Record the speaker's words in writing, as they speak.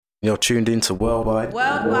You're tuned into Worldwide.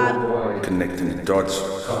 Connecting the dots.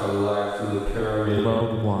 Coming live from the pyramid.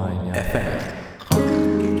 Worldwide FM.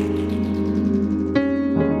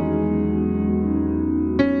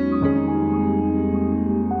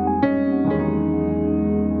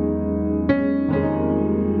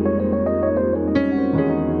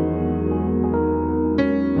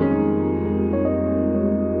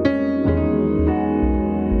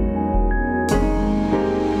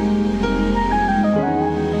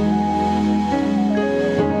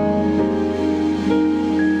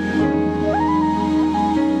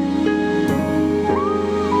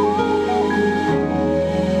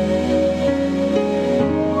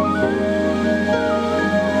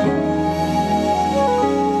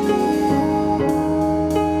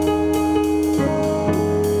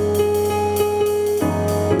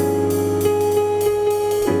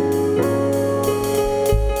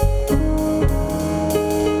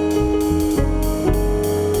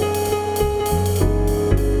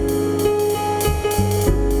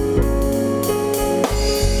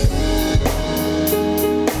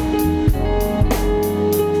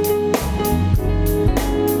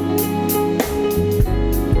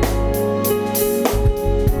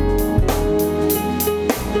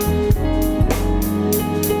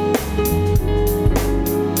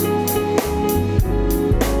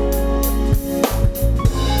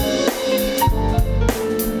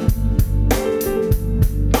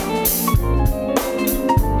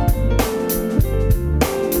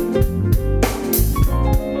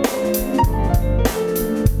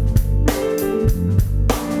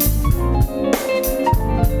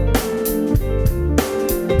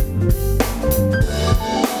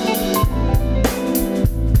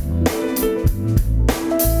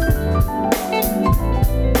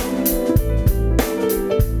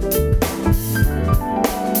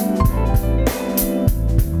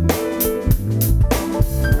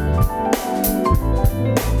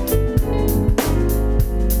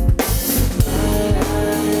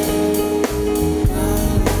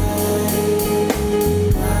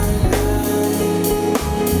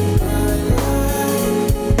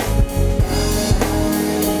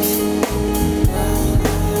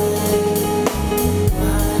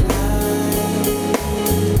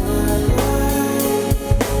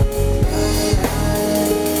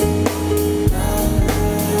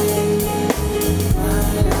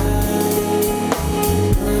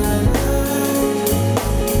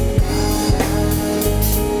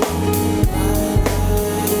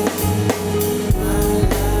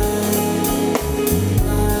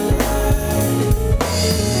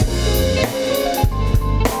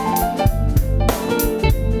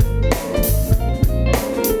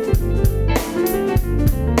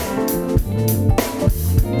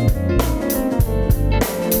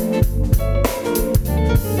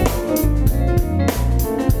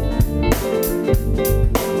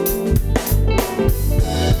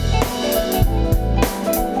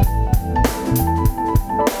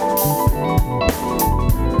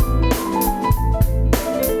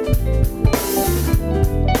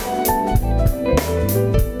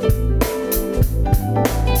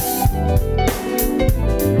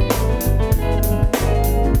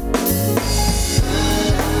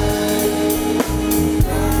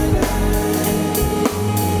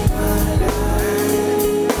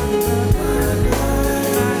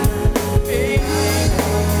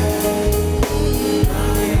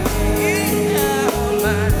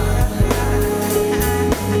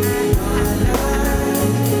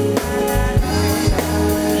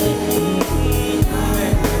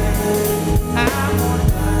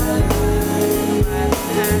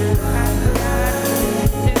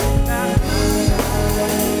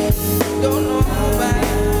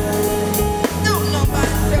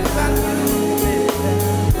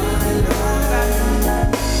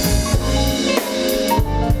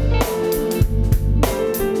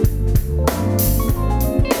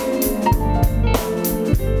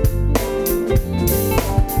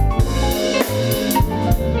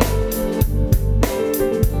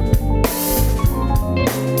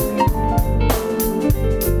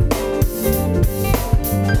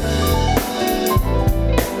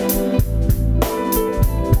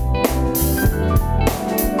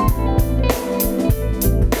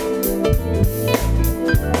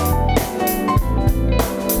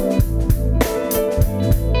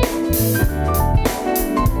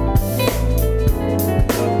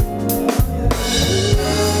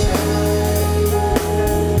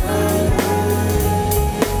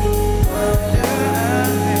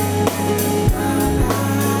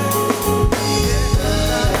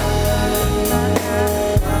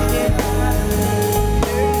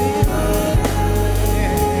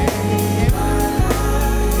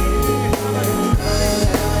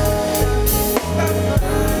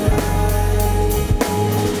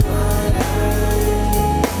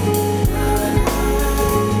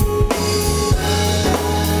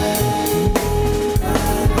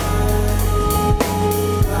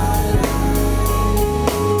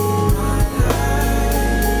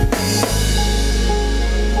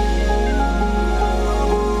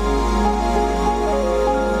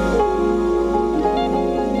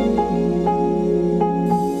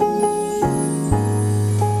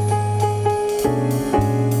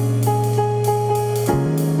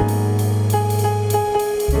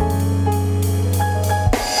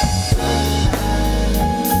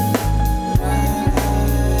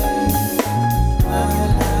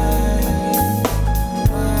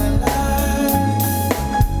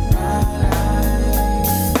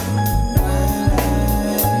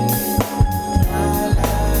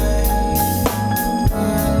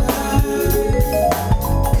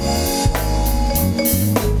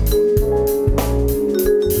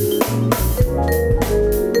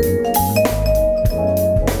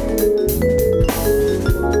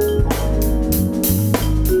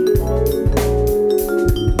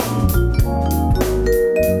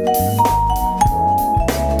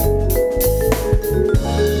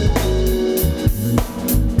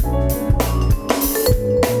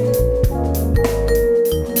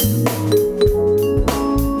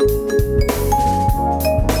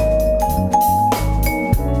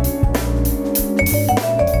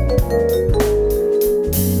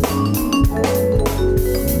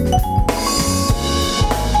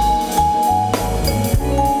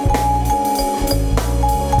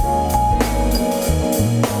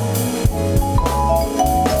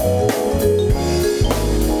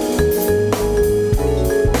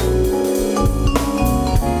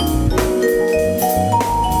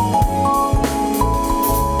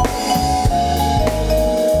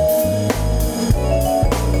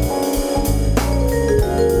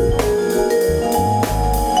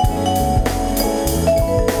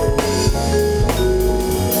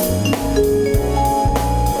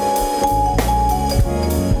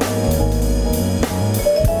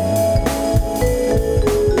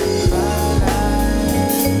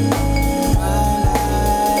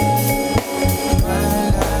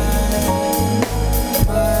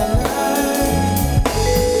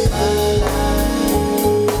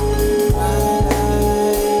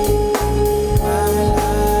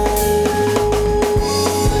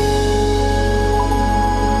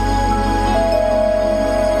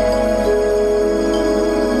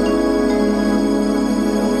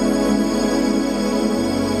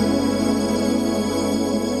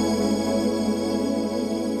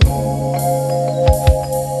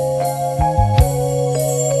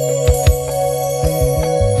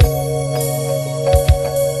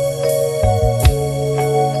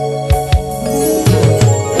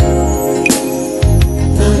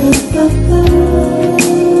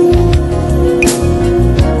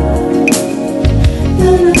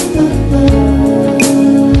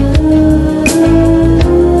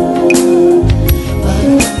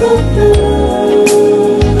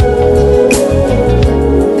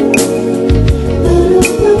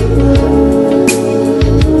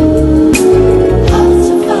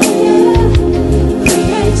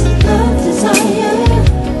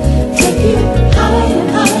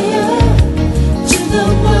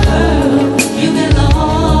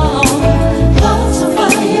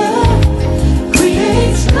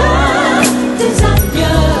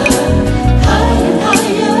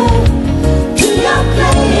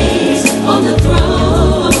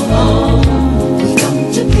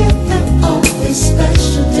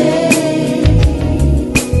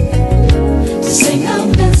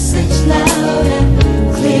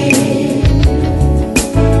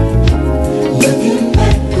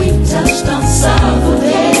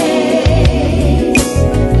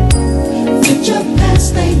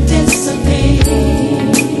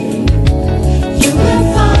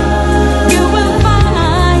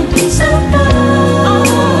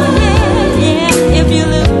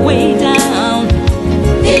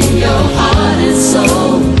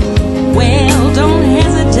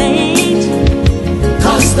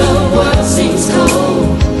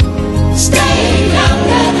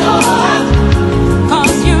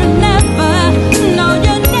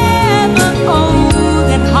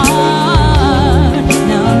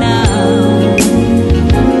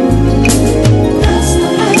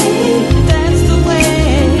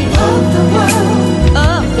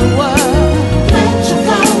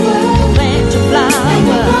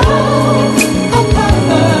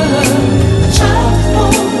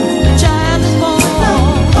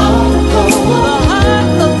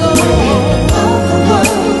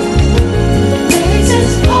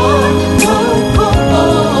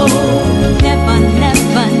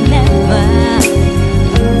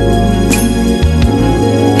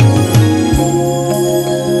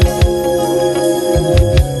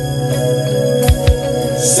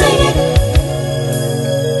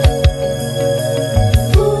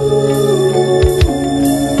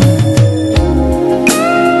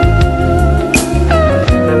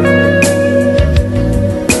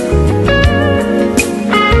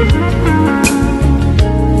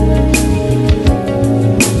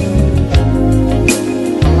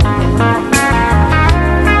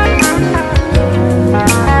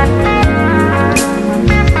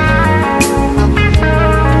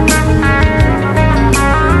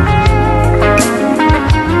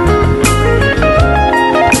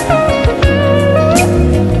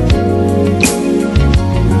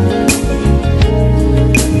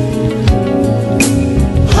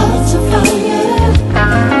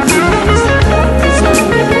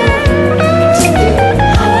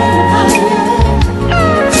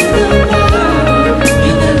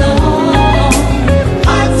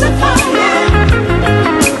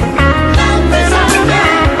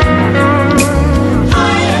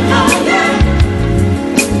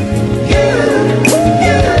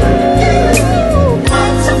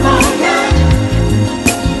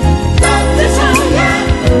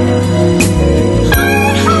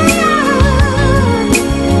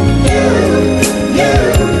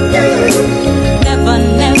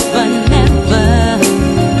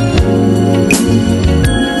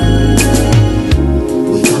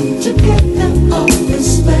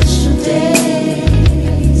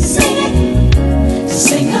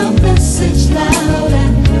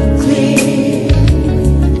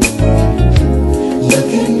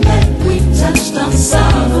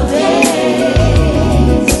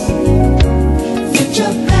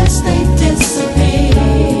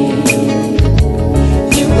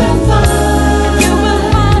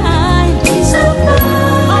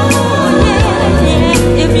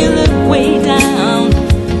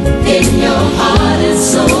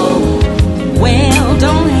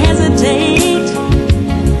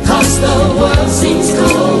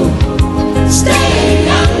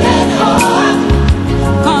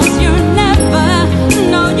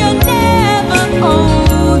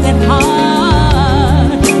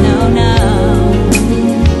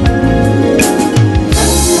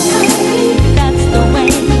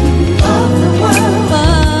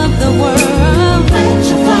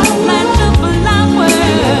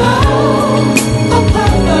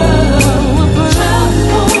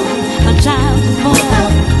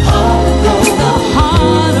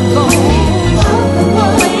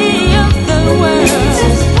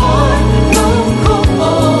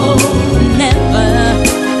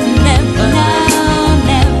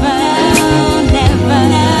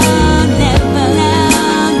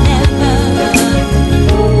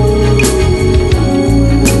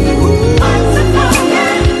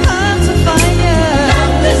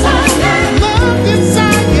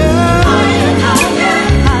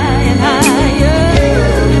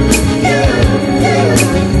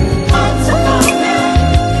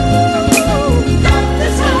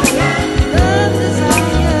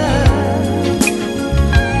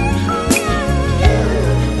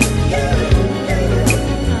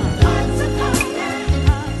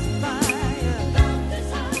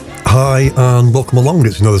 Hi and welcome along.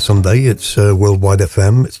 It's another Sunday. It's Worldwide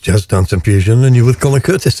FM. It's Jazz, Dance and Fusion, and you're with Colin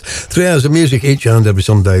Curtis. 3 hours of music each and every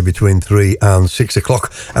Sunday between 3 and 6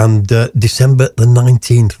 o'clock. And December the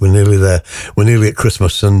 19th, we're nearly there. We're nearly at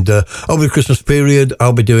Christmas. And over the Christmas period,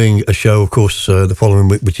 I'll be doing a show, of course, the following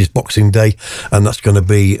week, which is Boxing Day. And that's going to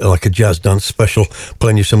be like a jazz dance special,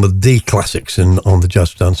 playing you some of the classics on the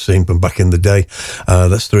jazz dance scene from back in the day.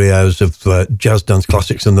 That's 3 hours of jazz dance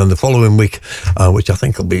classics. And then the following week, which I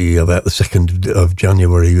think will be about the 2nd of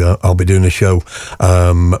January, I'll be doing a show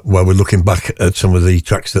where we're looking back at some of the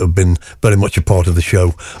tracks that have been very much a part of the show,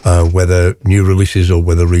 whether new releases or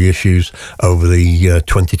whether reissues over the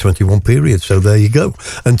 2021 period. So there you go.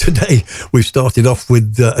 And today we started off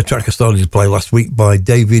with a track I started to play last week by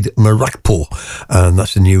David Marakpour, and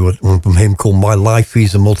that's a new one from him called My Life.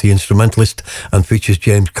 He's a multi-instrumentalist and features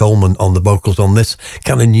James Coleman on the vocals on this.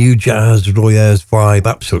 Kind of new jazz, Roy Ayers vibe.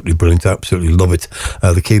 Absolutely brilliant. Absolutely love it.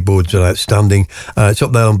 The keyboards are outstanding. It's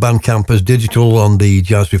up there on Bandcamp as digital on the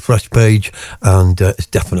Jazz Refresh page, and it's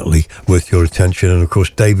definitely worth your attention. And of course,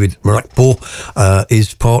 David Marakpour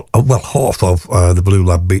is half of the Blue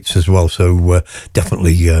Lab Beats as well. So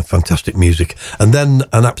definitely fantastic music. And then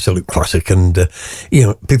an absolute classic. And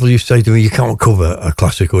people used to say to me, you can't cover a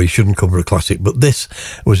classic or you shouldn't cover a classic, but this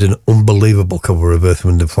was an unbelievable cover of Earth,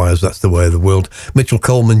 Wind and Fire's That's the Way of the World. Mitchell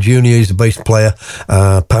Coleman Jr. is the bass player,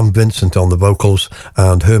 Pam Vincent on the vocals,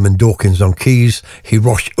 and Herman Dawkins on keys,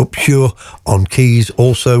 Hiroshi Upshur on keys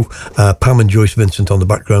also, Pam and Joyce Vincent on the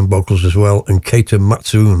background vocals as well, and Keita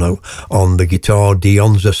Matsuno on the guitar,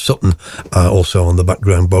 Deonza Sutton also on the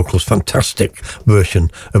background vocals. Fantastic version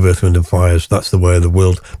of Earth, Wind and Fire's That's the Way of the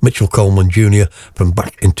World. Mitchell Coleman Jr. from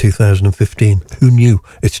back in 2015. Who knew?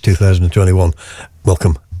 It's 2021.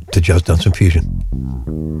 Welcome to Jazz, Dance and Fusion.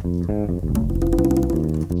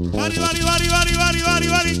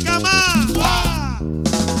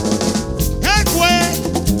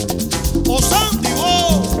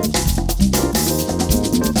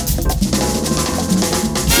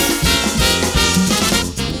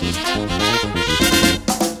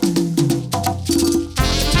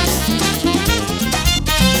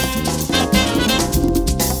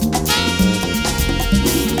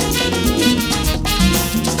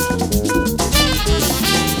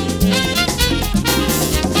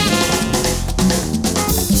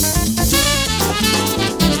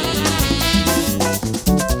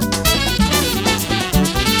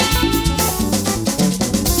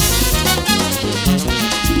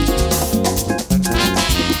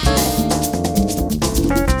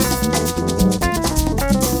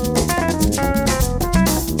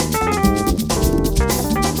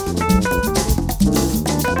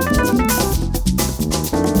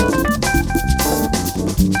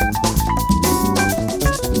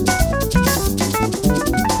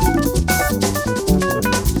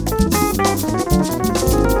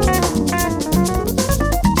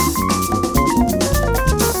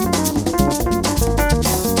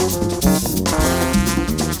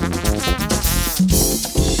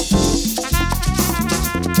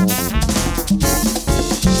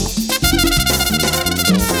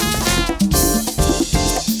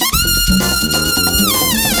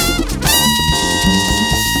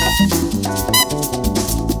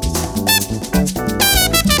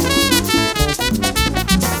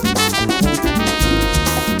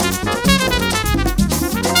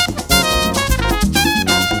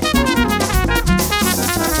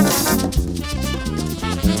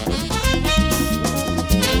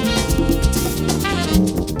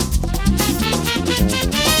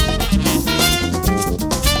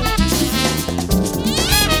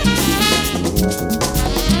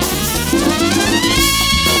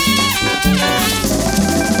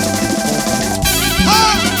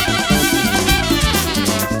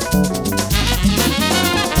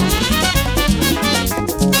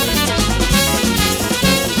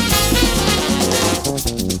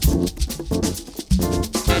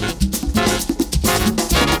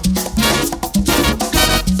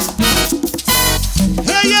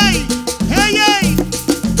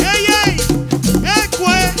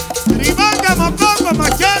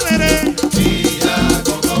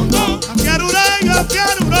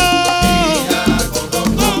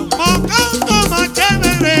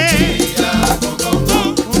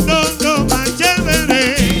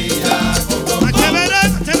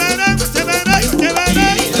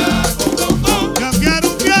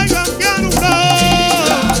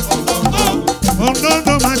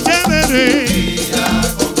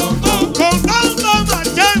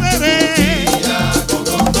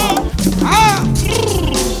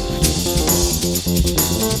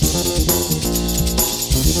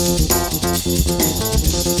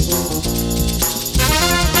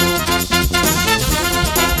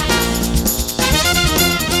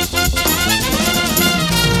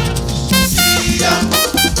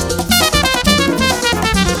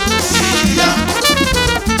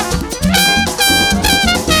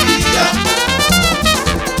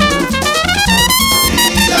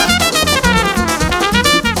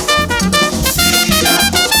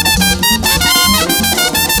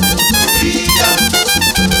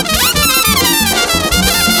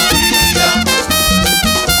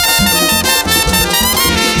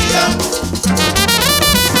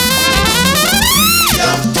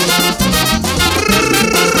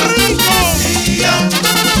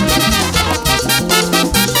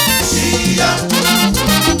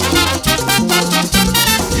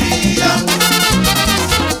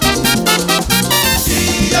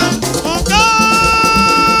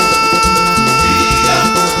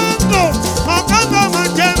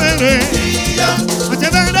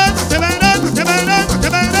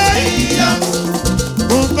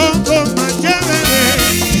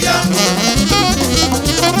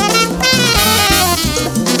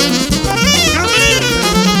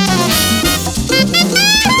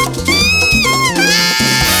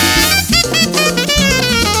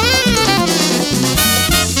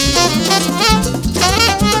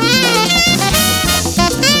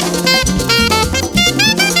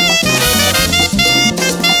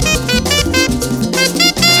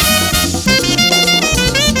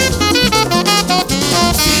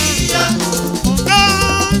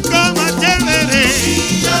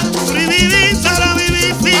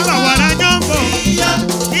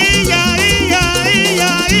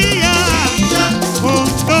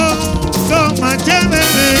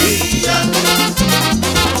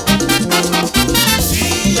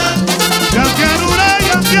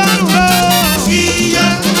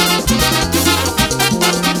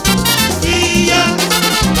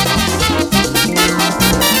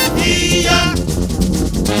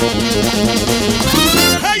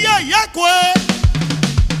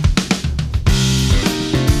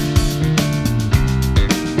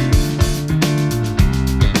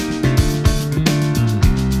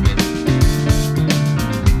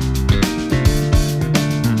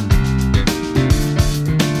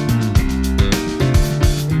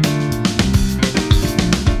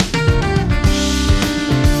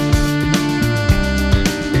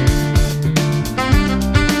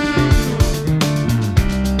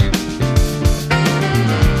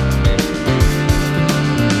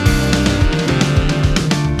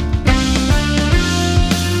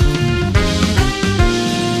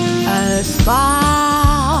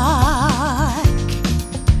 spark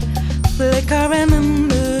flickering in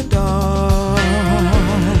the dark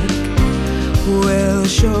will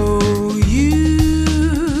show you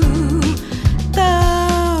the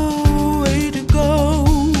way to go.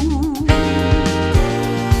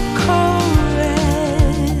 Courage,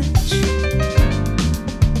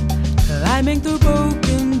 climbing through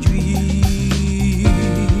broken dreams.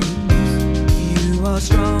 You are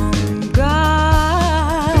stronger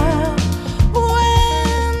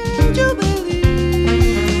when you believe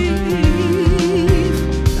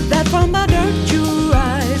that from the dirt you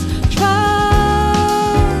rise.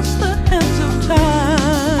 Trust the hands of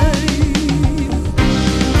time.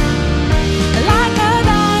 Like a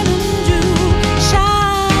diamond you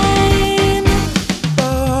shine.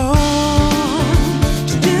 Born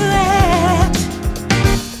to do it.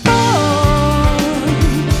 Born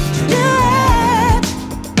to do it.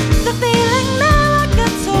 The feeling never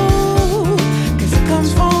gets old, 'cause it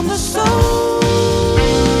comes from the soul.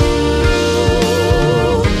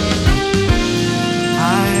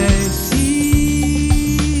 I see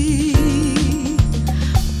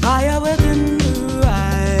fire within your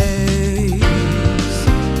eyes,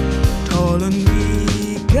 tall and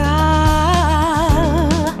eager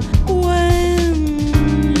when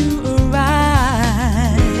you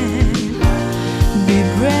arrive. Be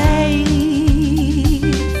brave,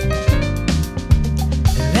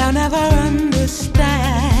 they'll never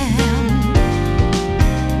understand.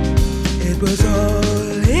 It was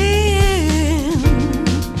all in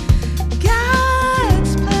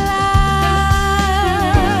God's plan.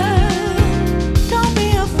 Don't be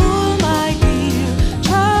a fool, my dear.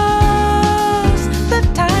 Trust the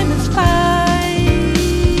time is fine.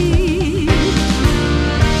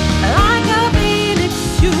 Like a phoenix,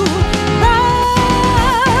 you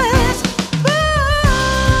rise. Born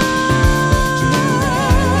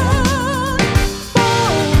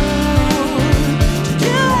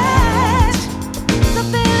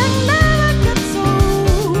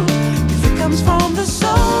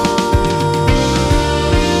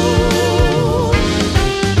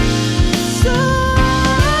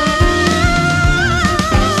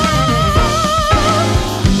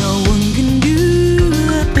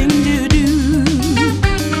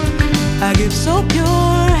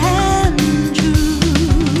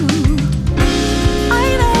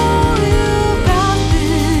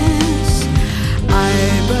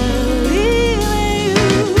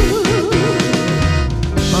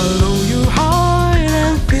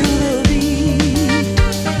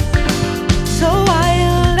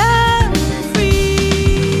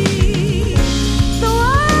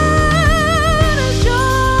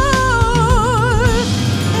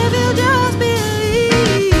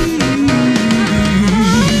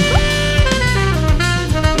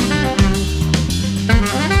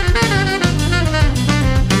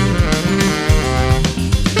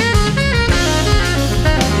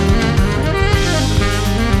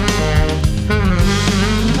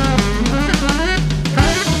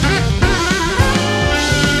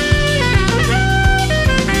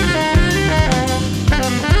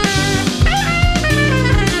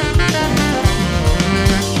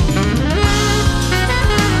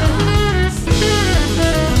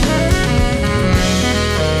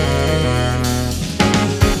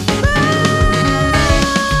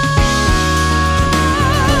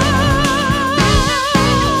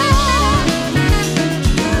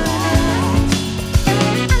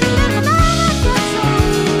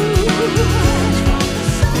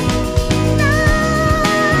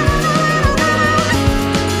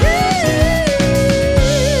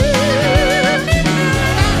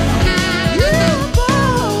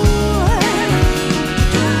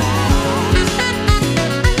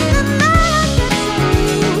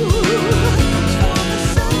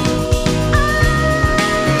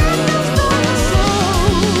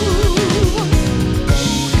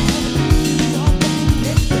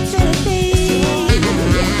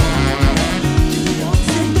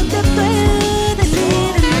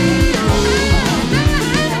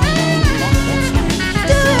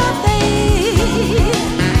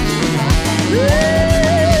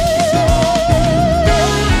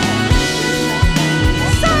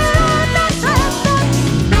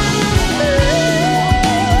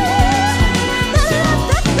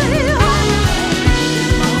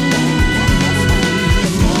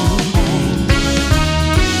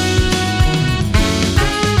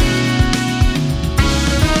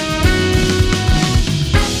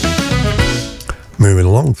moving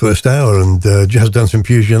along, first hour, and Jazz Dance and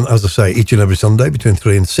Fusion, as I say, each and every Sunday between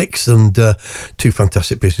 3 and 6, and two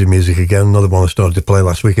fantastic pieces of music again. Another one I started to play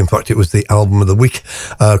last week. In fact, it was the album of the week,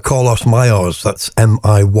 Carlos Mayars, that's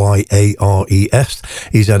Miyares.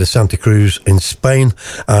 He's out of Santa Cruz in Spain,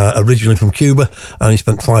 originally from Cuba, and he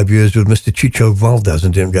spent 5 years with Mr. Chicho Valdez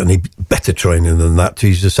and didn't get any better training than that.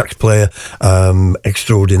 He's a sax player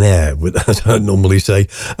extraordinaire, as I normally say.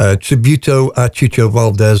 Tributo a Chicho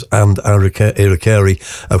Valdez and Irakere.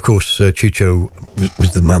 Of course, Chicho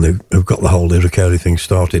was the man who got the whole Irakere thing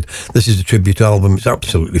started. This is a tribute album. It's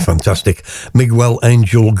absolutely fantastic. Miguel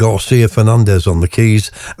Angel Garcia Fernandez on the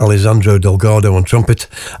keys, Alessandro Delgado on trumpet,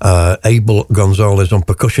 Abel Gonzalez on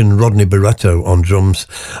percussion, Rodney Barreto on drums,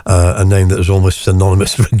 a name that is almost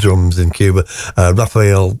synonymous with drums in Cuba,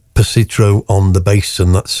 Rafael Pesitro on the bass,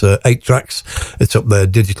 and that's 8 tracks. It's up there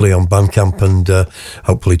digitally on Bandcamp, and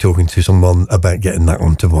hopefully talking to someone about getting that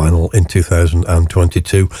onto vinyl in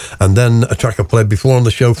 2022. And then a track I played before on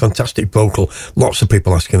the show, fantastic vocal, lots of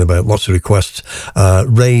people asking about, lots of requests.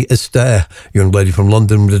 Ray Esther, young lady from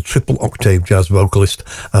London with a triple octave jazz vocalist.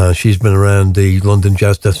 She's been around the London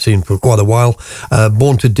jazz death scene for quite a while.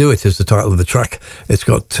 Born to Do It is the title of the track. It's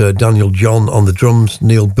got Daniel John on the drums,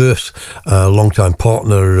 Neil Burse, long-time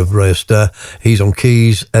partner of Ray Esther. He's on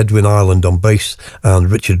keys, Edwin Ireland on bass,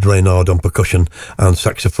 and Richard Reynard on percussion, and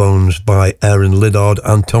saxophones by Aaron Liddard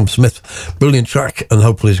and Tom Smith. Brilliant track, and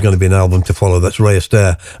hopefully there's going to be an album to follow. That's Ray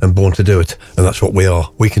Esther and Born to Do It, and that's what we are.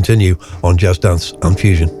 We continue on Jazz Dance and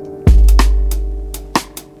Fusion.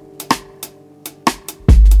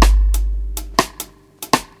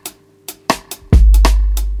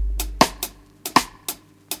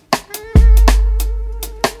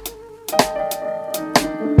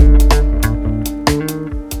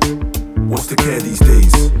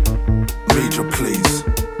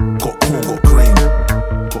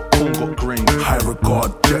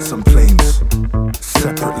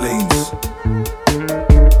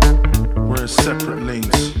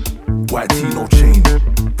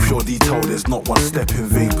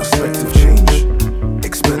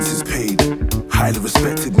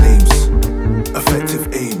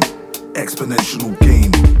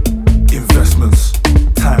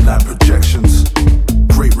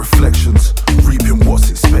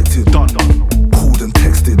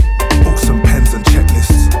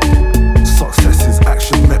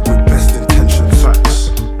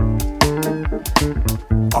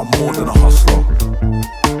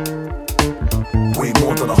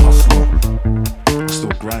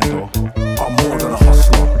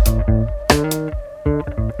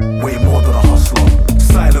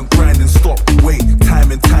 Silent grinding, stop, wait,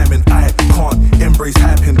 timing, I can't embrace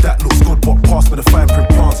hyping, that looks good but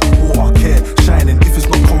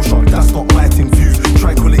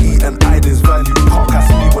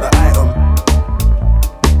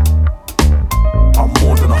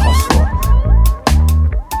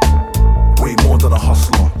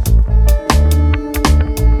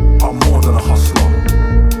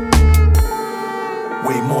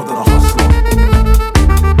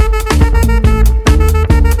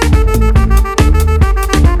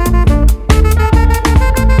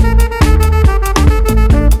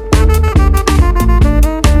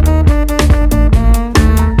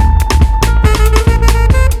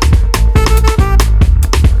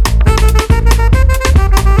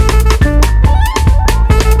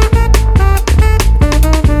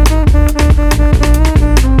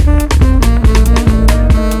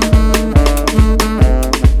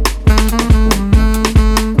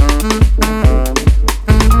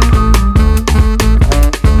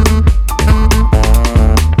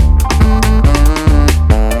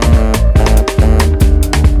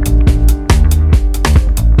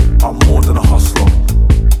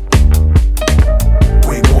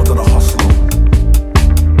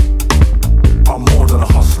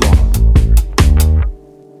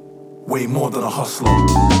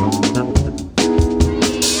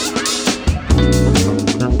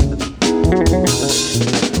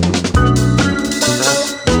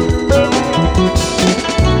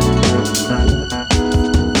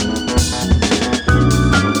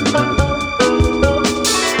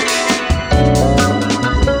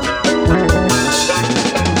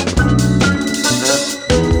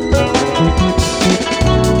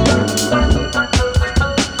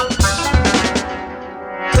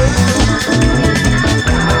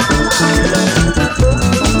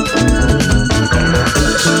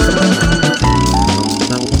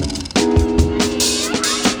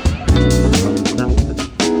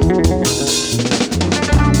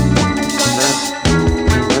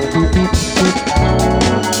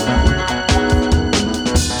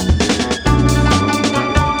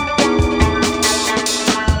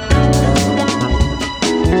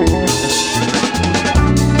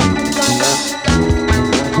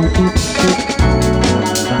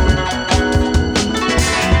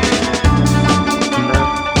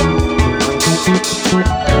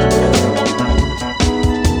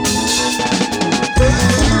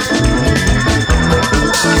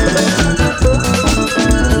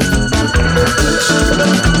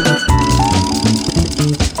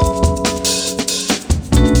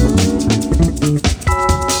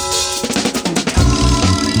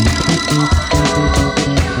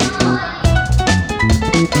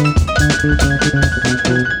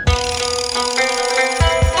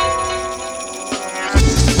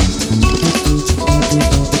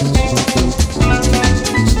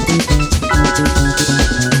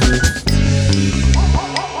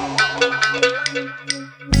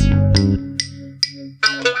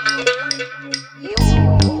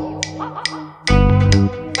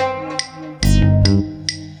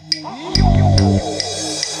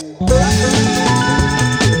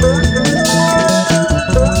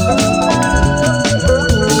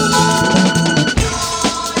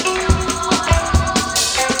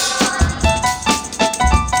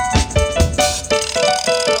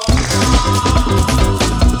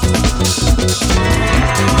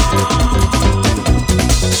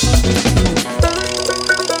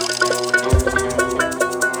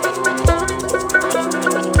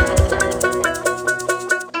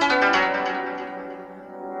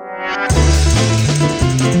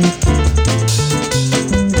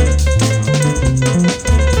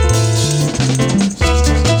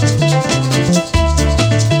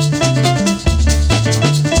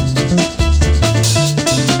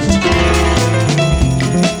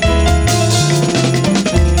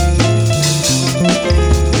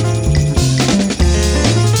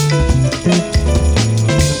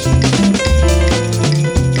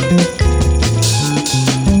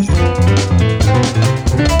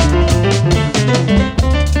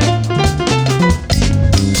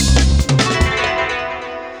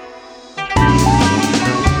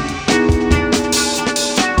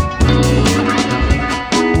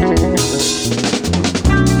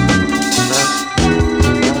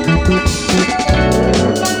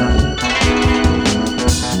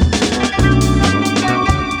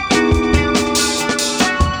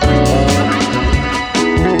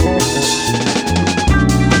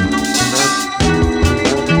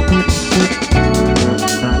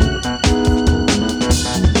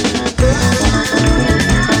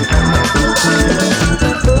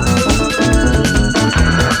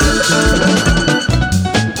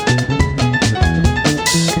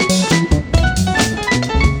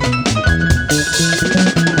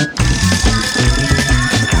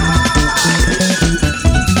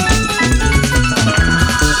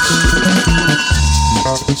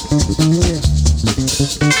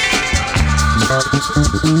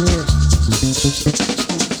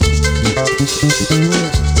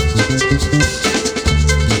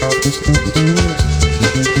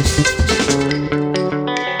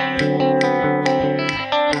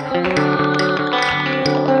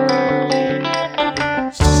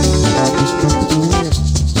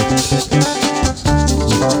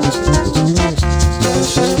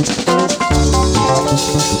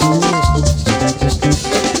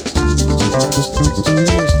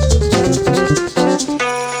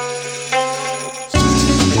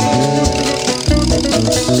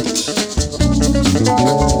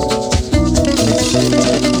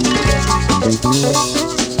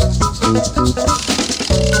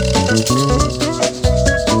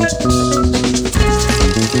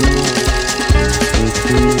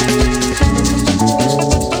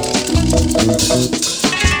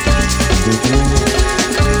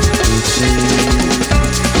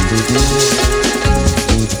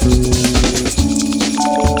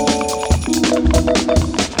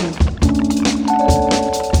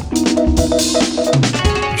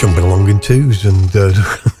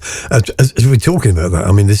And as we're talking about that,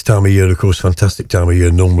 I mean, this time of year, of course, fantastic time of year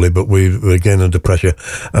normally, but we're again under pressure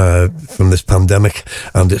from this pandemic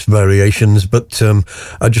and its variations. But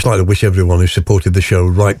I'd just like to wish everyone who supported the show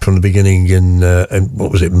right from the beginning in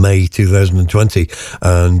what was it, May 2020,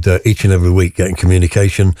 and each and every week getting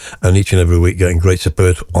communication, and each and every week getting great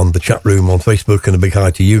support on the chat room on Facebook, and a big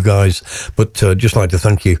hi to you guys. But just like to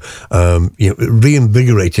thank you. You know,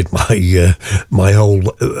 reinvigorated my whole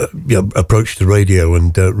approach to radio,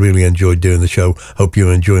 and really enjoyed doing the show. Hope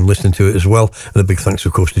you're enjoying listening to it as well. And a big thanks,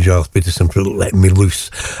 of course, to Giles Peterson for letting me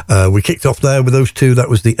loose. We kicked off there with those two. That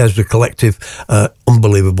was the Ezra Collective,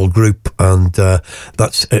 unbelievable group, and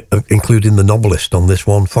that's including the Novelist on this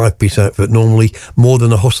one. 5-piece outfit. Normally, More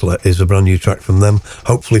Than a Hustler is a brand new track from them,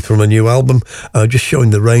 hopefully from a new album. Just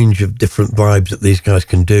showing the range of different vibes that these guys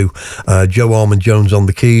can do. Joe Armand-Jones on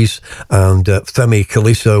the keys, and Femi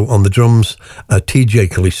Caliso on the drums,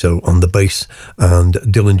 TJ Caliso on the bass, and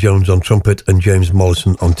Dylan Jones on trumpet, and James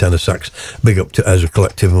Mollison on tenor sax. Big up to Ezra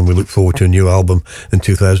Collective, and we look forward to a new album in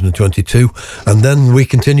 2022. And then we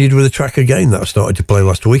continued with a track again that I started to play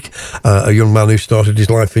last week. A young man who started his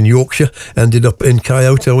life in Yorkshire, ended up in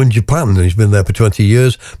Kyoto in Japan, and he's been there for 20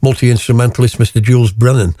 years. Multi-instrumentalist Mr. Jules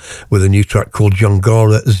Brennan with a new track called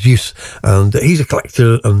Jongara Zeus. And he's a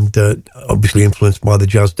collector, and obviously influenced by the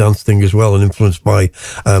jazz dance thing as well, and influenced by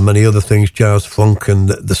many other things, jazz, funk, and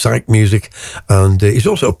the psych music. And he's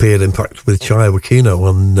also a appeared, in fact, with Shia Wakino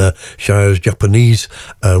on Shia's Japanese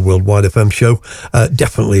Worldwide FM show.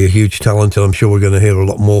 Definitely a huge talent, and I'm sure we're going to hear a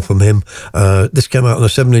lot more from him. This came out on a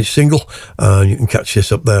 7-inch single. You can catch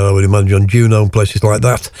this up there, I would imagine, on Juno and places like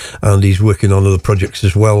that. And he's working on other projects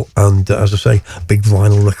as well. And as I say, big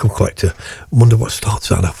vinyl record collector. Wonder what starts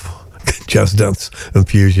that off. Jazz Dance and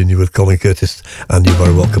Fusion. You're with Colin Curtis, and you're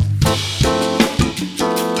very welcome.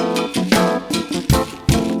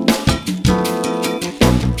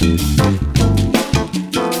 Thank you.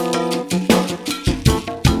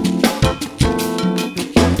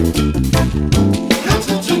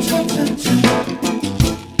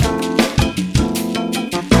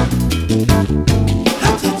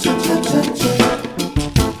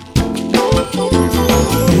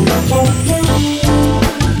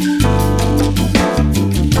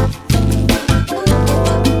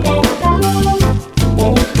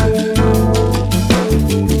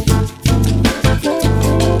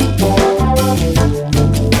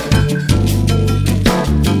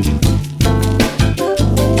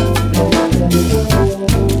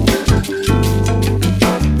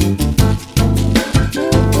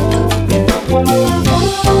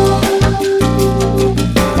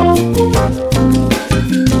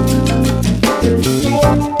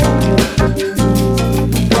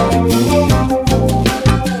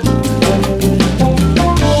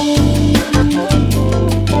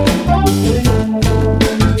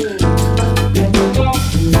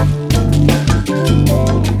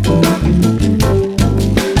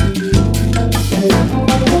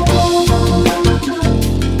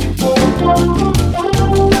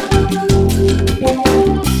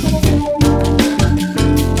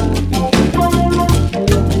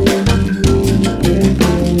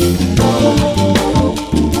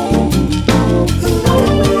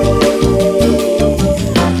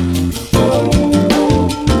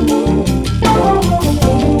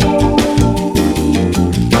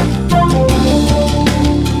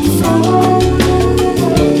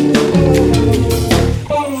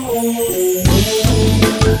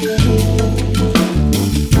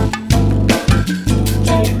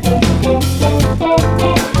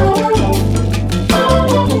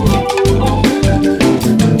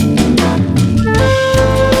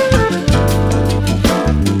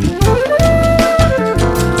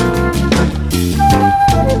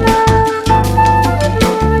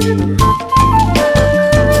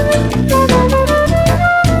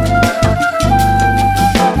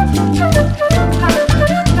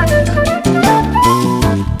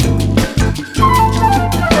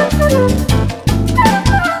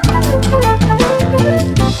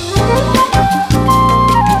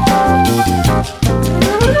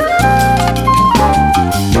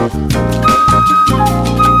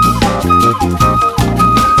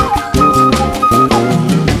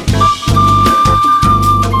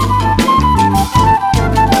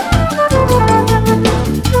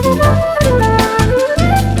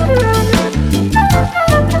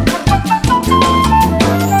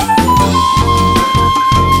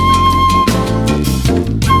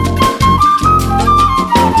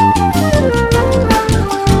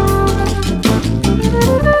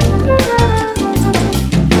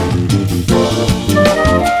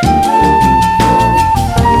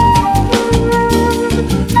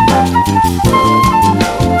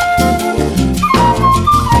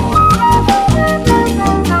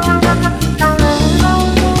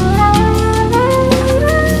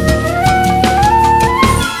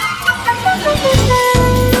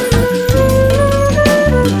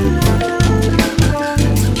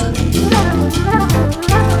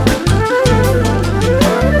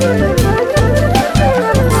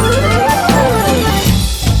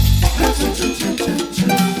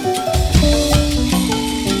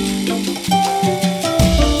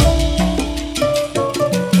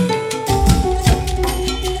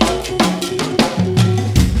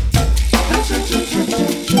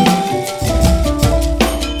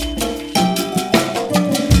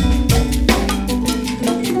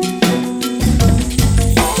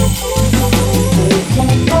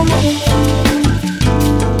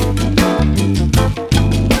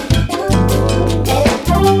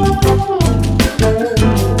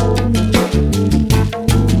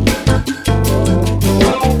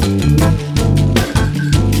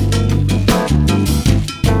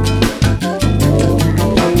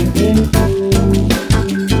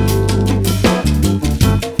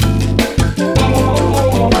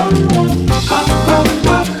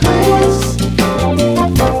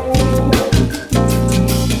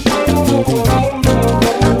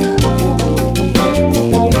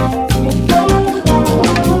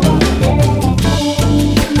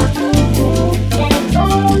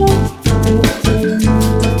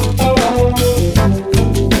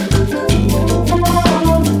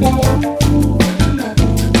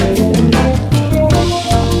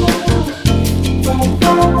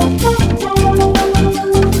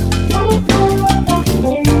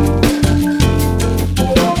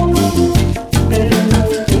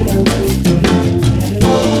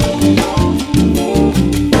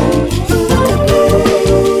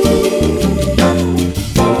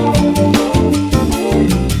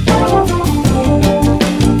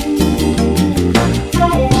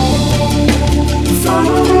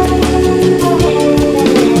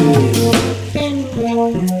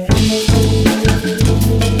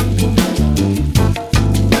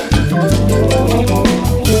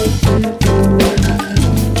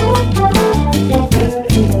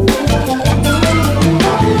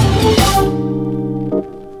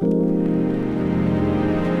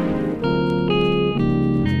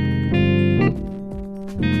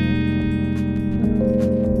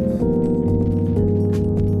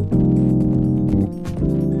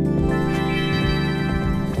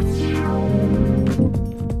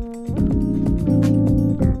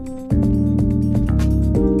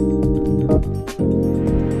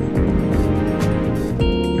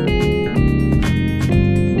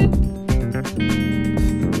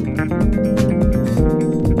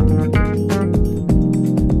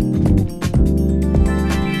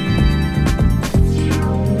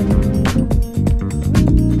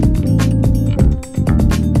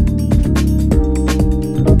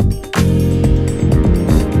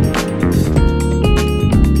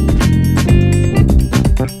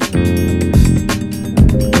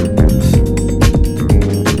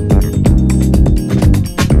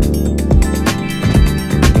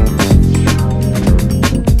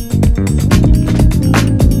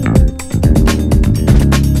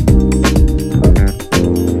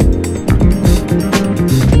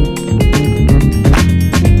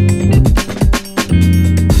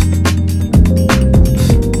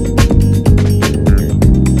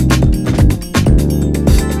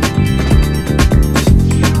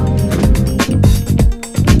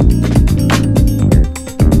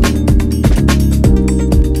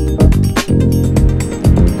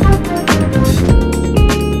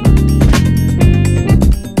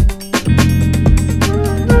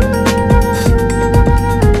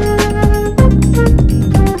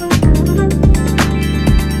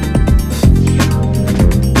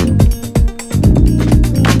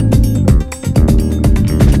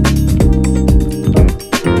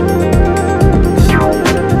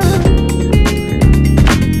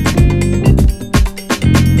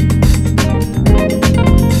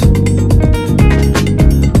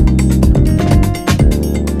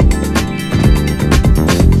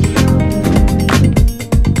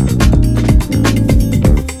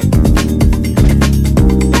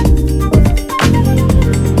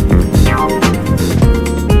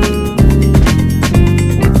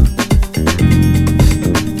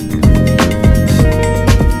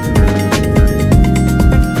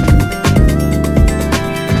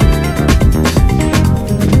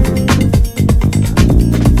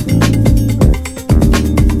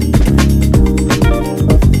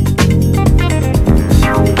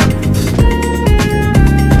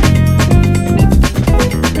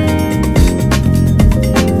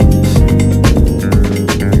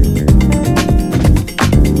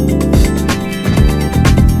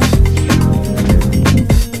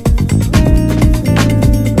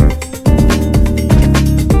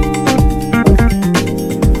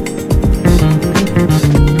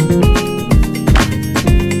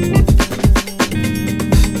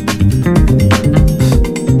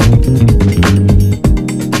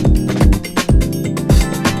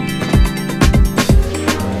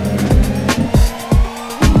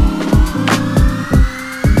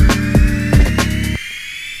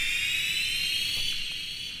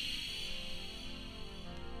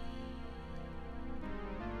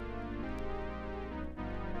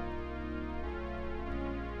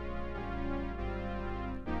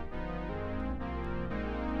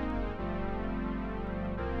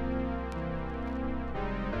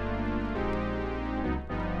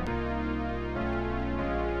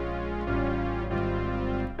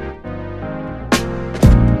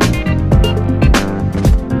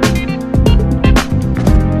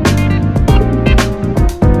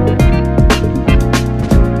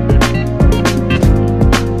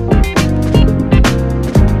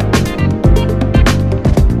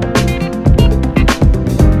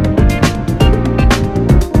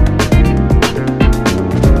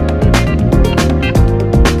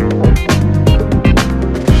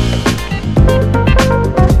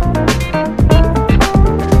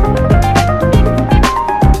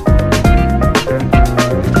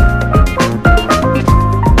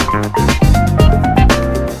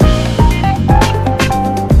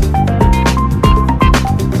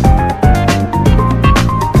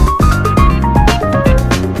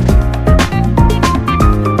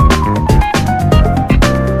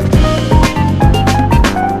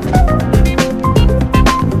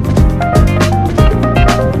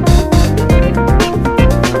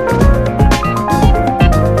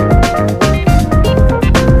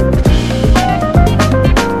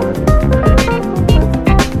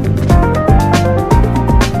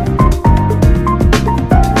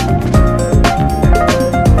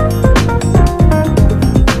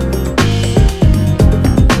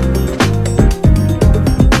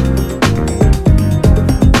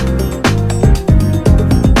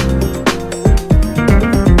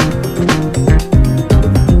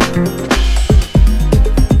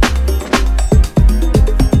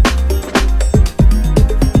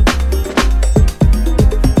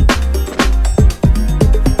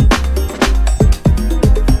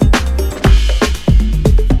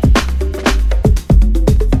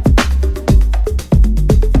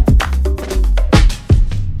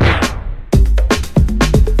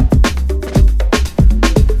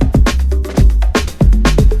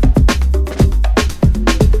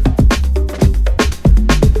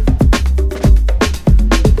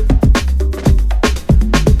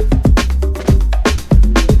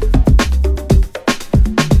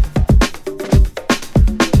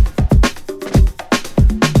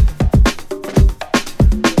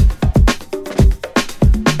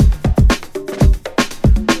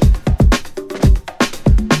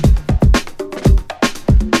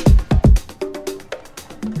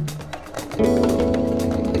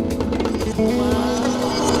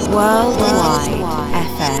 Worldwide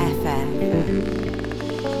FM.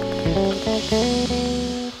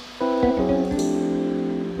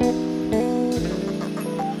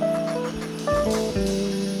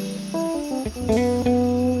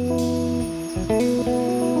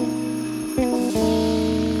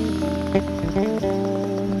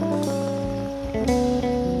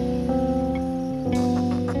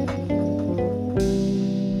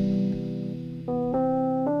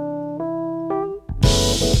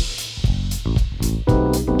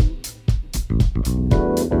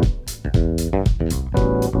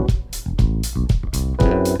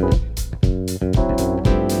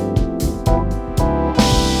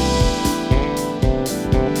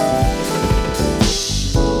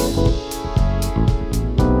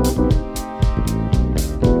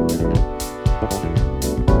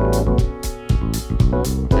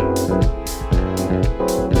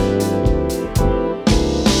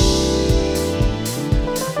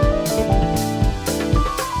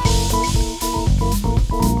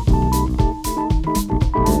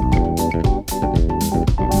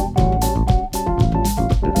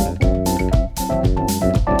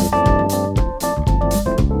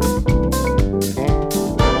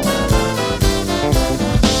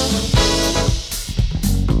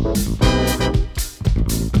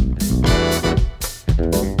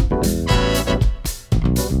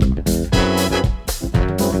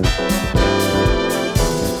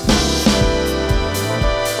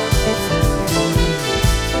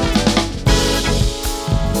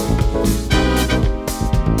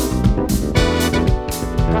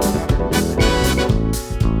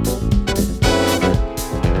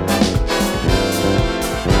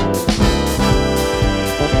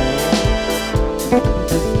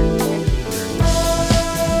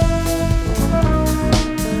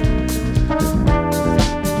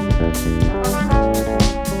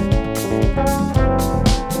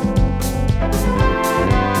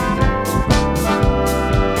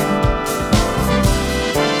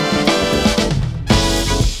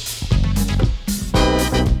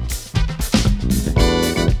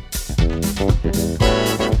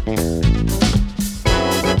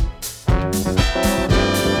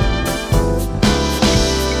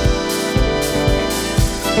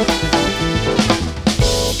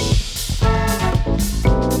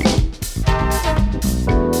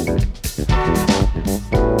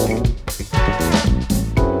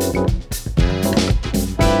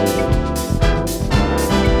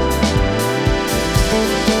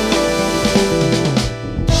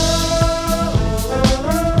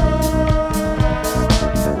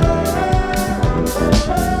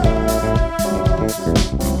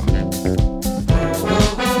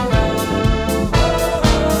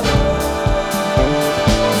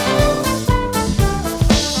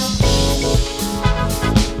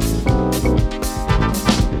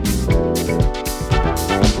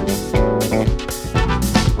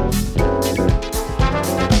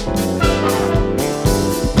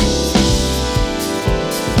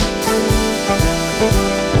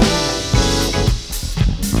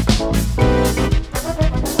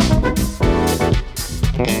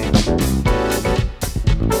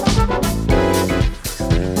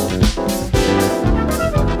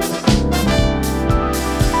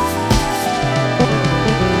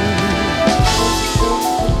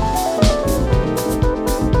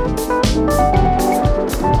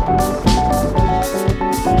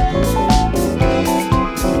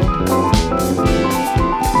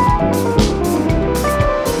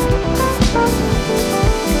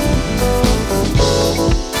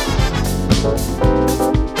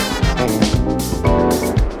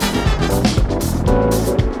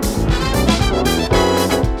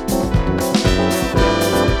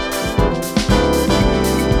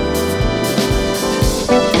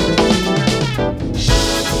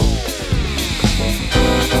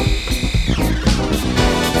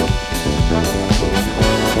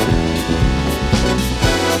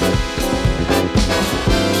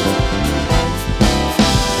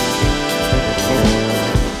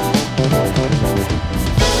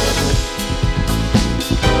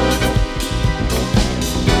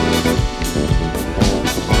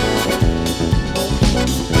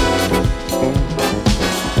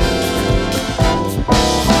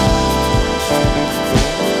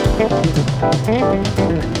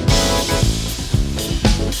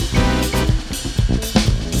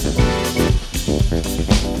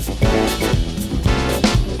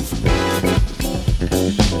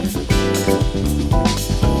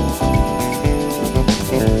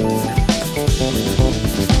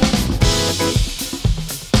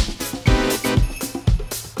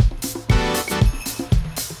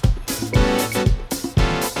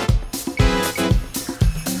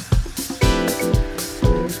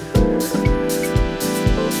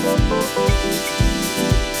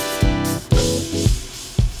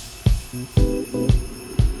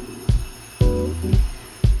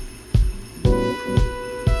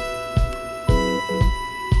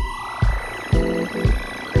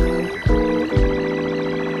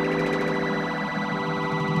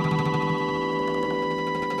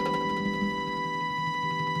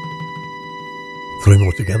 Three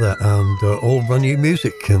more together and all brand new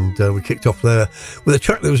music. And we kicked off there with a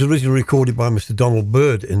track that was originally recorded by Mr. Donald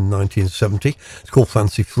Byrd in 1970. It's called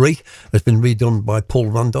Fancy Free. It's been redone by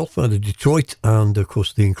Paul Randolph out of Detroit, and of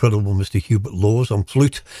course the incredible Mr. Hubert Laws on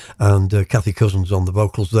flute, and Kathy Cousins on the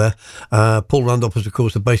vocals there. Paul Randolph is of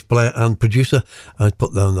course the bass player and producer. I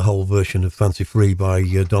put down the whole version of Fancy Free by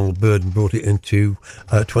Donald Byrd and brought it into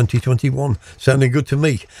 2021. Sounding good to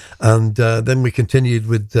me. And then we continued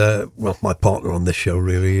with my partner on this show,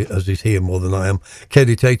 really, as he's here more than I am,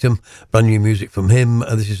 Katie Tatum. Brand new music from him.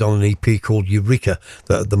 This is on an EP called Eureka,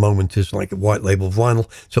 that at the moment is like a white label vinyl.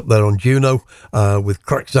 It's up there on Juno, with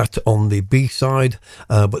Crackzat on the B side,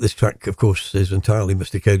 but this track of course is entirely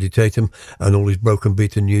Mr. Katie Tatum and all his broken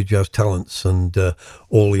beat and new jazz talents, and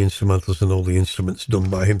all the instrumentals and all the instruments done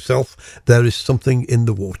by himself. There is something in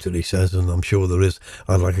the water, he says, and I'm sure there is.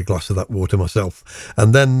 I'd like a glass of that water myself.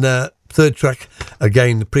 And then third track,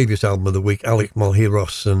 again, the previous album of the week, Alex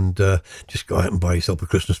Malheiros, and just go out and buy yourself a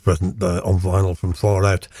Christmas present on vinyl from Far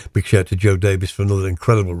Out. Big shout out to Joe Davis for another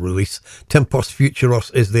incredible release. Tempos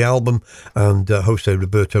Futuros is the album, and Jose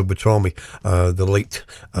Roberto Bertrami, the late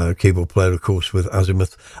keyboard player, of course, with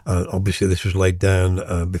Azimuth. Obviously, this was laid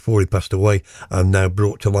down before he passed away, and now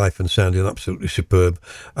brought to life and sounding absolutely superb.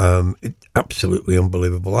 Absolutely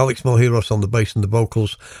unbelievable. Alex Malheiros on the bass and the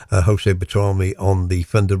vocals, Jose Bertrami on the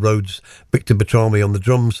Fender Rhodes, Victor Bertrami on the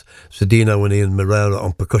drums, Cedino and Ian Moreira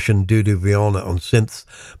on percussion, Dudu Viana on synth,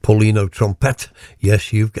 Paulino Trompet,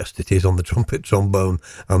 yes, you've guessed it, is on the trumpet, trombone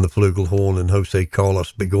and the flugelhorn, and Jose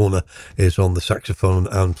Carlos Bigorna is on the saxophone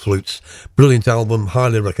and flutes. Brilliant album,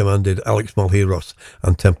 highly recommended. Alex Malheiros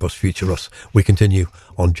and Tempos Futuros. We continue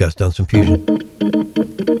on Jazz, Dance and Fusion.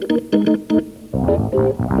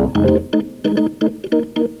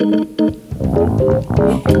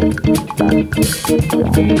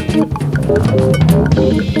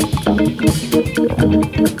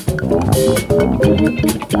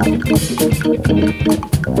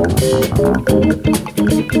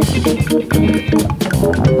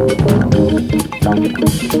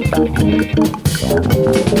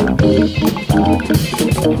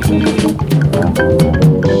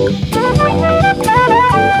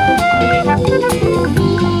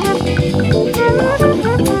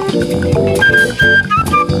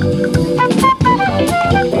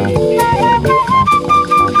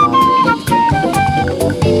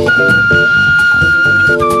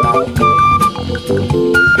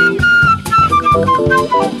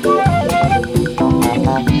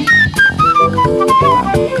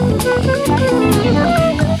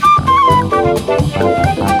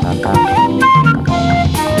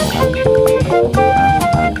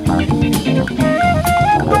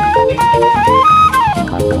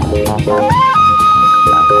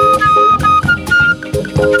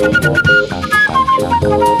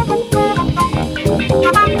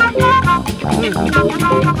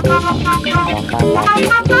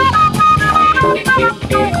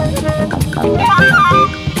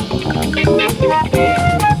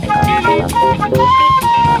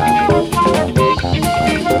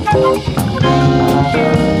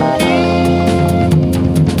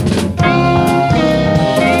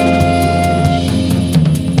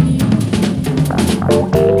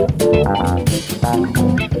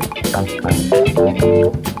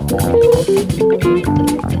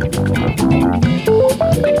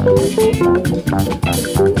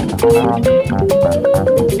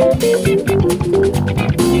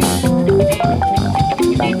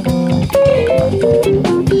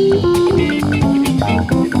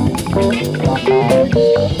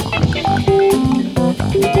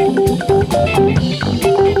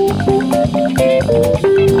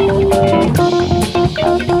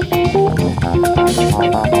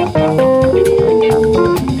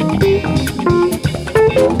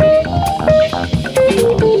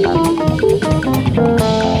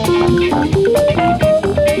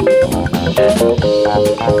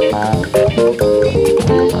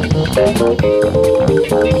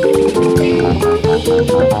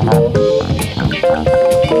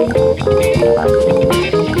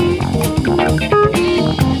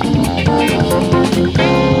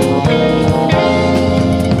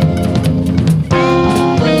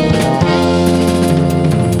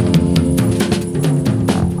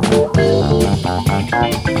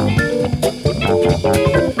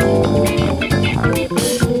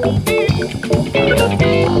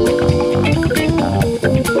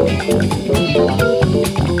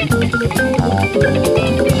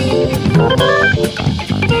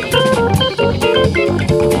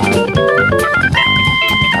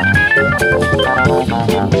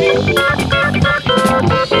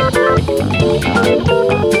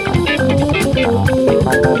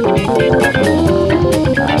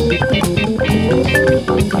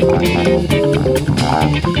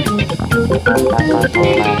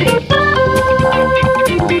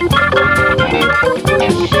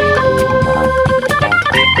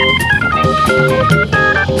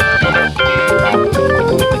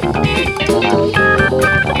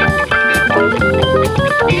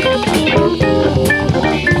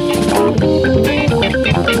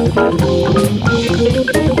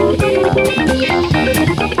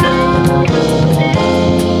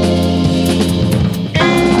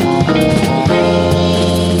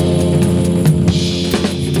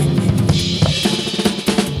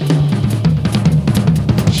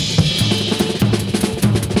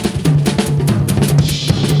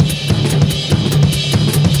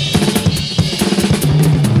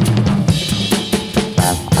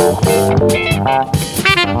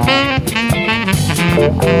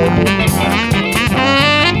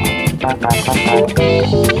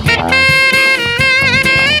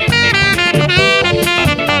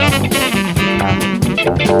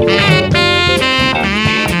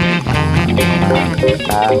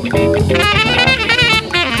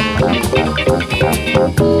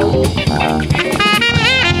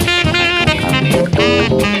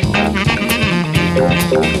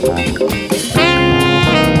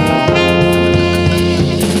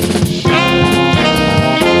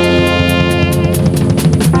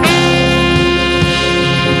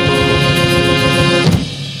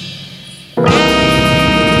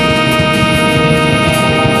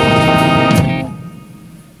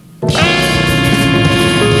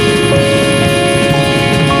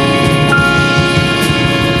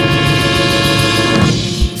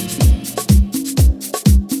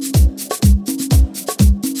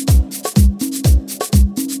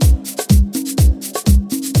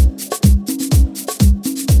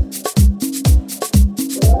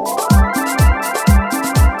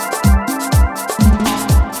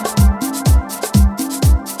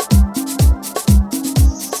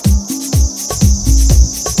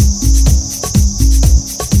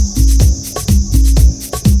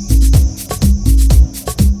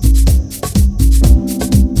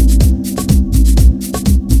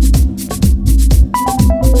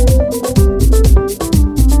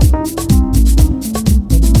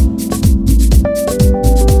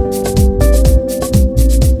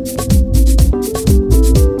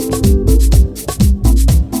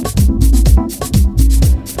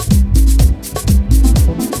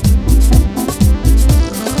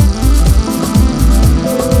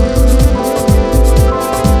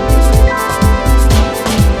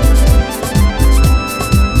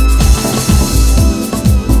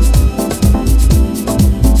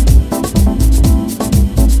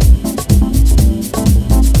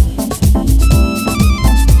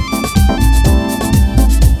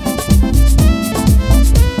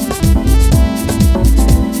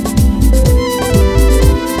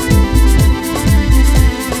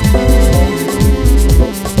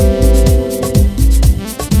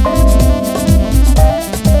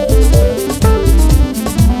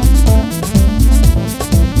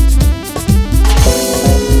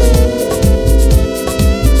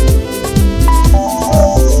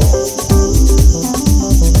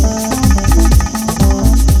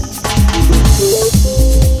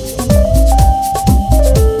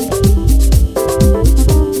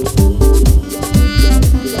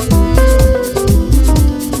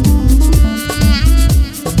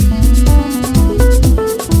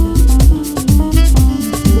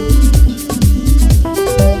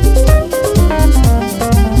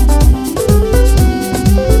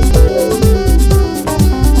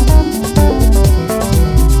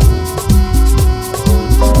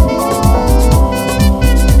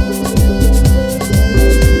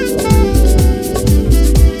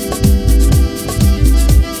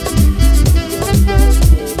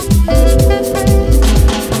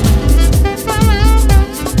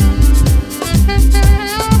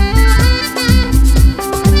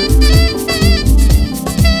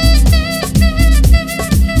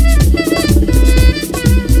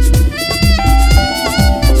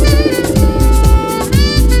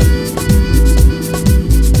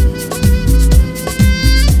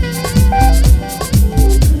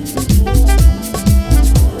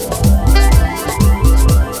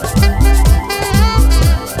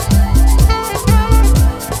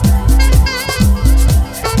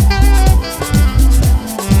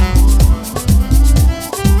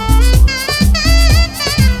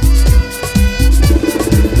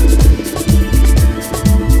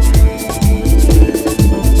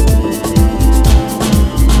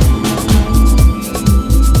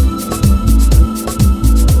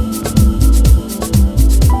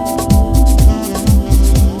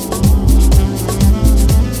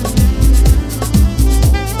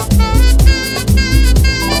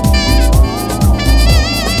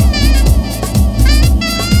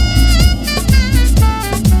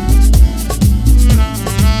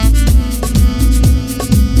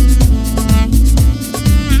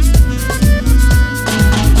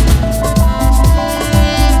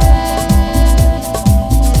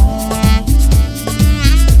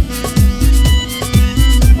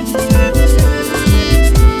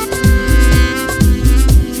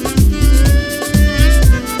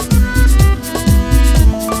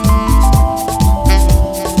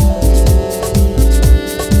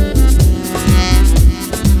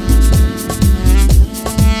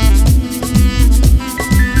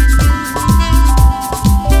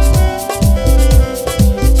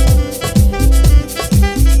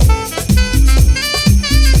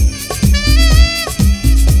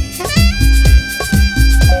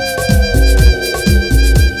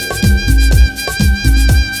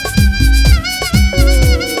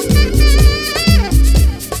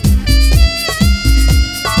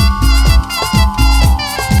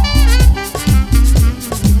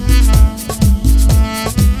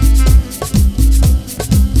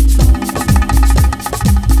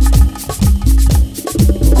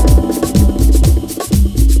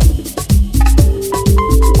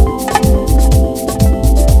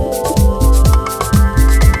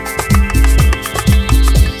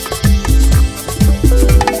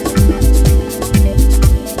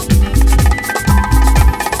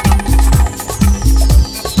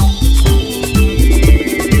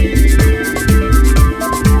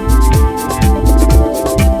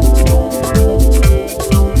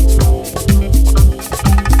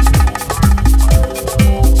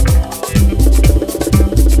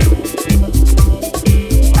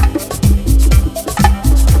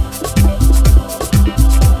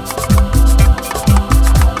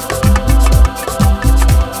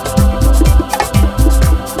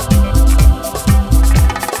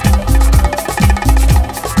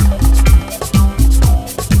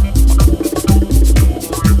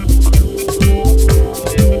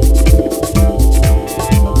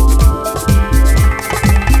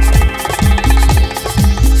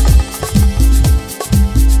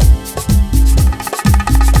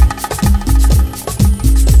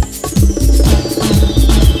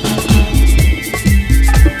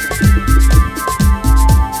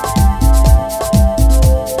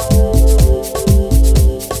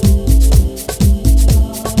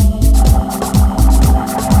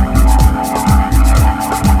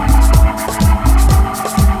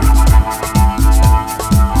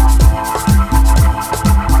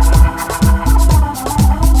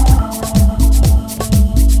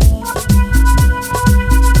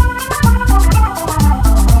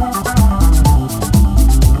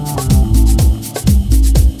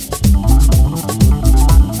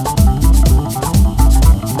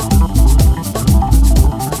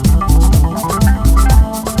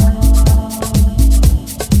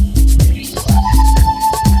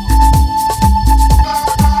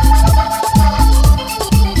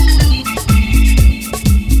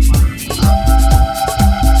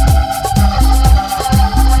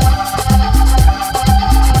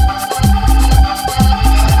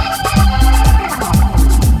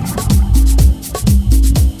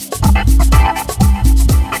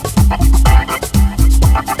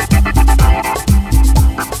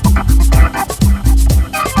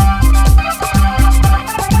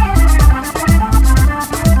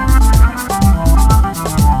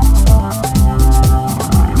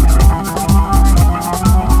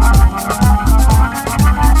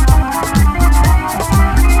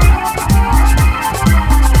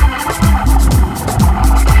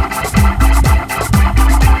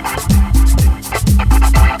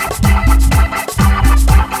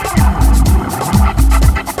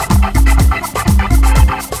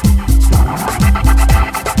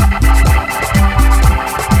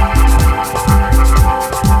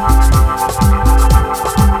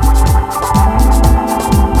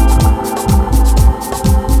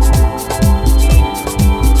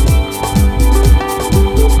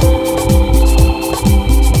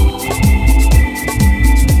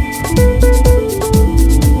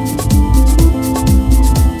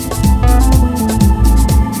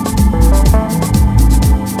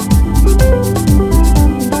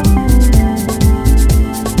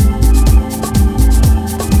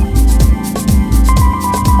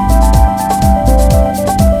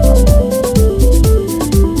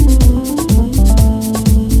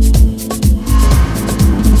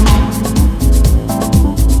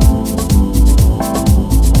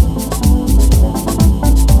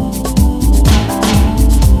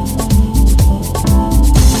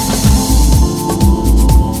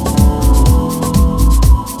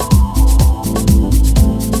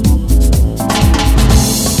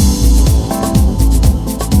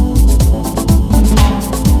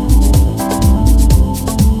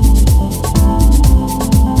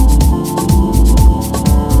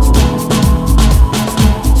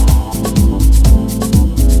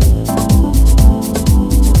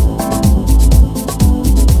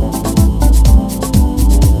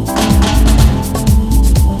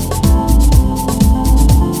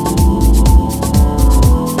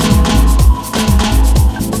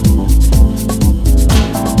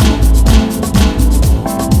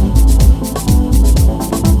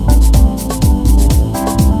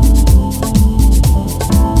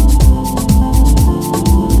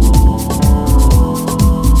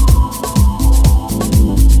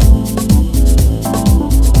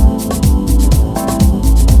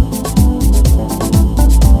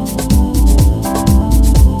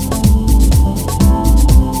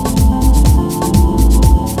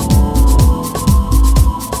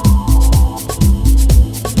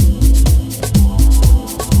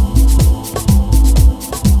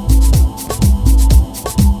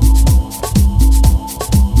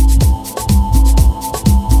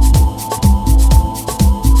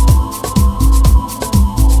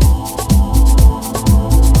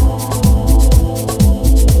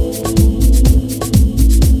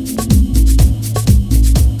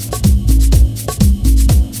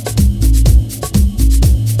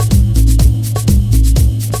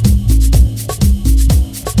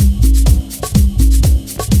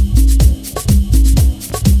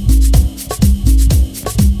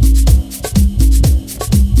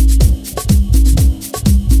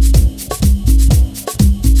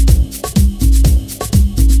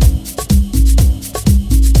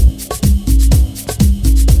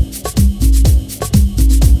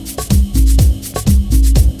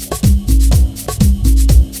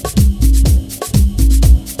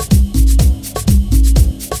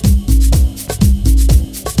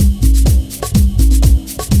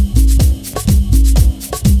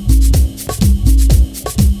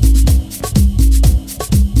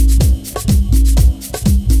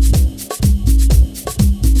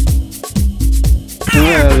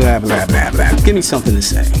 rap. Give me something to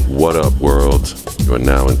say. What up, world? You are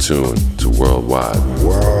now in tune to Worldwide.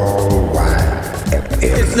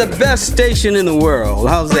 It's the best station in the world.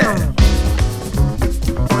 How's that?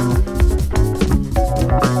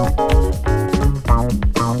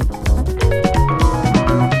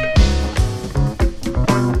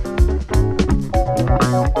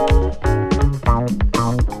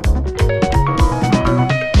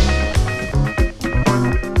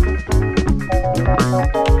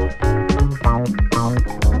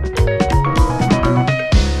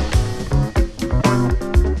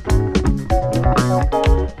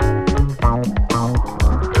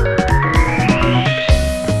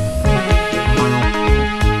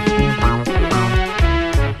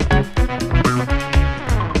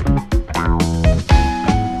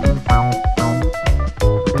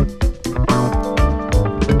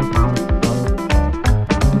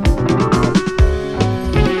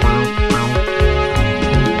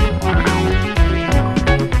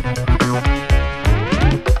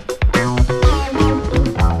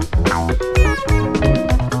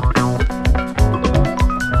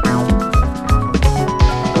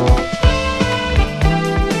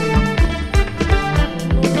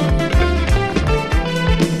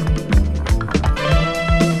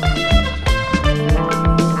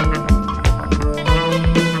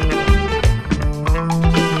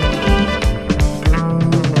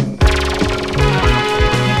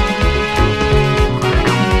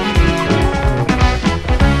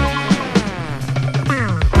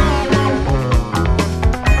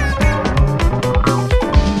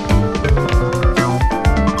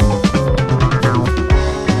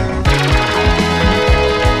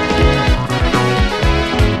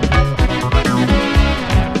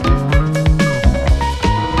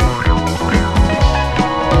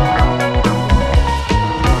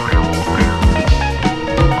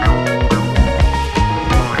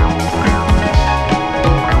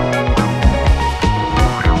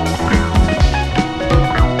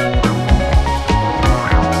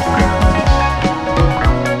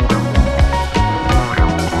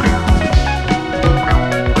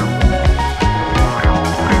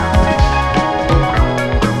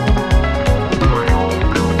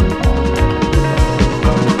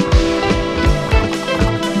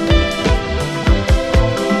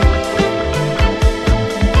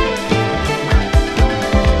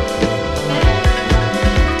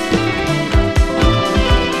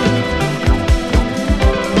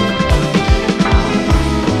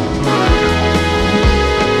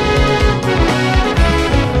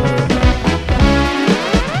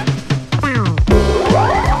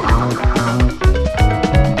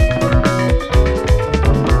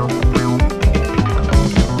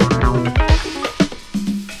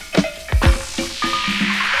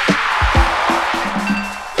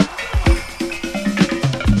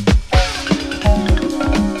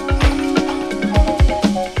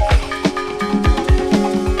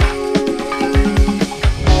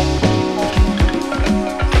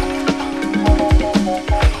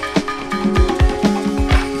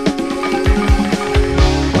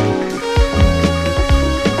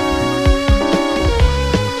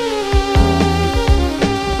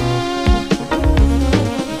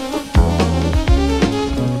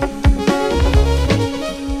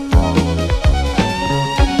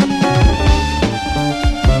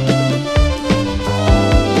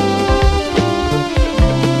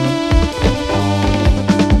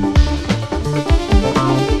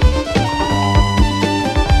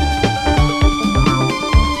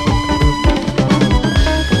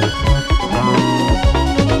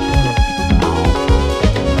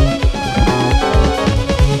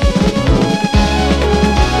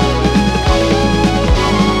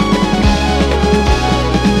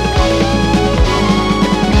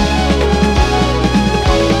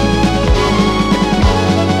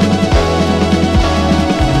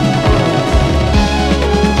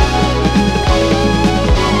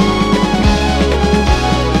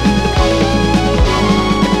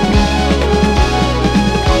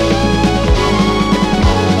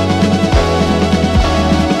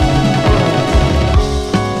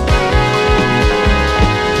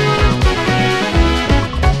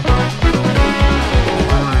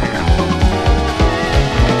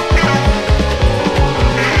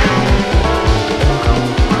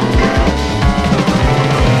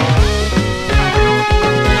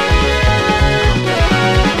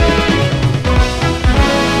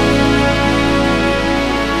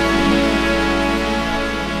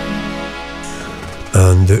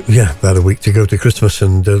 Yeah, about a week to go to Christmas,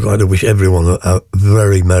 and I'd like to wish everyone a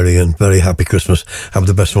very merry and very happy Christmas. Have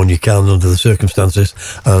the best one you can under the circumstances,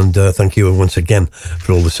 and thank you once again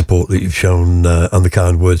for all the support that you've shown and the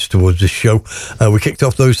kind words towards this show. We kicked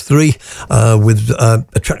off those three with a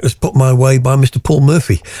track that's put my way by Mr. Paul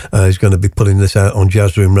Murphy. He's going to be putting this out on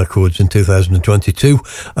Jazz Room Records in 2022.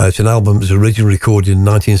 It's an album that was originally recorded in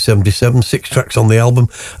 1977, 6 tracks on the album,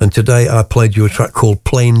 and today I played you a track called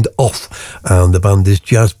Planed Off, and the band is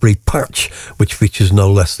Jazzbury Patch, which features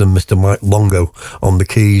no less than Mr. Mike Longo on the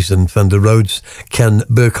keys and Fender Rhodes, Ken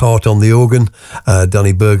Burkhart on the organ,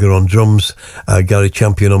 Danny Berger on drums, Gary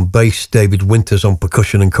Champion on bass, David Winters on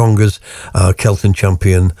percussion and congas, Kelton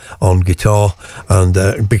Champion on guitar, and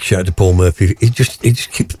a big shout out to Paul Murphy. He just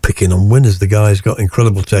keeps picking on winners. The guy's got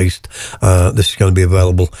incredible taste. This is going to be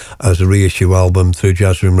available as a reissue album through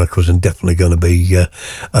Jazz Room Records, and definitely going to be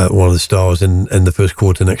one of the stars in the first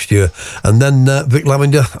quarter next year. And then Vic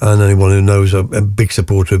Lavender, and anyone who knows, a big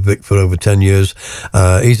supporter of Vic for over 10 years.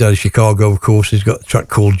 He's out of Chicago, of course. He's got a track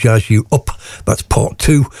called Jazz You Up. That's part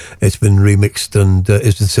 2. It's been remixed and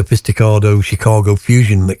is the Sophisticado Chicago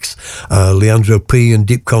Fusion mix. Leandro P. and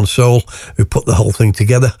Deep Console, who put the whole thing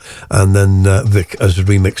together. And then Vic has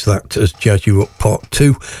remixed that as Jazz You Up part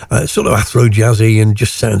 2. Sort of Afro jazzy and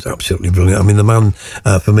just sounds absolutely brilliant. I mean, the man,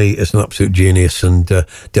 for me, is an absolute genius, and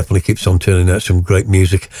definitely keeps on turning out some great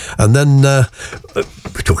music. And then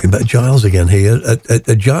we're talking about Giles again here.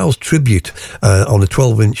 A Giles tribute on a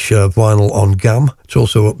 12-inch vinyl on GAM. It's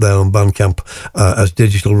also up there on Bandcamp as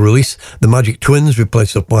digital release. The Magic Twins, we played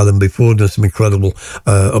stuff by them before, done some incredible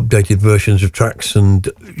updated versions of tracks and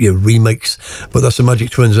remakes. But that's the Magic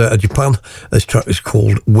Twins out of Japan. This track is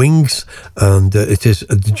called Wings, and it is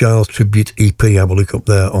the Giles Tribute EP. Have a look up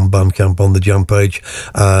there on Bandcamp on the Jam page.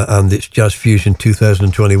 And it's Jazz Fusion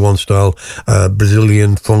 2021 style,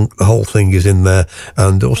 Brazilian funk. The whole thing is in there.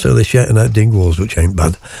 And also they're shouting out Dingwalls, which ain't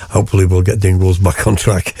bad. Hopefully we'll get Dingwalls back on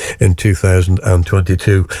track in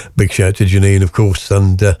 2022. Big shout to Janine, of course,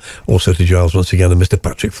 and also to Giles once again, and Mr.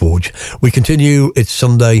 Patrick Forge. We continue. It's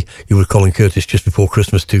Sunday. You were Colin Curtis just before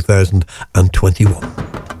Christmas 2021.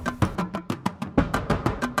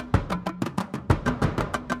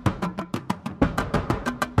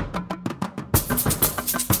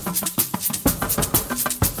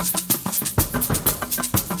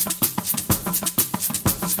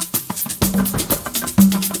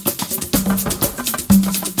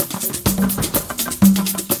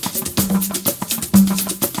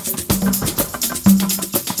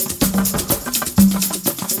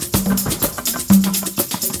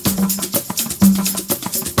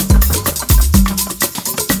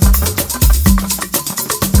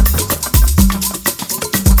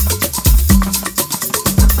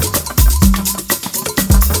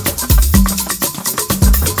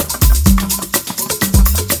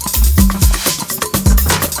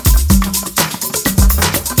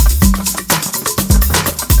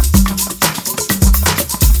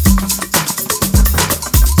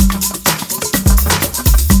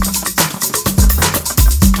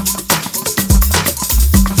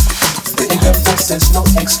 There's no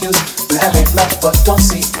excuse. You have it love but don't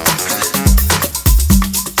see.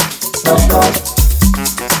 No, no.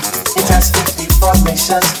 It has 50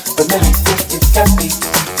 formations, but many think it can be.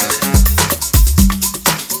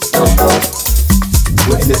 No, no.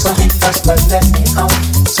 We're in the 21st millennium,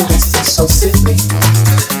 so this is so silly.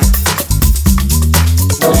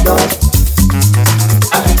 No, no.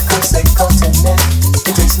 Africa's a continent,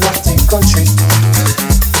 it is not a country.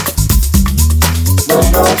 No,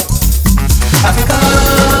 no. Africa,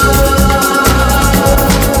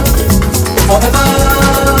 forever,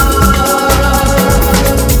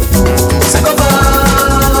 Segovia,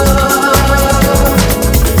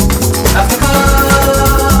 Africa,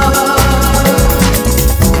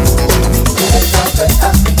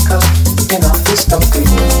 Africa, in our history.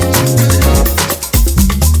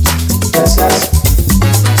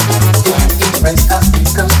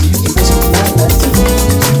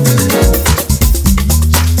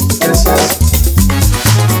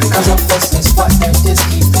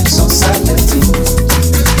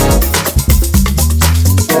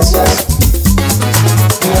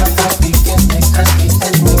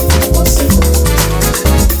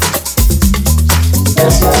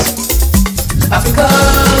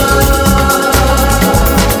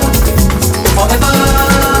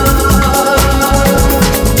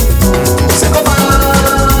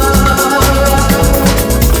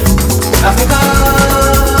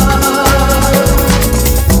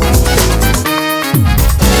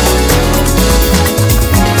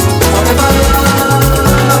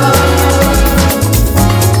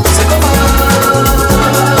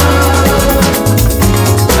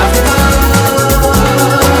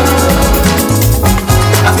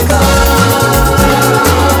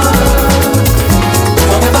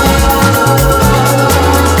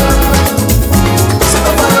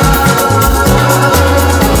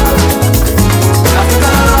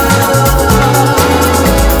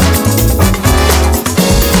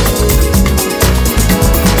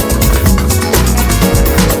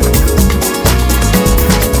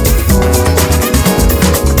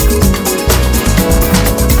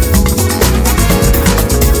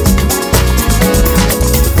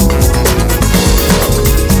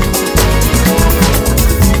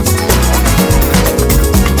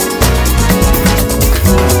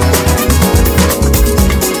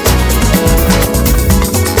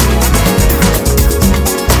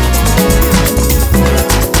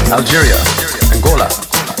 Algeria, Angola,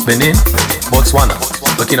 Benin, Botswana,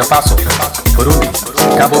 Burkina Faso, Burundi,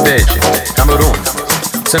 Cabo Verde, Cameroon,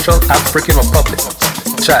 Central African Republic,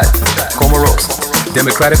 Chad, Comoros,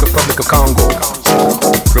 Democratic Republic of Congo,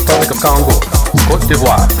 Cote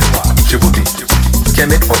d'Ivoire, Djibouti,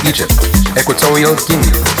 Kemet or Egypt, Equatorial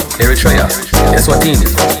Guinea, Eritrea, Eswatini,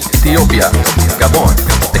 Ethiopia, Gabon,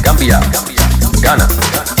 The Gambia, Ghana,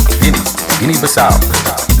 Guinea, Guinea-Bissau,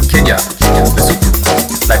 Kenya, Lesotho,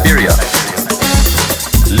 Liberia,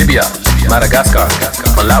 Libya, Madagascar,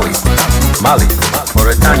 Malawi, Mali,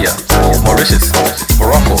 Mauritania, Mauritius,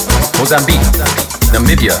 Morocco, Mozambique,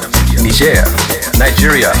 Namibia, Niger,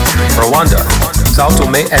 Nigeria, Rwanda, Sao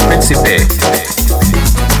Tome and Principe,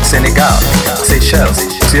 Senegal, Seychelles,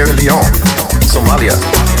 Sierra Leone, Somalia,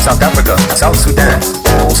 South Africa, South Sudan,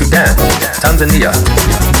 Sudan, Tanzania,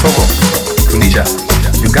 Togo, Tunisia,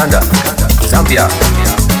 Uganda, Zambia,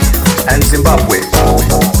 and Zimbabwe.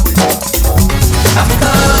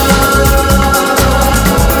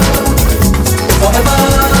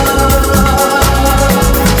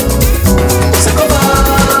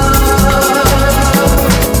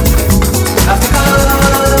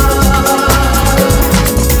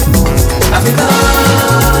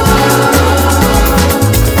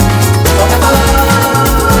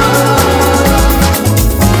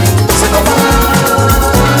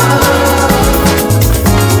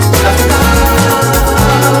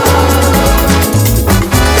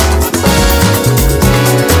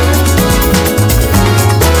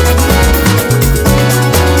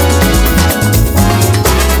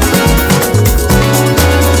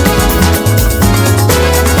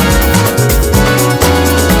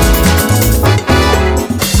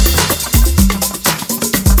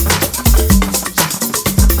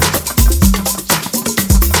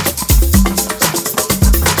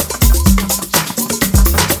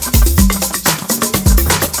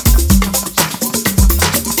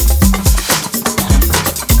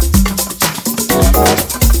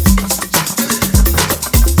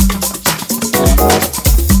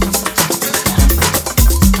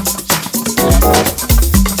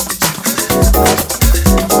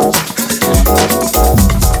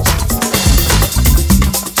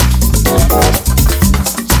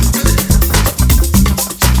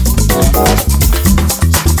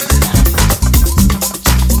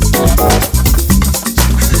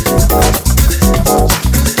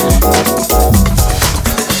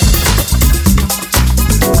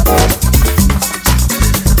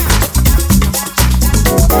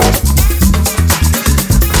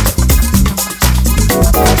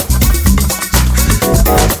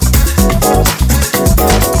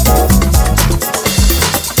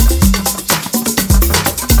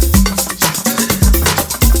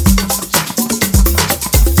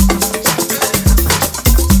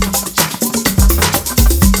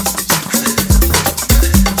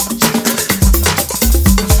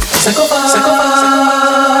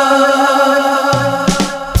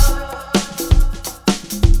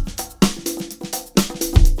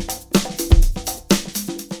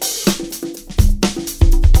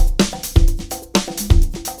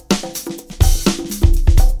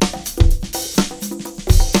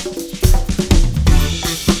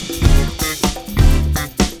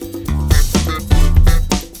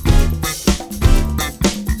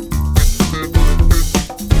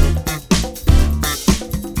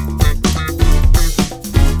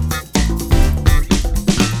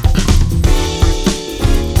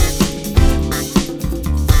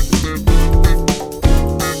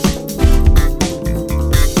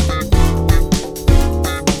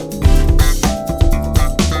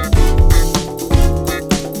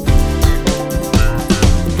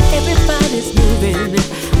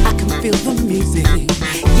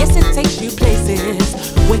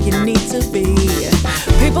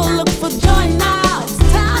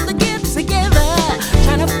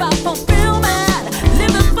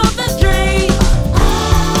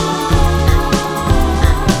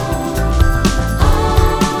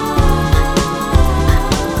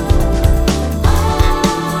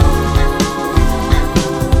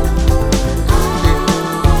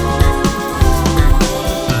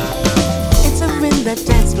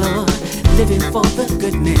 Living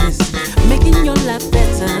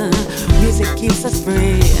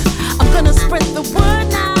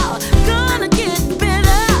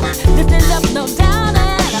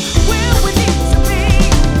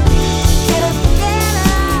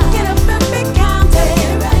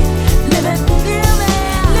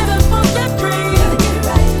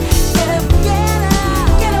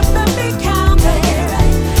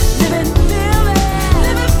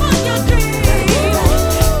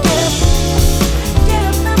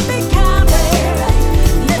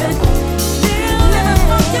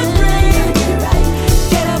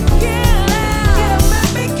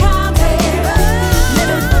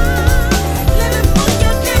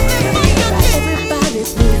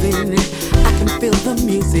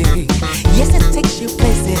Yes, it takes you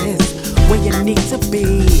places where you need to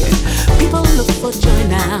be. People look for joy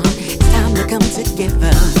now. It's time to come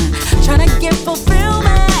together. Trying to get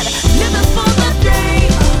fulfillment. Living for the dream.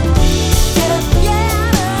 Get up,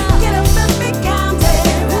 yeah. Get up and be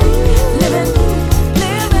counted. Living for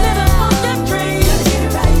your dream.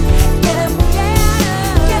 Get up, yeah.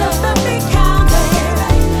 Get up and be counted.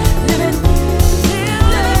 Living for your dream.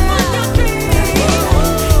 Get up and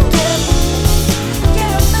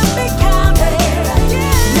be counted.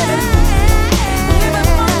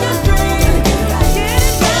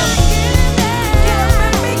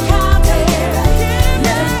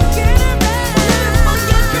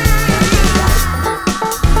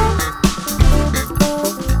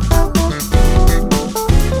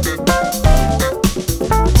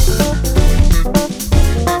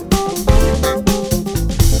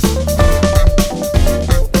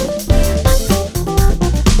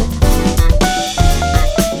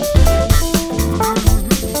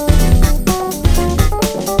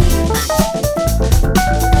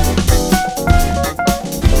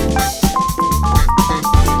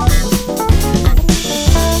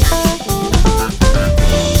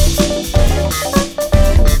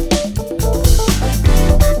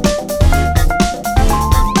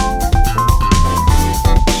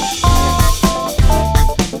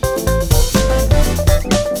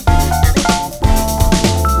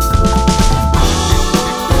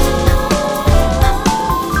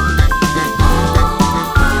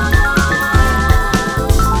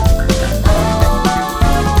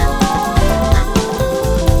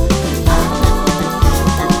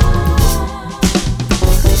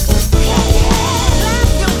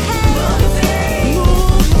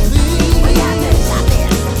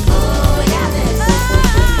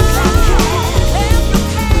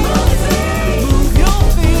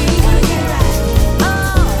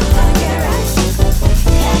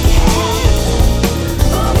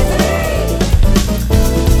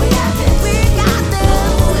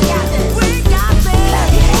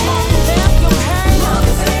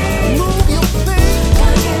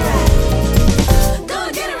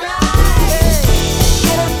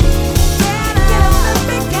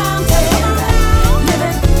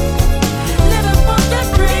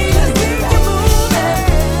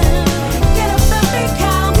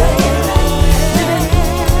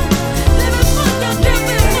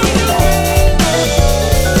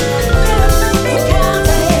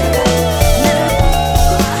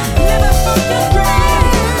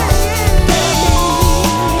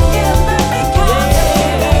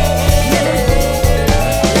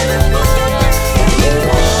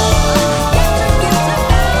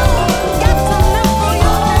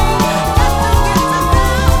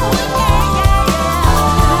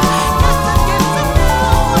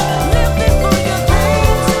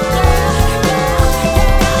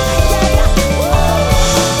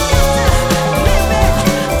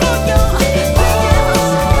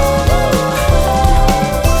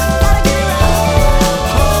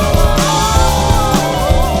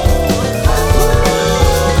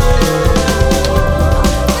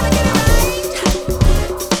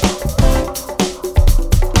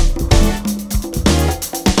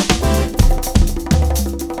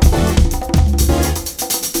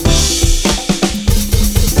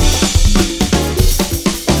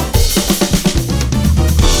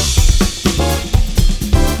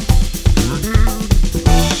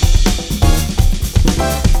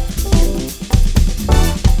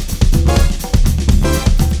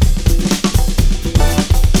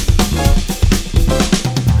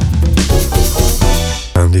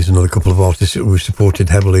 couple of artists that we supported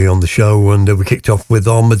heavily on the show, and we kicked off with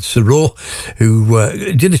Ahmed Saror, who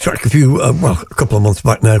did a track a couple of months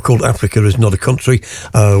back now called "Africa Is Not a Country,"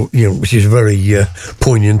 which is very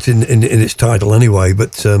poignant in its title anyway.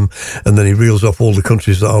 But and then he reels off all the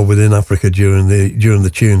countries that are within Africa during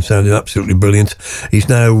the tune, sounding absolutely brilliant. He's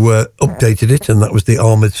now updated it, and that was the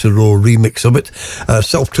Ahmed Saror remix of it.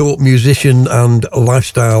 Self-taught musician and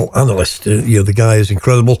lifestyle analyst. The guy is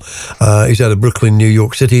incredible. He's out of Brooklyn, New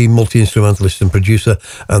York City, multi-instrumentalist and producer,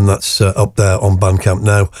 and that's up there on Bandcamp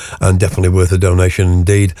now, and definitely worth a donation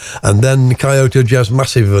indeed. And then Kyoto Jazz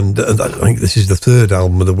Massive, and I think this is the third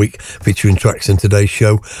album of the week featuring tracks in today's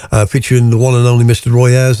show, featuring the one and only Mr.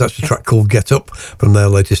 Roy Ayers. That's a track called Get Up from their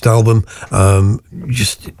latest album.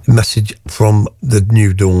 Just a message from the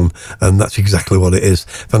new dawn, and that's exactly what it is.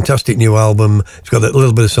 Fantastic new album. It's got a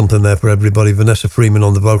little bit of something there for everybody. Vanessa Freeman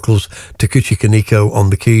on the vocals, Takuchi Kaneko on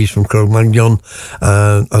the keys from Cro-Magnon,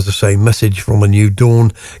 as I say, Message from a New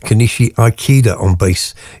Dawn, Kenichi Aikida on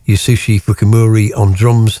bass, Yasushi Fukumori on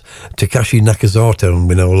drums, Takashi Nakazato, and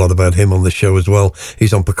we know a lot about him on the show as well.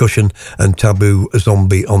 He's on percussion, and Taboo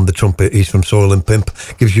Zombie on the trumpet. He's from Soil and Pimp.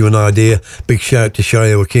 Gives you an idea. Big shout to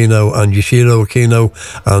Shayo Aquino and Yoshiro Aquino,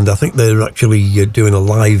 and I think they're actually doing a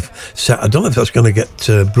live set. I don't know if that's going to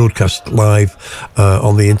get broadcast live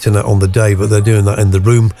on the internet on the day, but they're doing that in the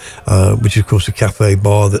Room, which is of course a cafe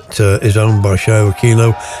bar that is owned by Shayo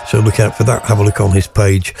Aquino, so look out for that. Have a look on his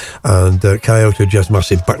page. And Kyoto Jazz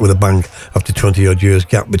Massive back with a bang after 20 odd years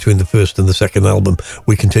gap between the first and the second album.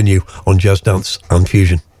 We continue on Jazz Dance and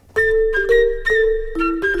Fusion.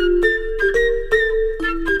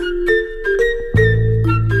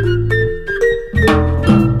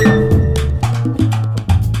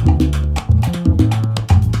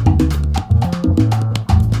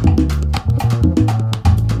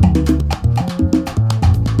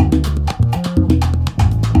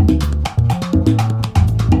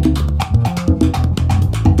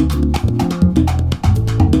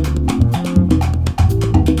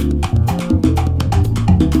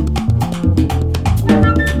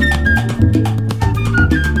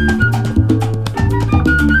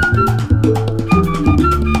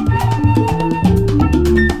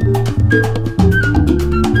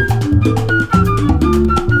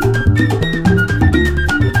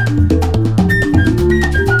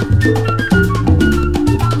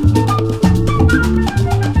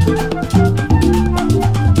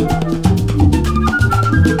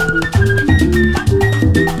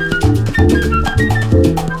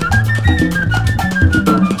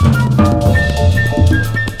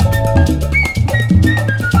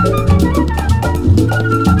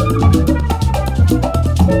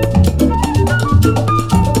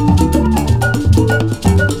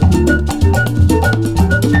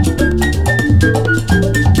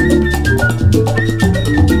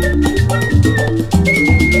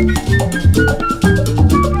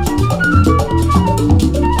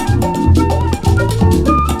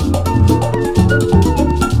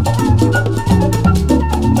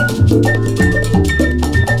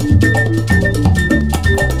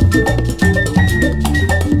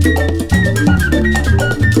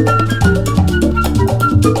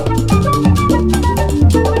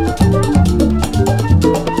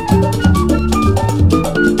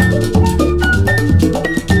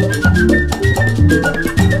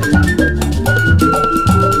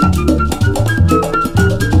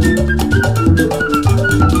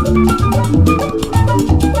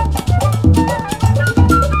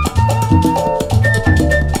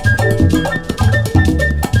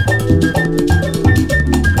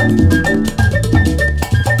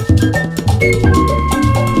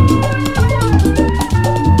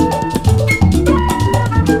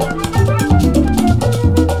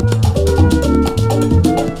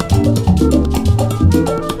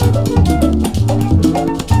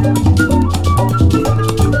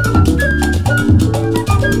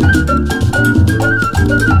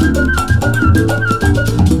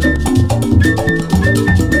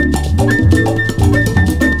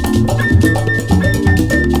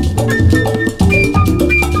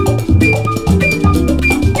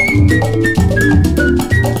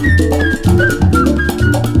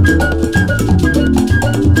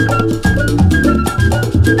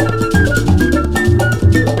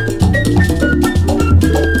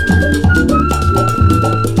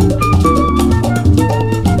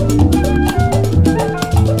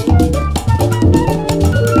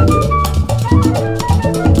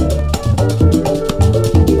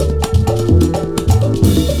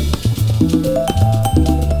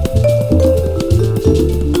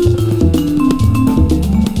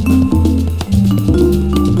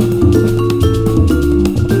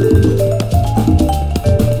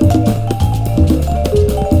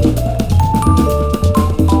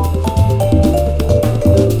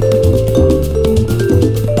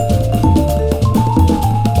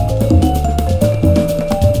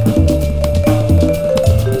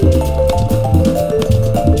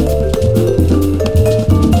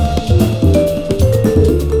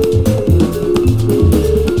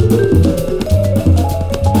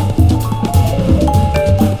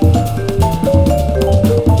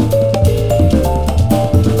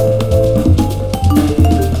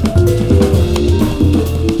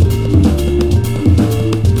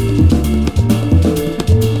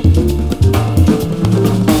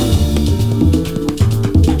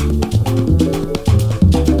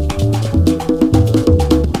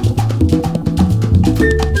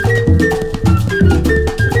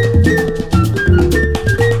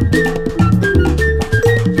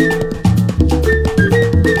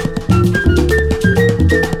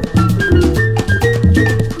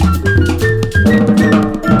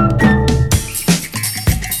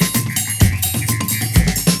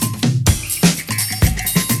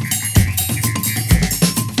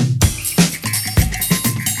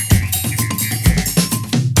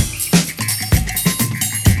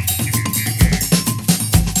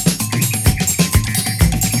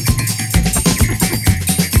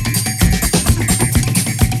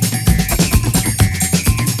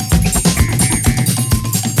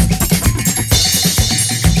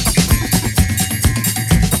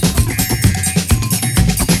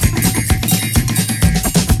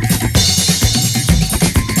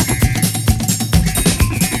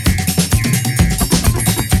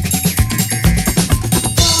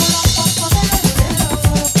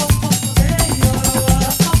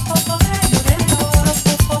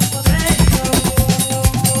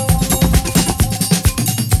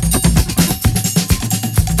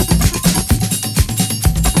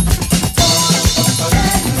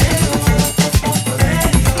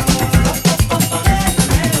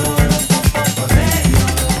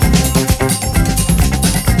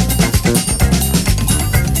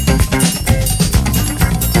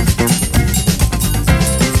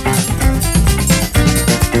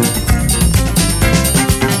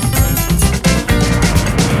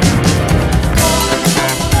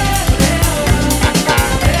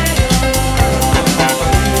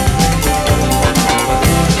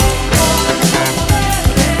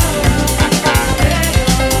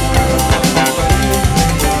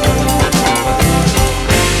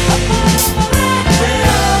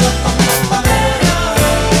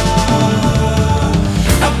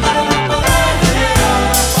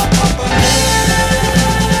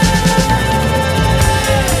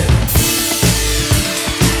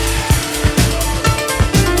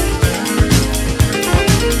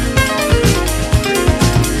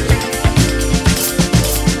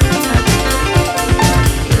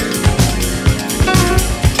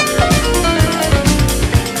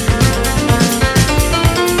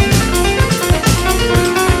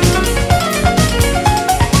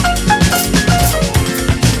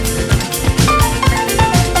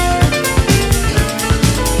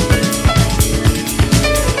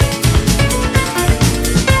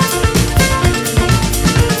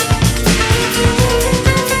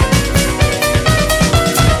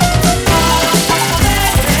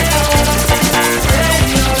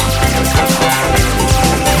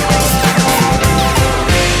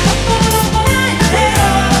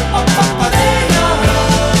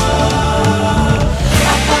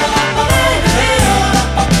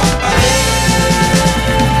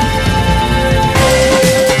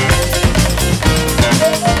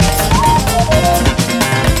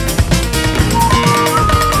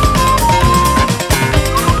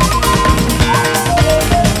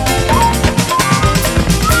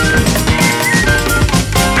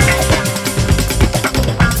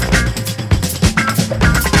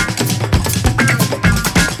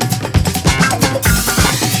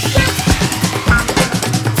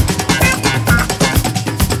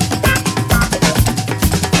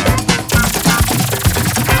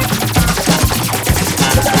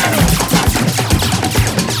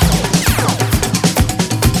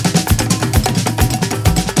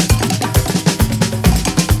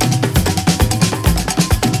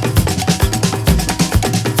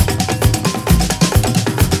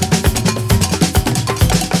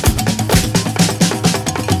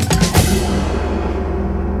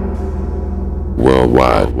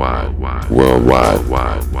 worldwide,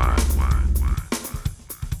 worldwide.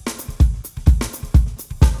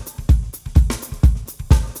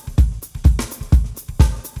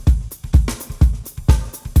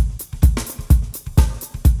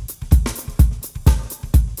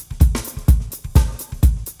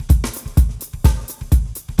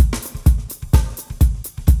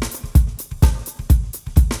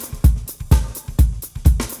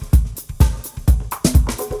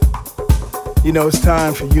 You know, it's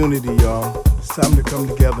time for unity, y'all. It's time to come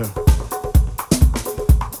together.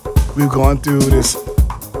 We've gone through this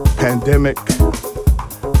pandemic,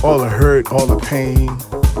 all the hurt, all the pain.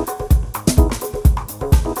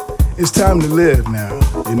 It's time to live now,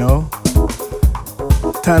 you know?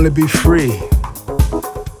 Time to be free.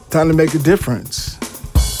 Time to make a difference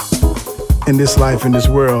in this life, in this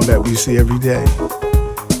world that we see every day.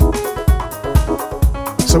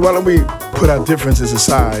 So why don't we put our differences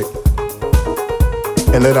aside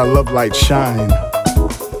and let our love light shine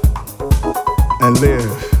and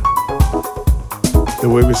live the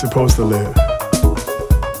way we're supposed to live,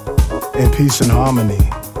 in peace and harmony.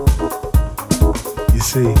 You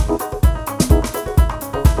see,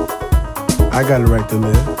 I got a right to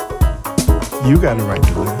live. You got a right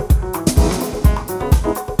to live.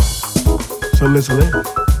 So let's live.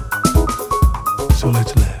 So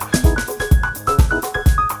let's live.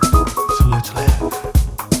 So let's live.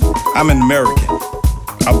 I'm an American.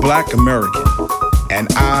 A black American, and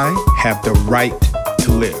I have the right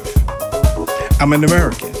to live. I'm an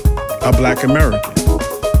American, a black American,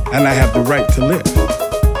 and I have the right to live.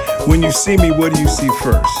 When you see me, what do you see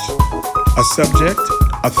first? A subject,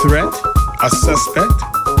 a threat, a suspect?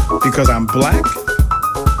 Because I'm black?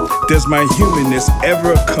 Does my humanness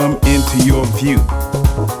ever come into your view?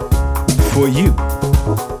 For you.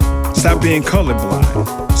 Stop being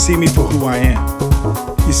colorblind. See me for who I am.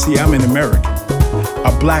 You see, I'm an American.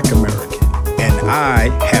 A black American, and I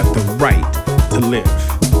have the right to live.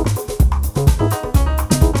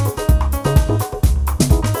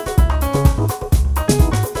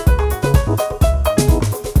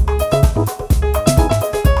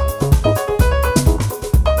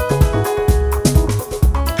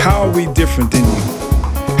 How are we different than you?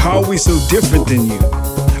 How are we so different than you?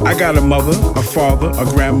 I got a mother, a father, a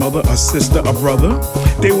grandmother, a sister, a brother.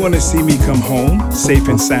 They want to see me come home safe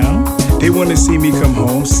and sound. They want to see me come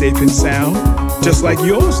home safe and sound, just like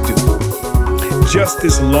yours do.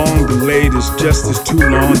 Justice long delayed is justice too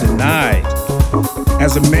long denied.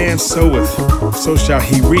 As a man soweth, so shall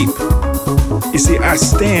he reap. You see, I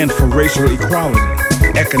stand for racial equality,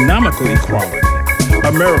 economical equality.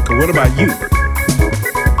 America, what about you?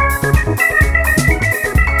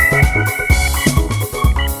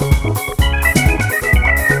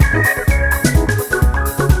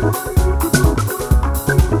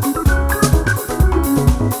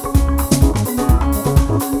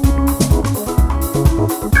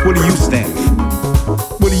 What do you stand for?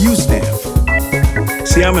 What do you stand for?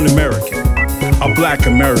 See, I'm an American, a black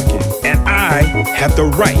American, and I have the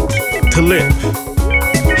right to live.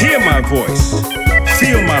 Hear my voice,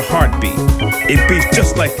 feel my heartbeat. It beats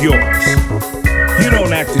just like yours. You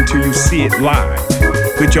don't act until you see it live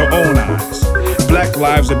with your own eyes. Black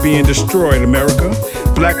lives are being destroyed, America.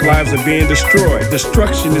 Black lives are being destroyed.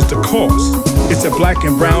 Destruction is the cause. It's a black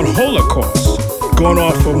and brown holocaust going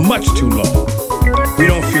on for much too long. We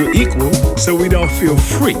don't feel equal, so we don't feel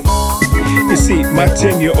free. You see, my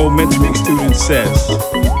 10-year-old mentoring student says,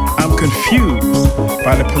 I'm confused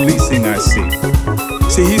by the policing I see.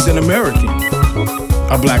 See, he's an American,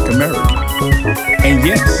 a black American. And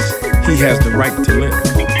yes, he has the right to live.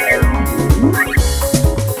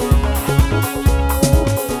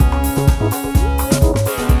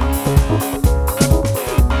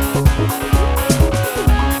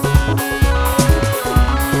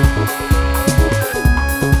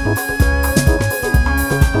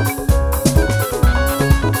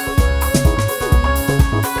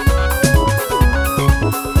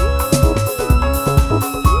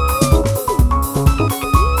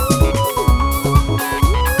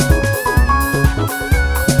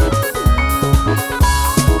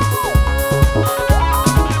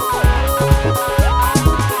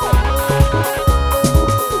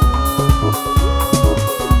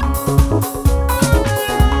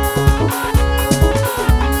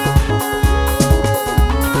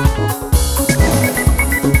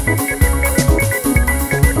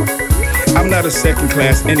 Not a second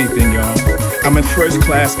class anything, y'all. I'm in first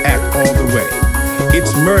class act all the way.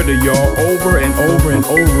 It's murder, y'all, over and over and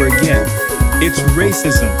over again. It's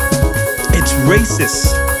racism. It's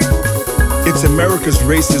racist. It's America's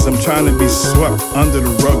racism trying to be swept under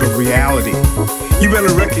the rug of reality. You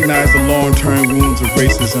better recognize the long-term wounds of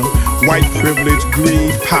racism, white privilege,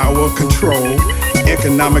 greed, power, control,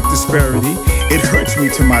 economic disparity. It hurts me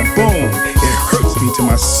to my bone. It hurts me to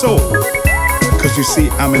my soul. Because you see,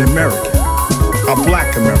 I'm an American, a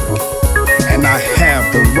black American, and I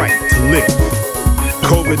have the right to live.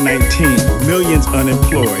 COVID-19, millions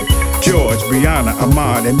unemployed, George, Brianna,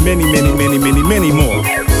 Ahmaud, and many, many, many, many, many more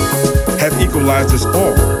have equalized us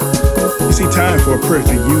all. You see, time for a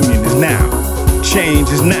perfect union is now. Change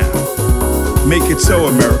is now. Make it so,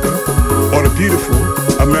 America, or the beautiful,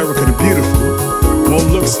 America the beautiful,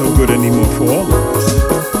 won't look so good anymore for all of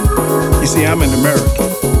us. You see, I'm an American,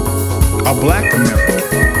 a black American,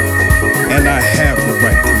 and I have the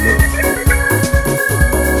right to live.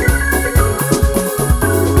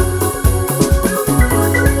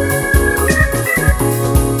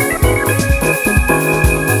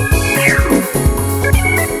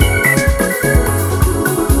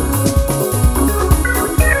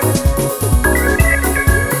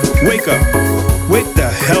 Wake up. Wake the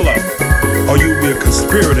hell up. Or you'll be a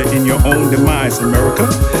conspirator in your own demise, America.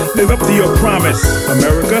 Live up to your promise,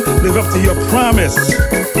 America. Live up to your promise.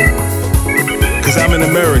 Because I'm an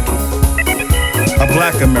American, a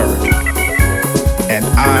black American, and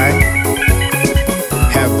I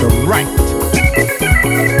have the right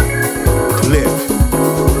to live.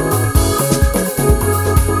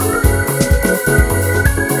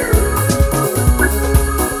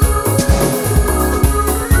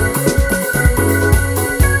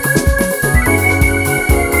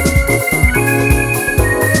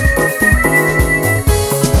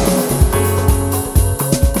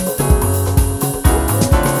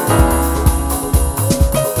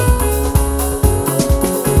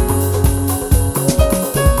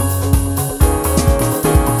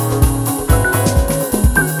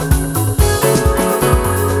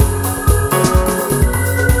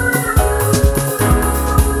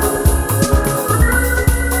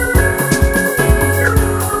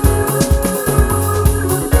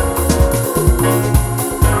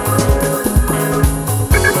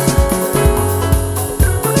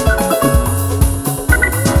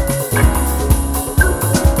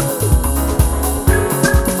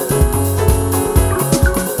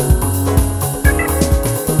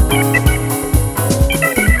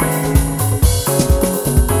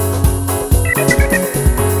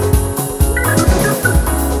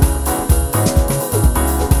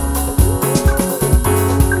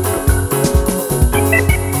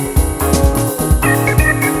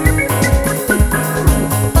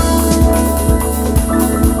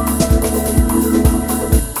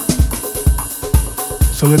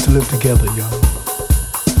 So let's live together, y'all.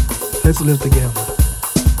 Let's live together.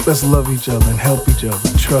 Let's love each other and help each other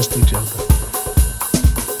and trust each other.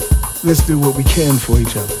 Let's do what we can for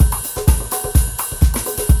each other.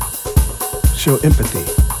 Show empathy,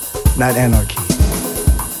 not anarchy.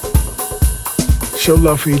 Show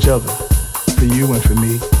love for each other, for you and for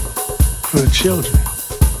me, for the children.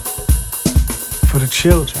 For the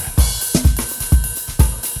children.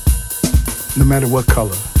 No matter what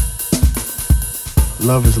color.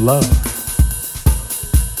 Love is love.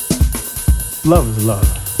 Love is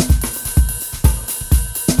love.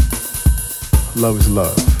 Love is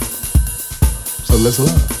love. So let's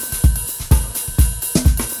love.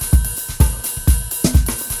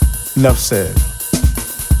 Enough said.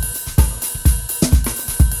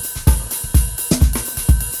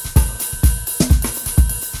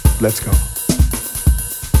 Let's go.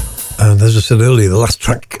 And as I said earlier, the last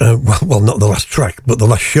track, well, not the last track, but the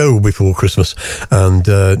last show before Christmas. And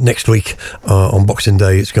next week on Boxing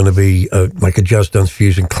Day, it's going to be like a jazz dance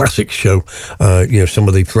fusion classic show. Some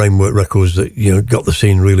of the framework records that, got the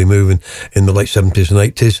scene really moving in the late 70s and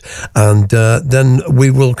 80s. And then we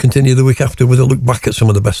will continue the week after with a look back at some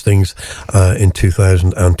of the best things in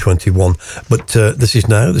 2021. But this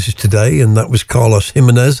is today, and that was Carlos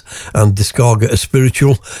Jimenez and Descarga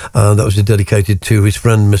Espiritual. That was dedicated to his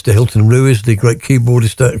friend, Mr. Hilton Ruiz, the great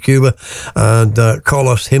keyboardist out of Cuba, and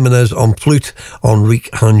Carlos Jimenez on flute, Enrique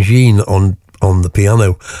Hangin on the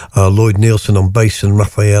piano, Lloyd Nielsen on bass, and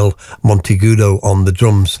Rafael Monteagudo on the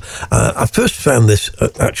drums. I first found this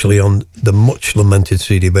actually on the much lamented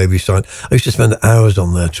CD Baby site. I used to spend hours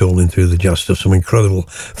on there trawling through the jazz stuff, some incredible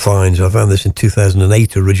finds. I found this in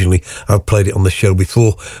 2008 originally. I've played it on the show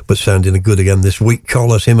before, but sounding good again this week.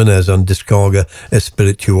 Carlos Jimenez and Descarga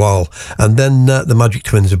Espiritual. And then the Magic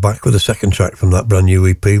Twins are back with a second track from that brand new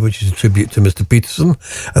EP, which is a tribute to Mr. Peterson,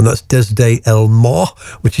 and that's Desde El Mar,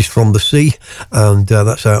 which is From the Sea. and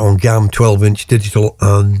that's out on GAM 12-inch digital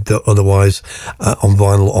and otherwise on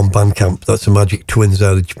vinyl on Bandcamp. That's the Magic Twins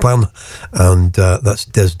out of Japan, and that's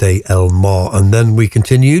Desde El Mar. And then we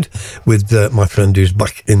continued with my friend who's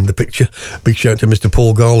back in the picture. Big shout to Mr.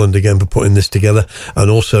 Paul Garland again for putting this together, and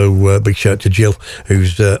also big shout to Jill,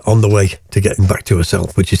 who's on the way to getting back to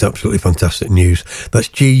herself, which is absolutely fantastic news. That's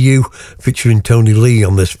GU featuring Tony Lee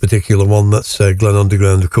on this particular one. That's Glen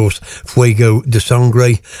Underground, of course. Fuego de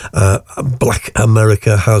Sangre, Black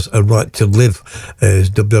America Has a Right to Live is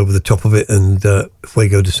dubbed over the top of it, and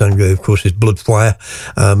Fuego de Sangre, of course, is Blood Fire.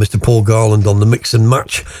 Mr. Paul Garland on the mix and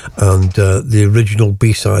match, and the original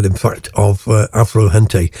B-side, in fact, of Afro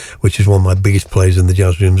Gente, which is one of my biggest plays in the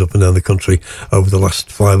jazz rooms up and down the country over the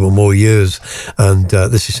last 5 or more years. And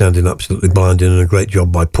this is sounding absolutely blinding, and a great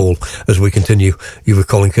job by Paul. As we continue, you were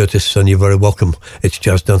Colin Curtis, and you're very welcome. It's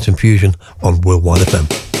Jazz Dance Infusion on Worldwide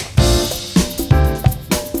FM.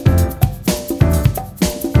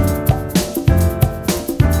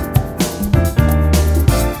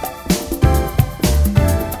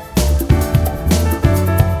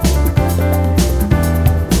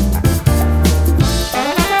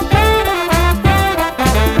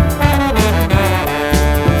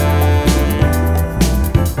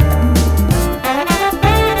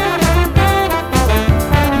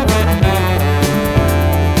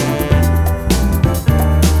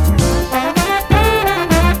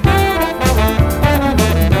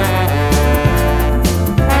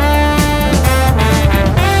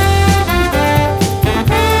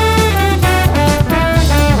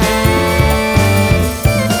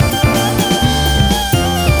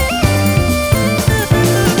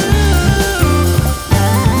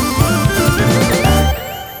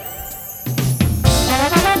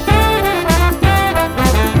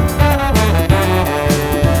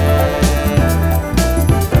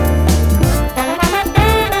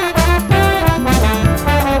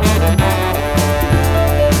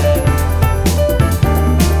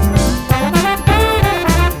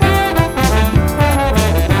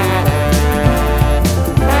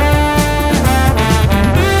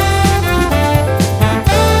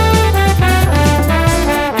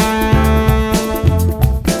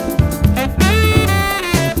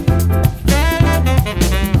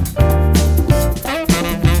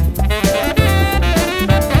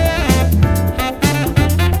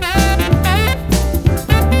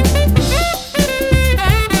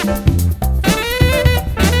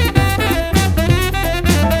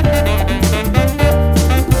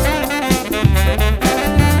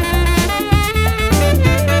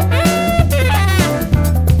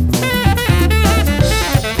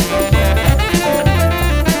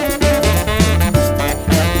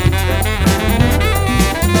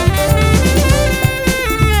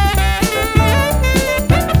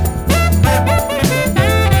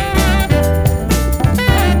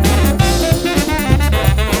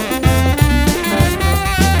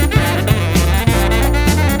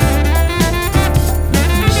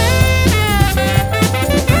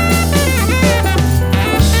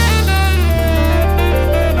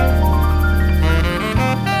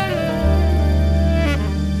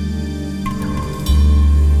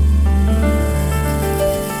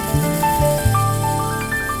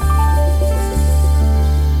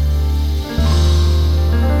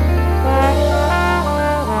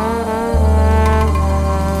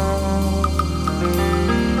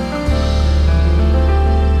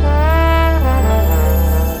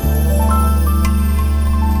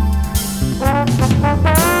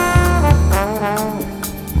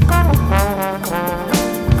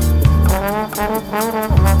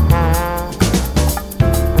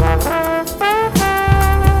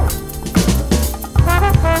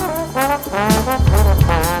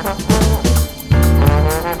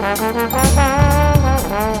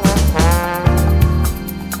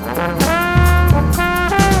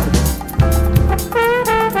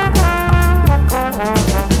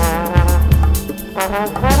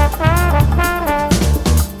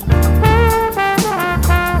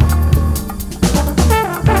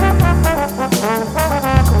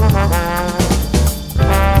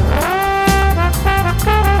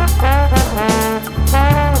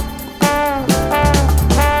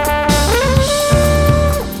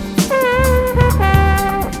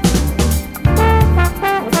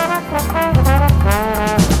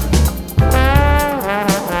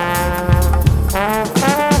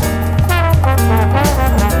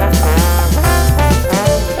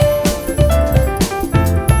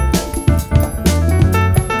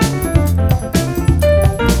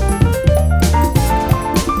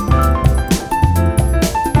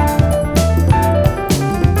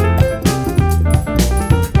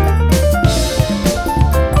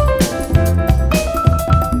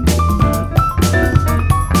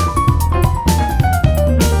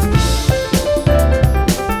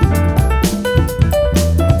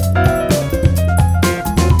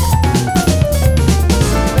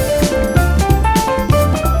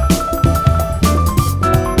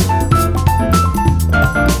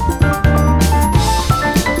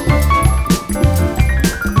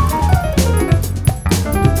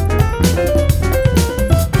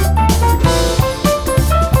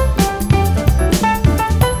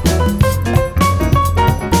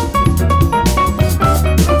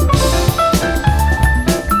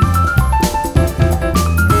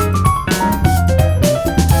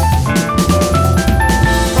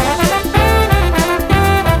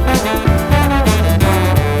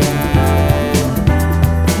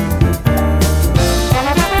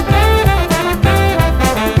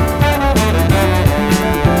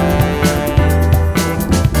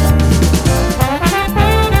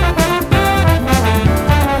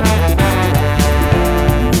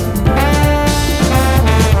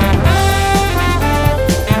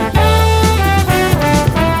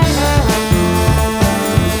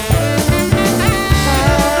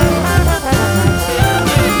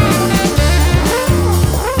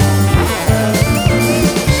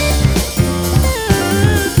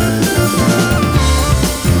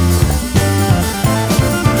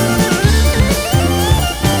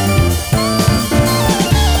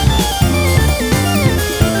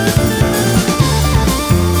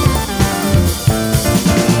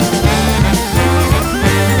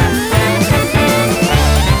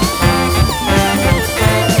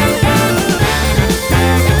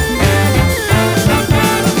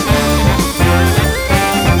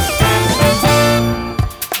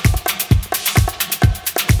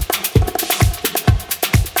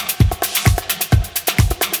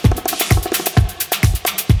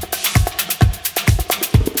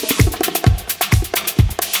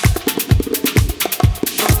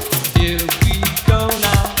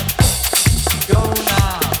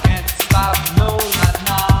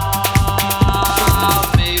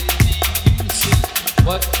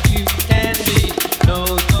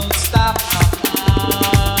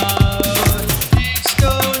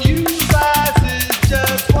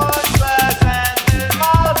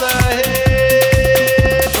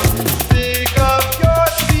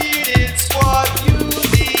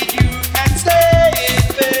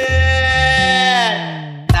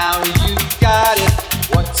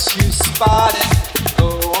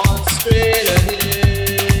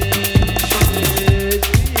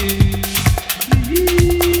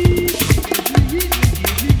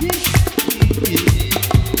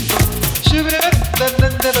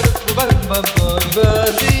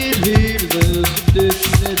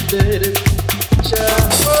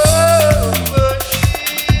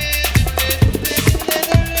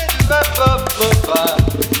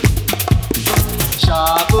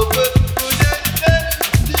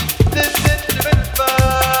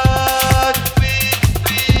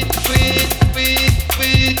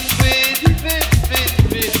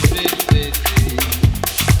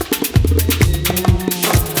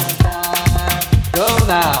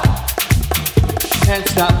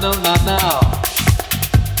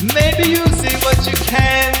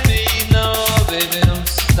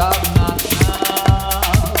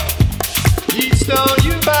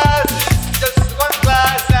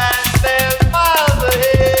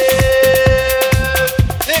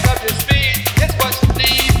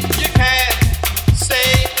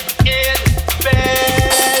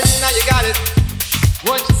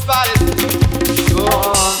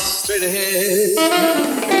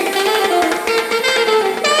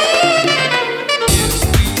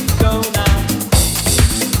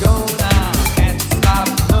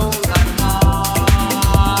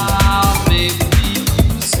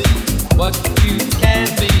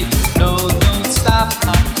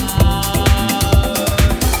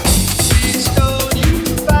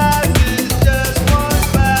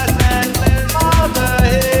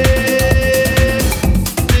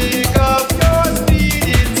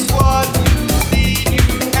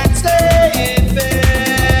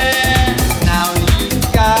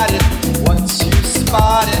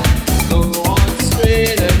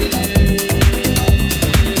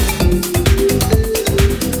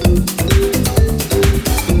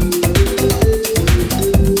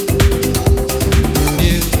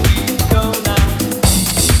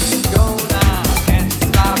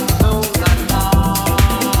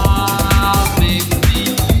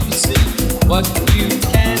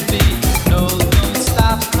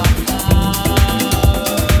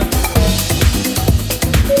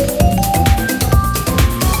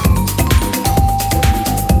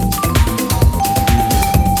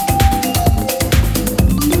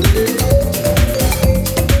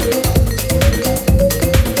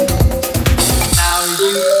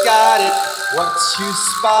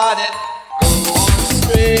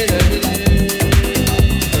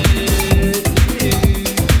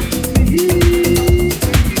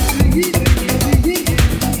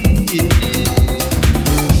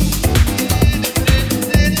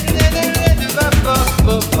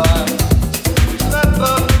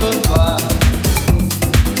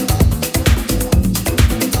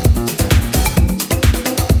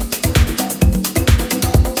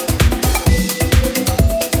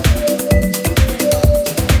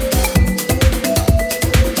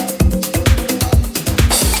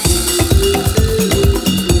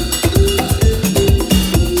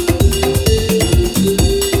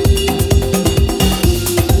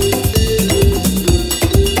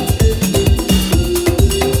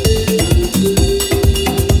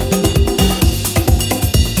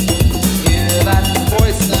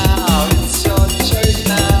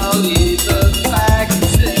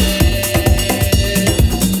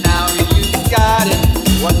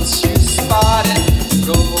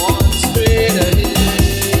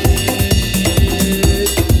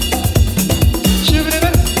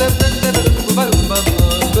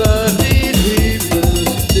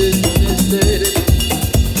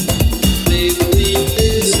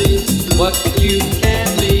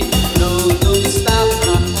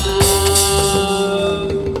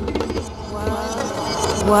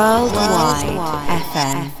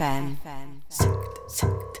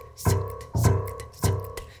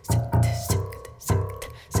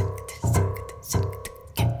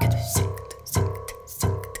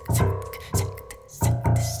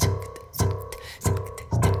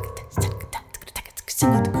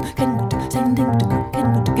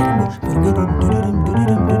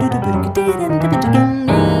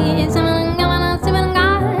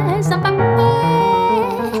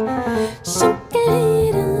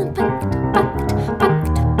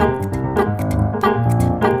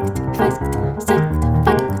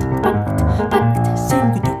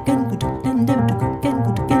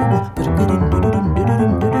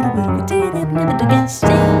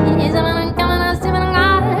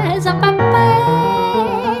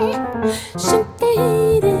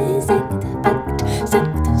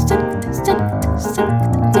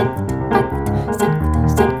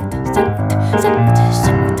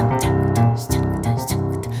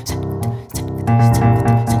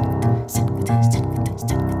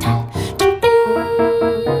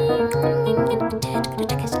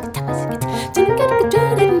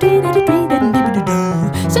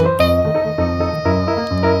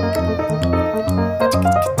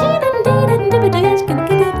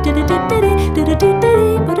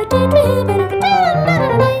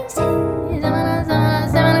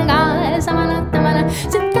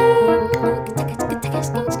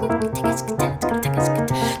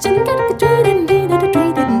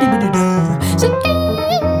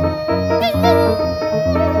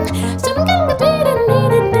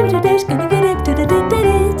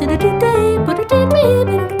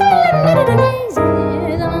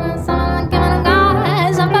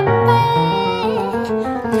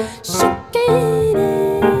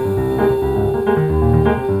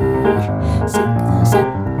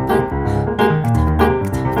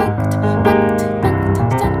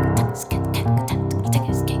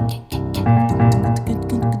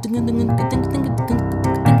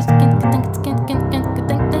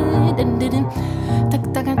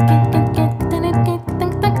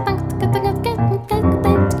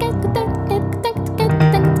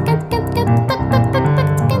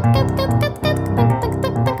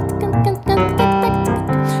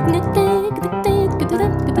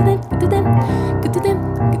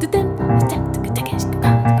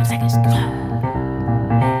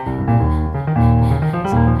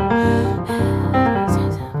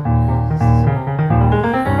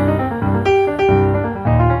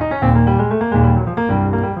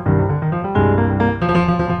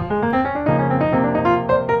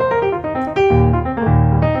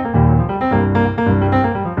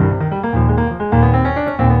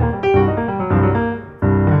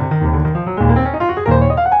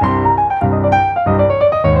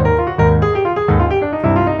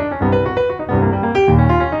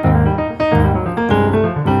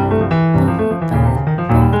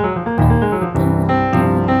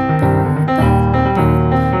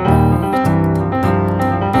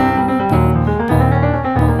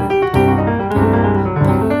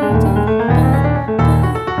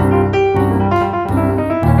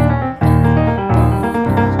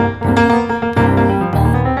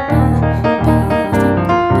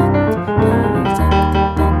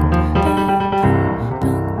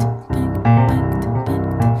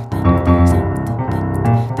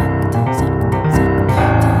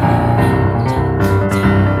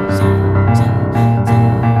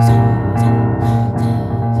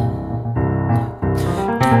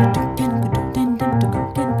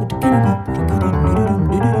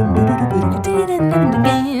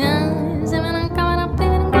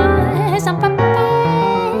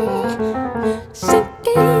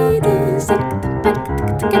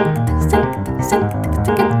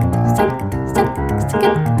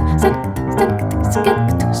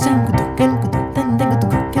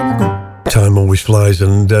 always flies.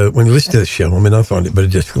 And when you listen to the show, I mean, I find it very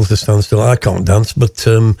difficult to stand still. I can't dance, but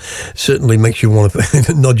certainly makes you want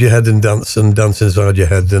to nod your head and dance inside your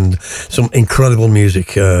head. And some incredible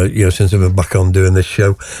music, since I've been back on doing this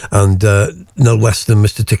show. And no less than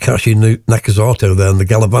Mr. Takashi Nakazato there and the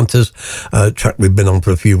Galavantas, track we've been on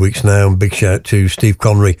for a few weeks now. And big shout to Steve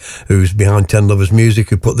Connery, who's behind 10 Lovers Music,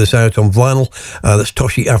 who put this out on vinyl. That's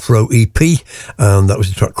Toshi Afro EP, and that was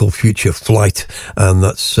a track called Future Flight, and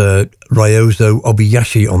that's Ryozo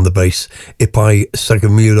Obayashi on the bass, Ippai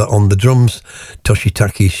Sagamura on the drums,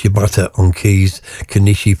 Toshitaki Shibata on keys,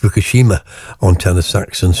 Kenichi Fukushima on tenor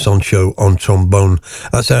sax, and Soncho on trombone.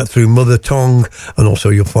 That's out through Mother Tongue, and also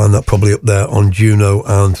you'll find that probably up there on Juno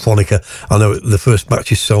and Phonica. I know the first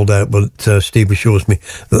batch is sold out, but Steve assures me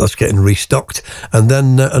that that's getting restocked. And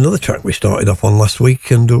then another track we started off on last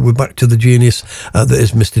week, and we're back to the genius that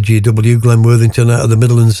is Mr. GW, Glenn Worthington, out of the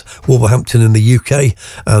Midlands, Wolverhampton in the UK,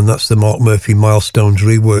 and that's the Mark Murphy Milestones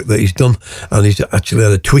rework that he's done, and he's actually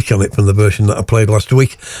had a tweak on it from the version that I played last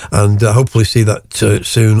week, and hopefully see that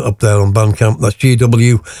soon up there on Bandcamp. That's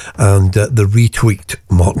GW and the retweaked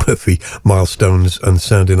Mark Murphy Milestones, and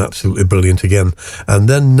sounding absolutely brilliant again. And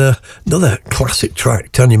then another classic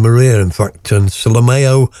track, Tanya Maria, in fact, and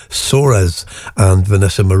Solomeo Soares and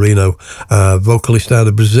Vanessa Marino, vocalist out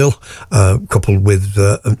of Brazil, coupled with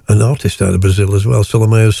an artist out of Brazil as well,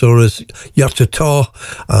 Solomeo Soares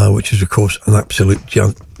Yatatá, which is of course an absolute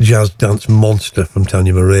jazz dance monster from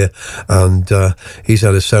Tanya Maria, and he's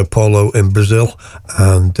out of Sao Paulo in Brazil,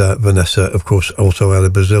 and Vanessa of course also out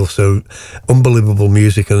of Brazil. So unbelievable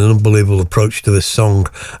music and an unbelievable approach to this song.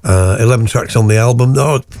 11 tracks on the album.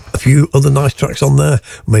 A few other nice tracks on there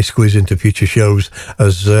we may squeeze into future shows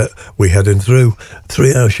as we head in through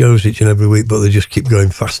 3-hour shows each and every week, but they just keep going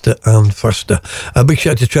faster and faster. A big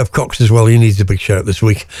shout to Trev Cox as well. He needs a big shout this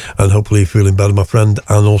week, and hopefully you're feeling better, my friend,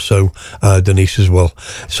 and also Denise as well.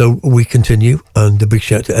 So we continue, and a big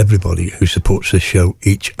shout to everybody who supports this show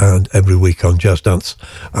each and every week on Jazz Dance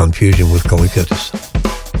and Fusion with Colin Curtis.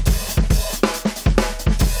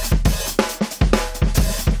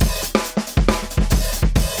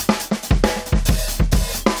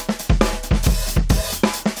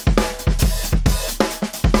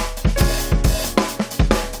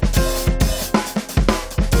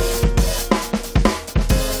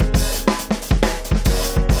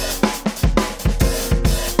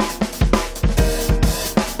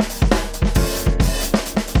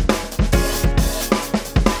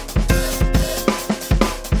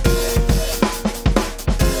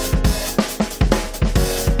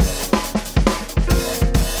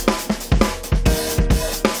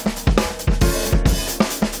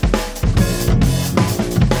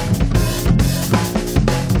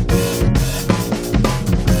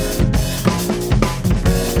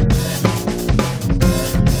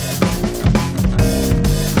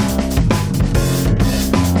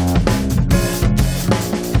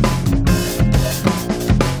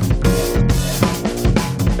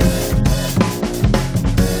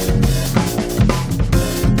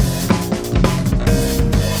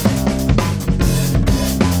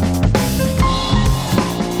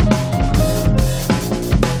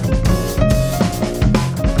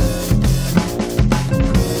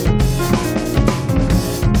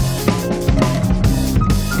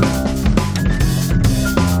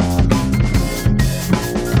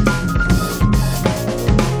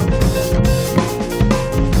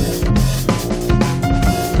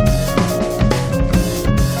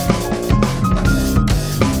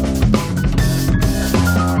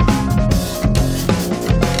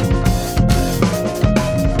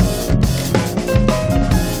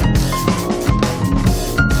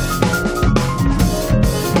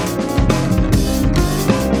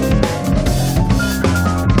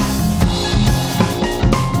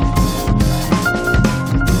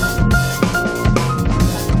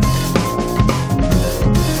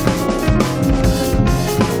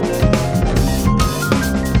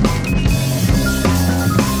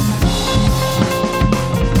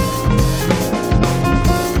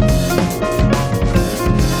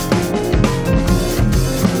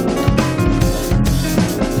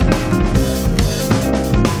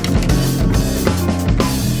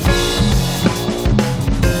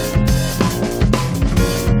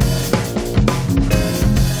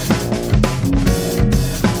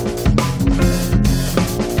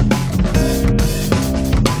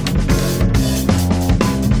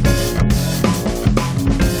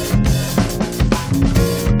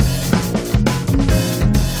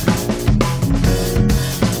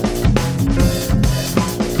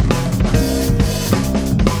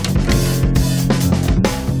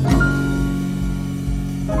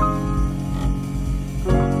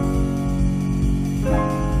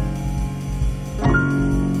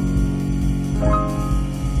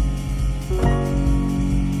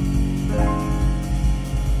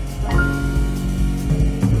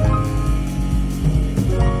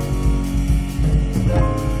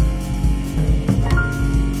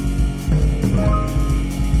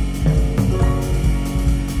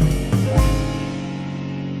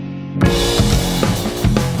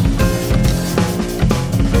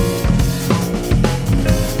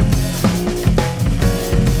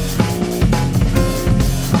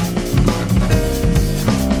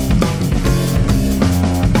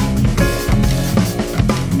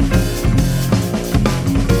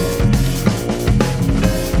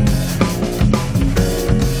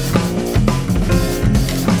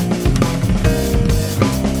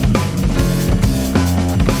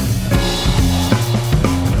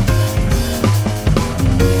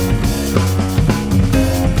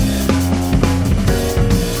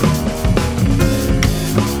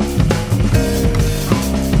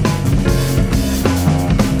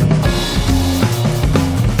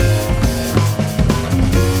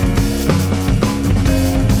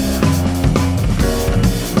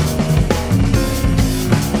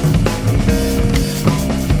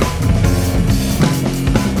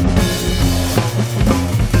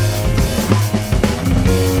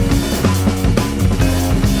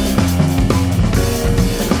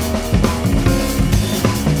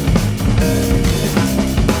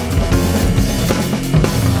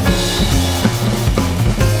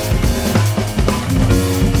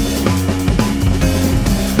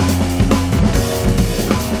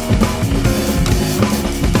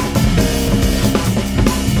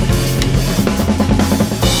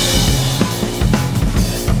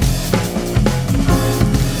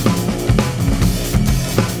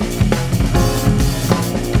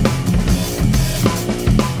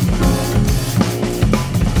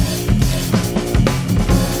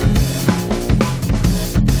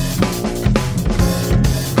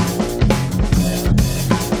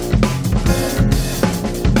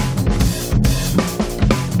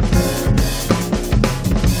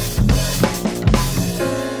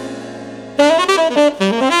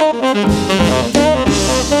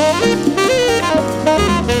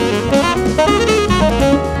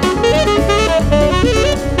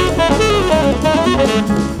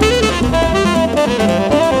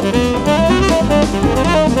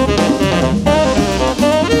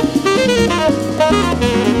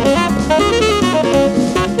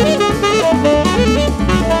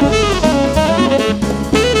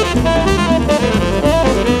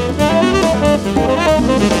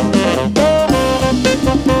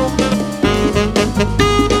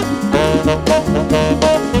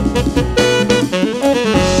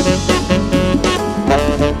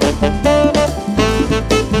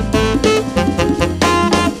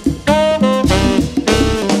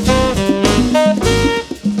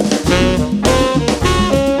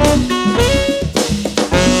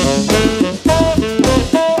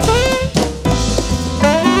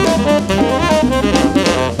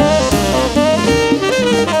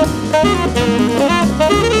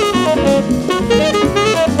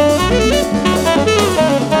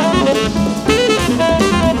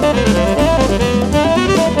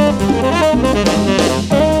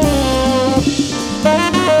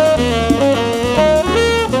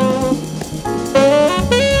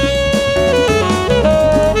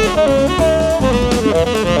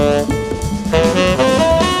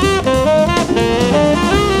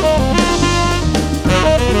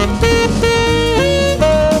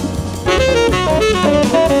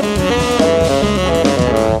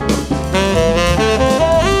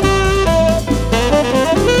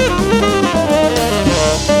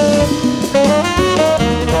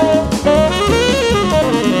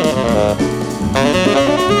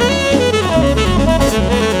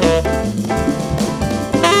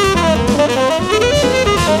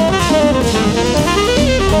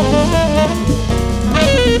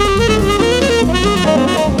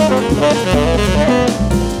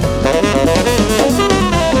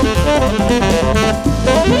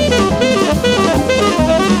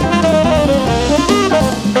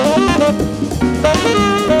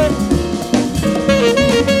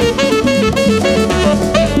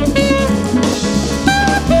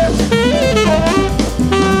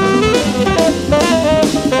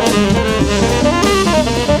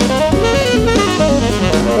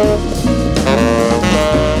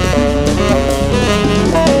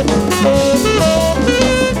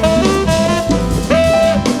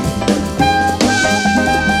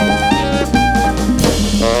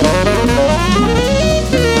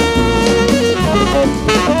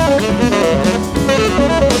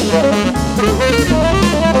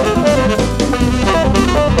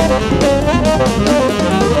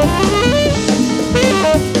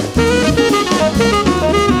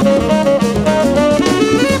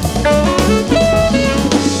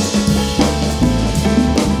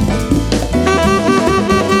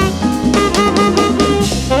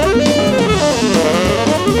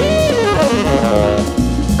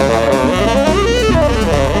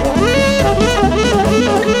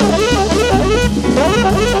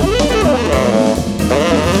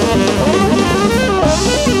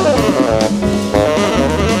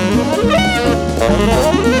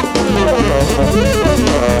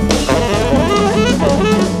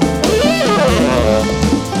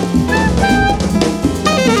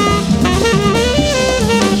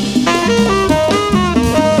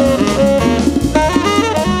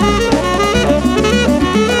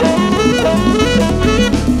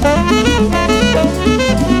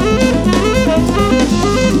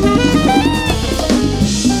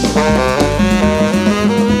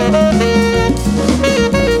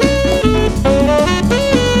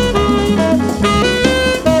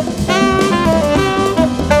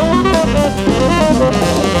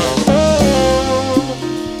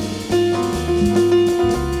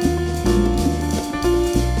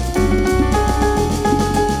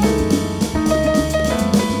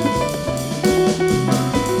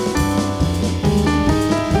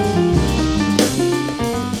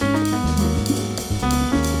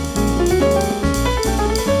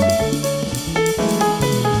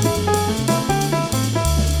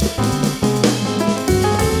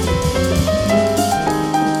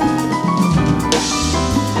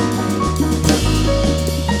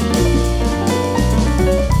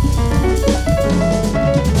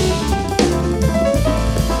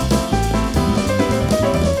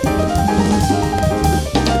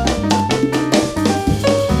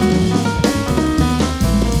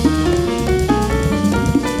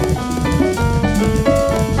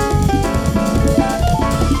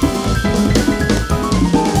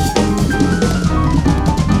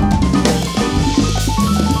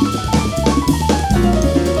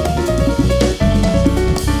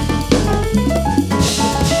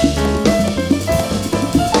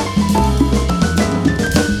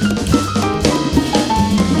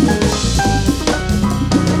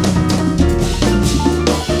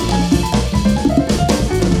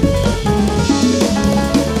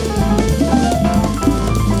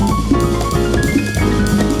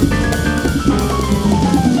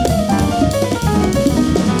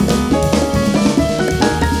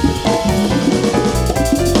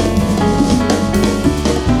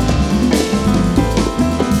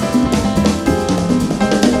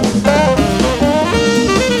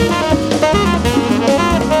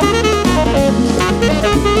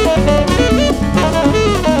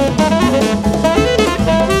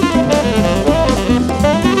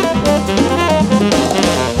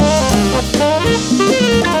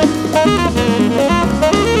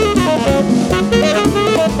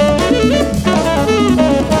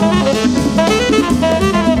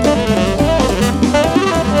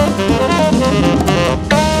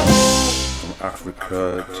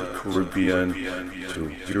 Africa to Caribbean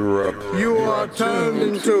to Europe. You are turned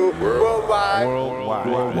into worldwide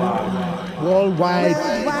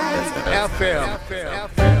FM.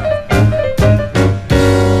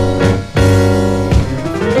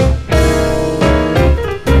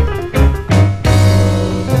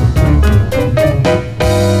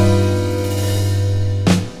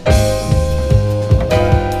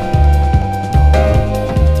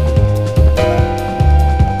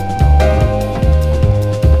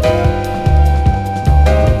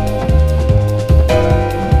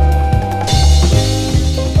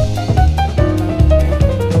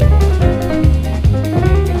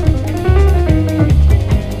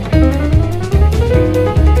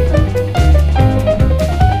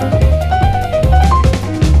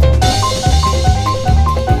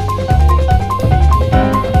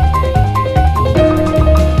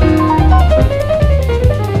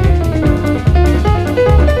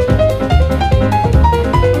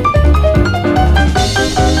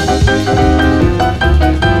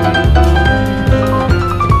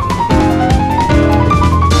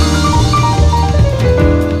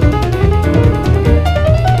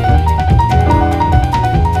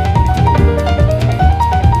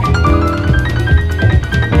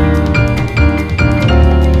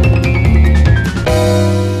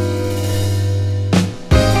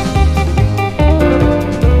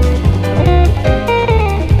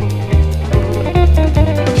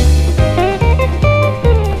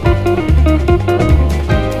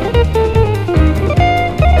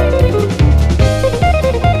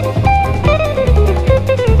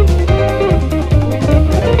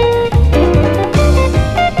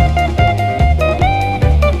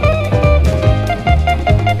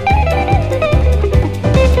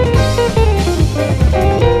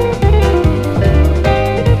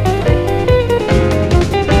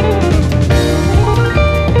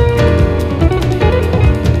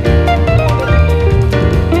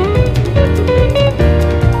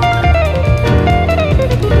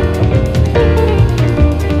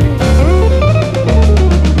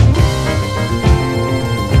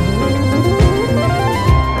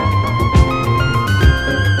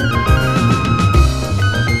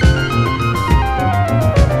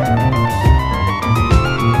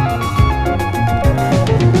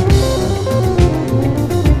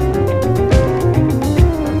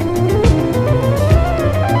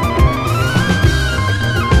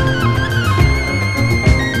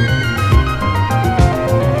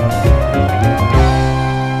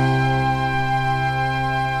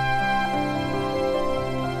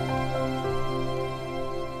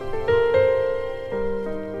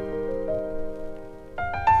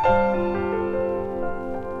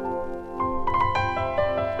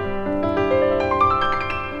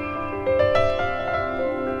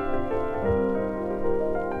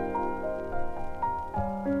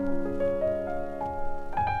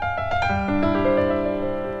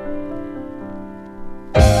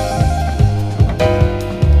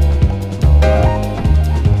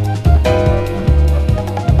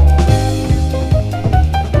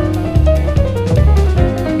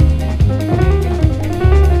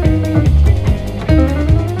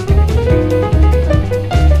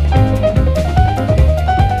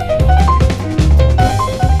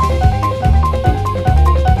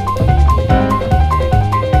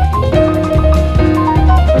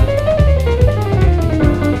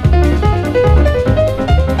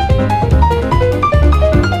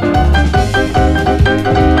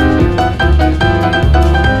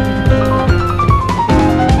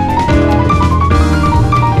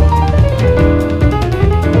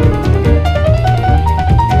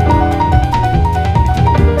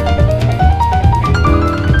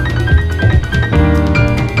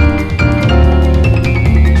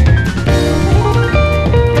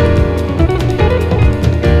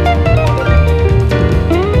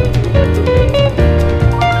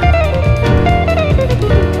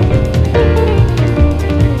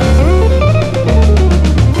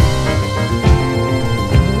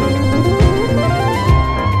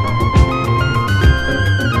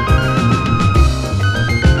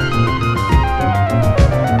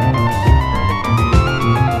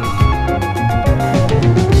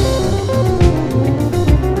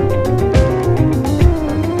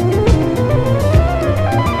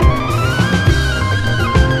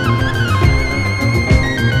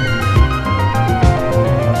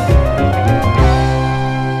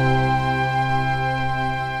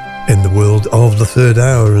 of the third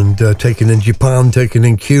hour, and taken in Japan, taken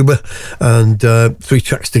in Cuba, and 3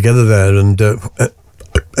 tracks together there. And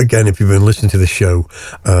again, if you've been listening to the show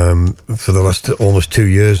for the last almost 2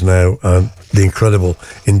 years now, the incredible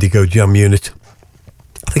Indigo Jam Unit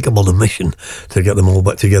think I'm on a mission to get them all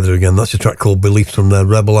back together again. That's a track called Beliefs from their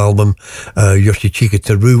Rebel album. Yoshihiko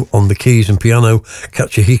Teru on the keys and piano,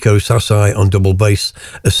 Katsuhiko Sasai on double bass,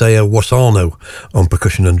 Isao Wasano on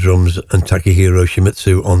percussion and drums, and Takehiro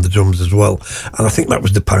Shimizu on the drums as well. And I think that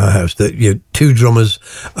was the powerhouse, that you had two drummers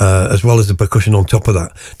as well as the percussion on top of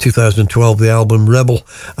that. 2012, the album Rebel,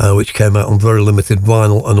 which came out on very limited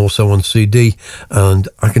vinyl and also on CD. And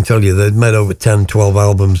I can tell you, they'd made over 10, 12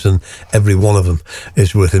 albums, and every one of them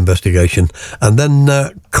is worth investigation. And then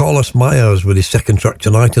Carlos Mayos with his second track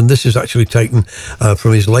tonight, and this is actually taken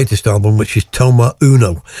from his latest album, which is Toma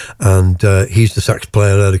Uno, and he's the sax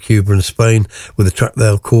player out of Cuba and Spain, with a track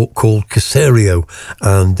there called Caserio.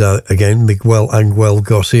 And again, Miguel Angel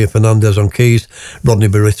Garcia Fernandez on keys, Rodney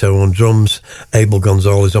Barrito on drums, Abel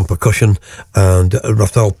Gonzalez on percussion, and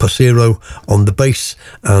Rafael Pasero on the bass,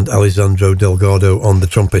 and Alessandro Delgado on the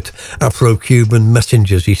trumpet. Afro-Cuban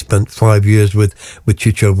Messengers he spent 5 years with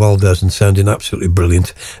Chucho Valdez, and sounding absolutely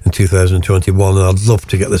brilliant in 2021, and I'd love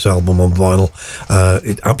to get this album on vinyl.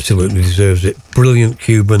 It absolutely deserves it. Brilliant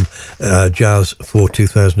Cuban jazz for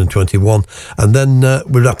 2021. And then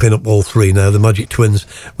we're wrapping up all three now, the Magic Twins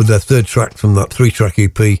with their third track from that 3-track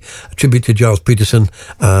EP, a tribute to Giles Peterson.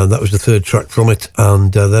 That was the third track from it,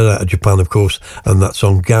 and they're out of Japan, of course, and that's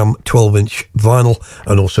on GAM 12-inch vinyl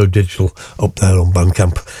and also digital up there on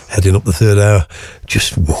Bandcamp. Heading up the third hour,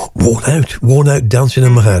 just worn out dancing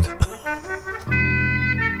in my head.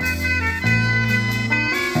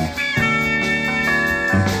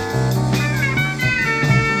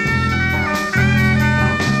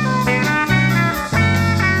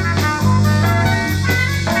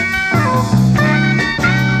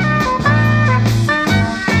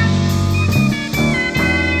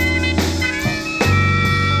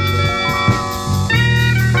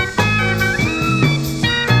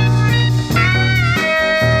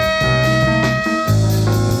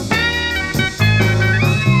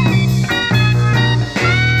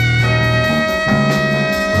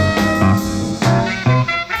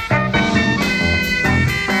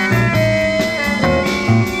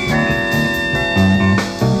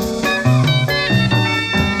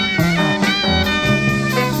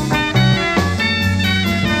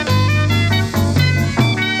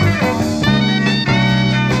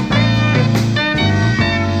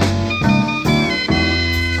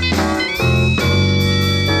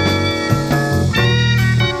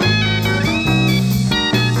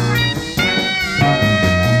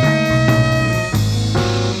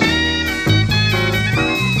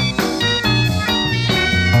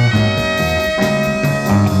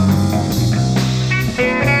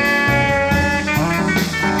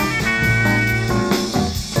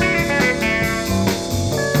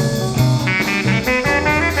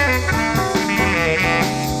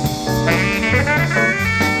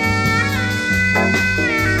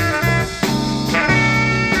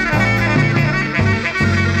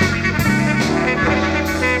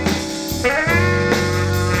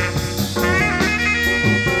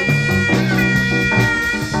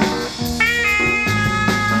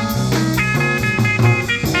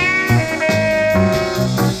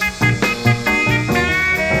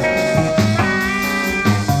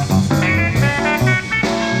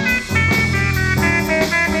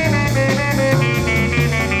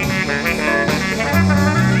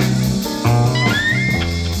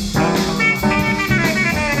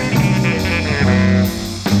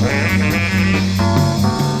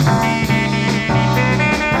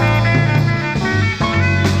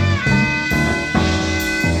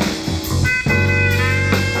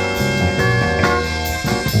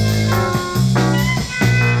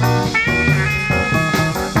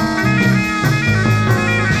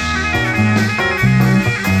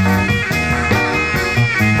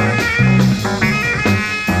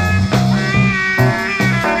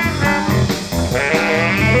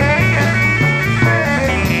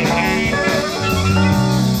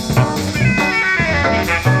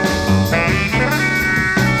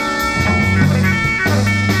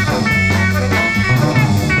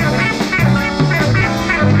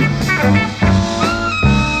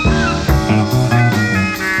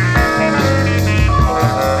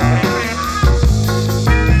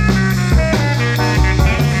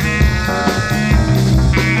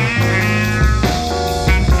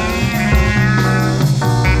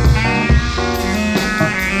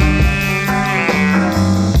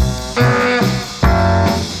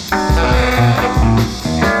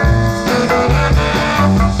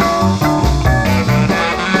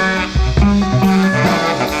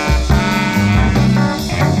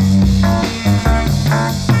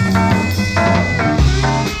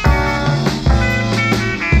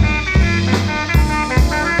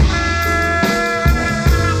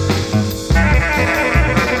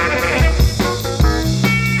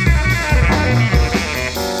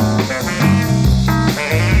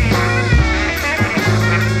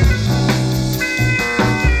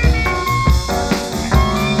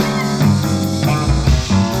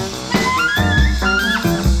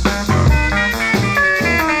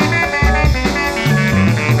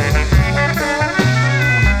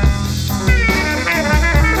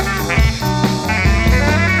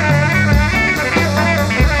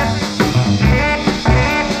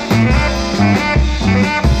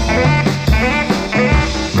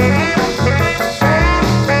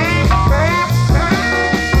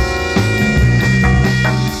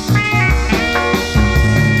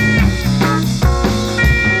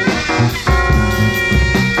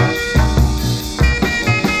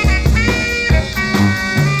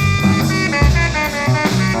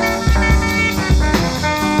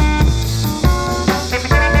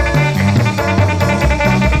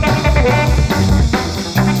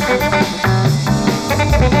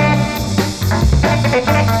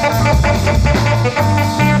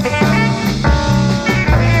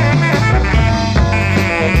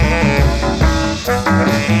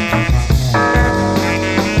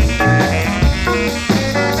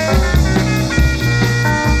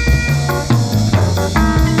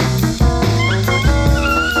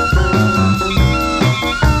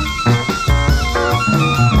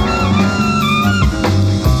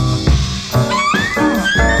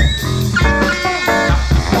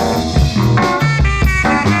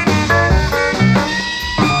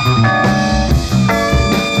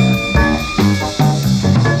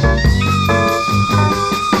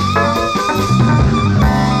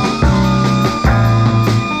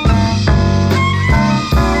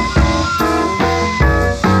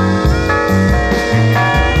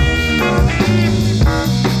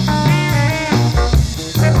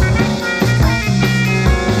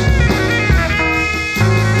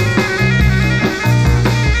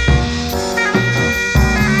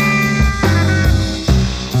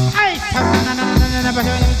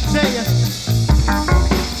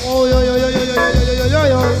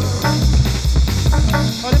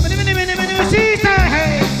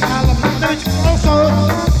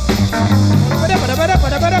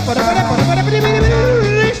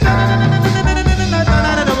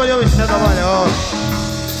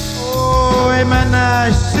 Oi,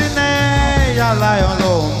 menascine, já lá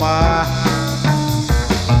no mar.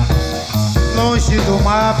 Longe do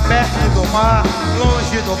mar, perto do mar,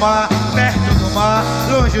 longe do mar, perto do mar,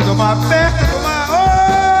 longe do mar, perto do mar.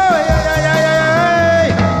 Oi, ai, ai, ai, ai,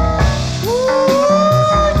 ai.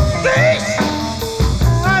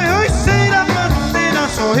 Ai, oi, sei da menina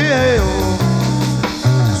sorriu.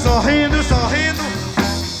 Sorrindo, sorrindo,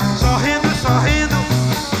 sorrindo, sorrindo,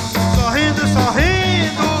 sorrindo,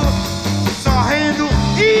 sorrindo, sorrindo,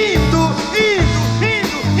 indo, indo,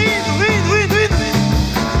 indo, indo, indo, indo, indo.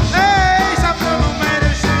 Ei, sabe que eu não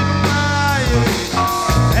mereci mais.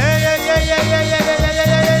 Ei, ei, ei, ei, ei, ei, ei, ei, ei,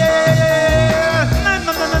 ei, ei, ei. Não,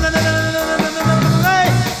 não, não, não, não, não, não, não, não, não, não, não, ei.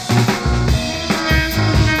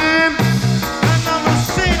 Não, não,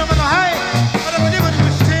 sim, não, não, ai. Olha, eu digo de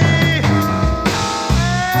você.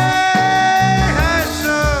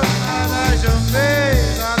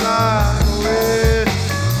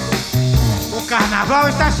 O carnaval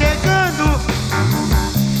está chegando.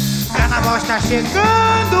 O carnaval está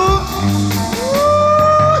chegando.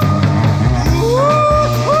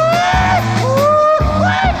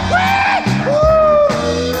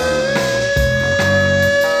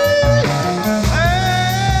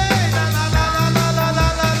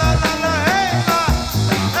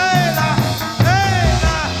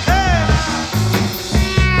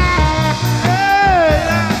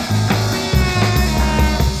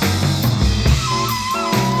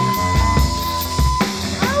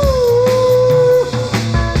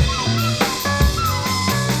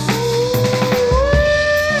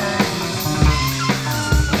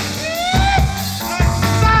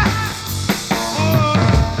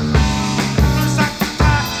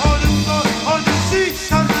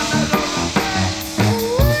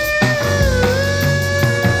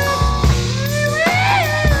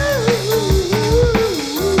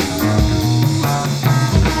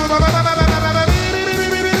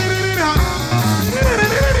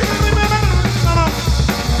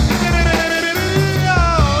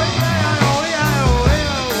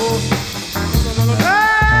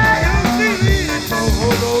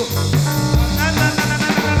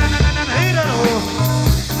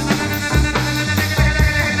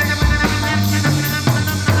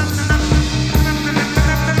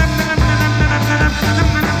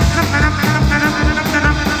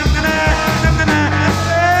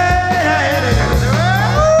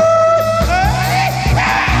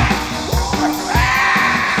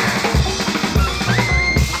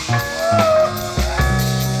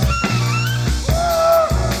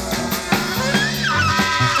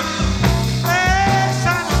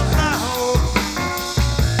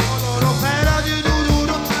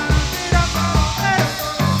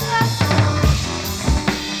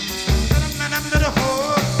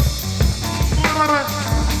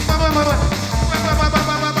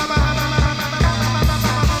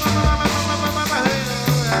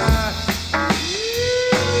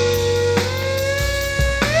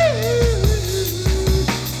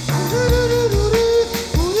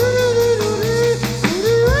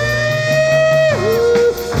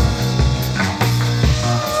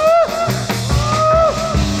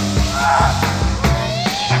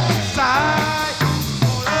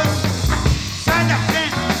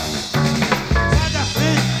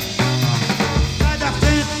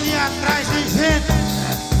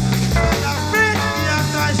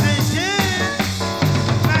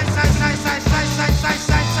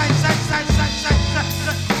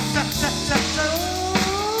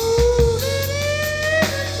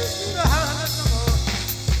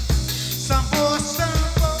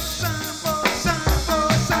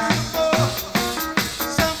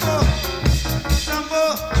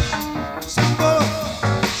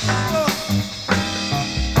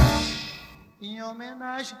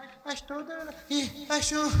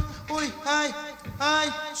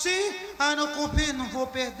 Não cumprir, não vou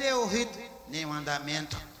perder o ritmo, nem o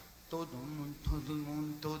andamento. Todo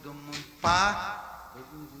mundo, pá.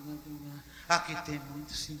 Aqui tem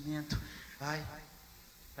muito cimento, ai,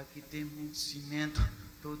 aqui tem muito cimento.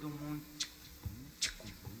 Todo mundo,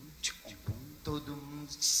 todo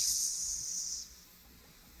mundo,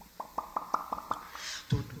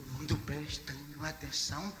 todo mundo prestando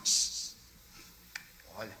atenção.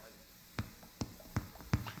 Olha,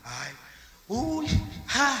 ai. O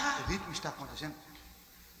ritmo está acontecendo.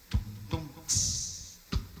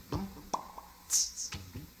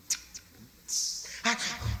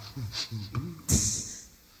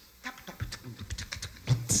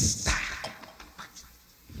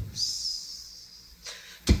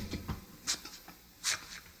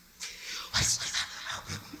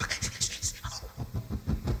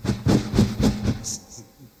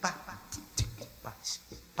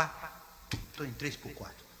 pá. Tô em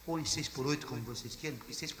 3x4. Ou em 6x8, como vocês queiram,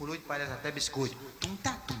 porque 6x8 parece até biscoito. Tum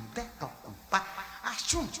tá, tum té, tó, com pá.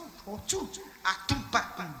 Achum, o tchum, a tum pá,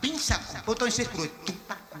 com bincha, com. Ou tô em 6x8. Tum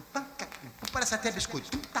tá, com panca, com. Parece até biscoito.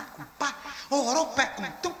 Tum tá, com pá. Orou, pé, com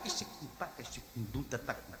tum. Esse com pá, esse com dum,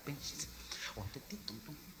 tá, com pensa. O te te tum,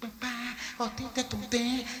 tum, pam, pá. O te te tum,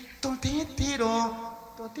 te, tum, te, tiro.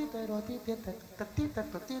 To tiro, ti te te to ti te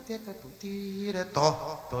to ti te to tire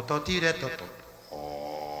to tire to to.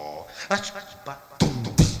 Oh, acho pa.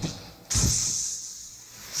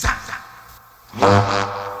 Sa sa.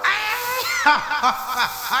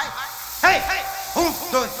 Hey, hey,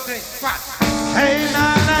 1, 2, 3, 4. Hey,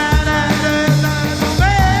 na na na na na.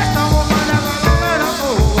 Estamos mandando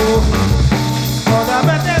toda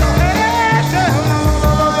bater o resto.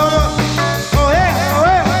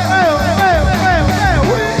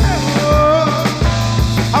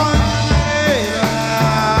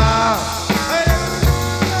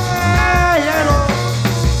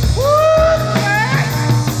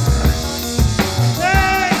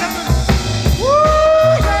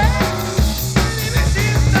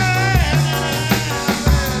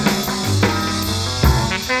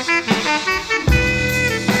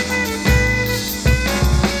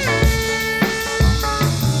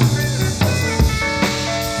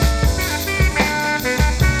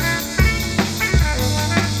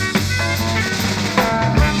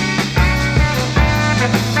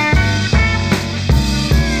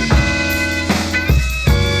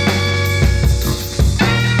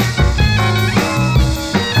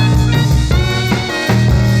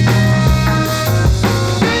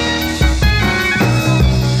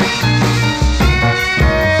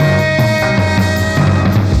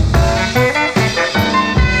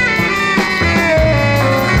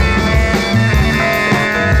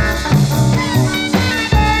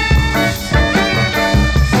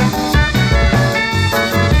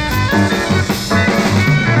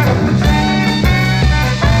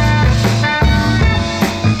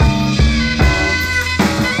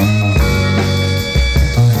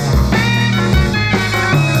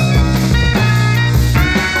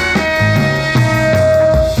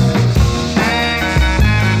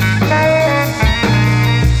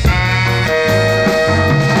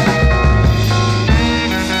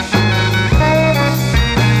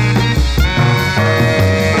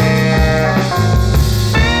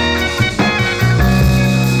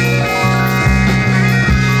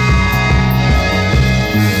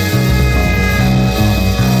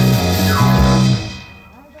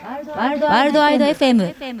 Worldwide FM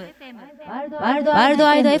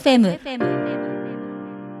Worldwide FM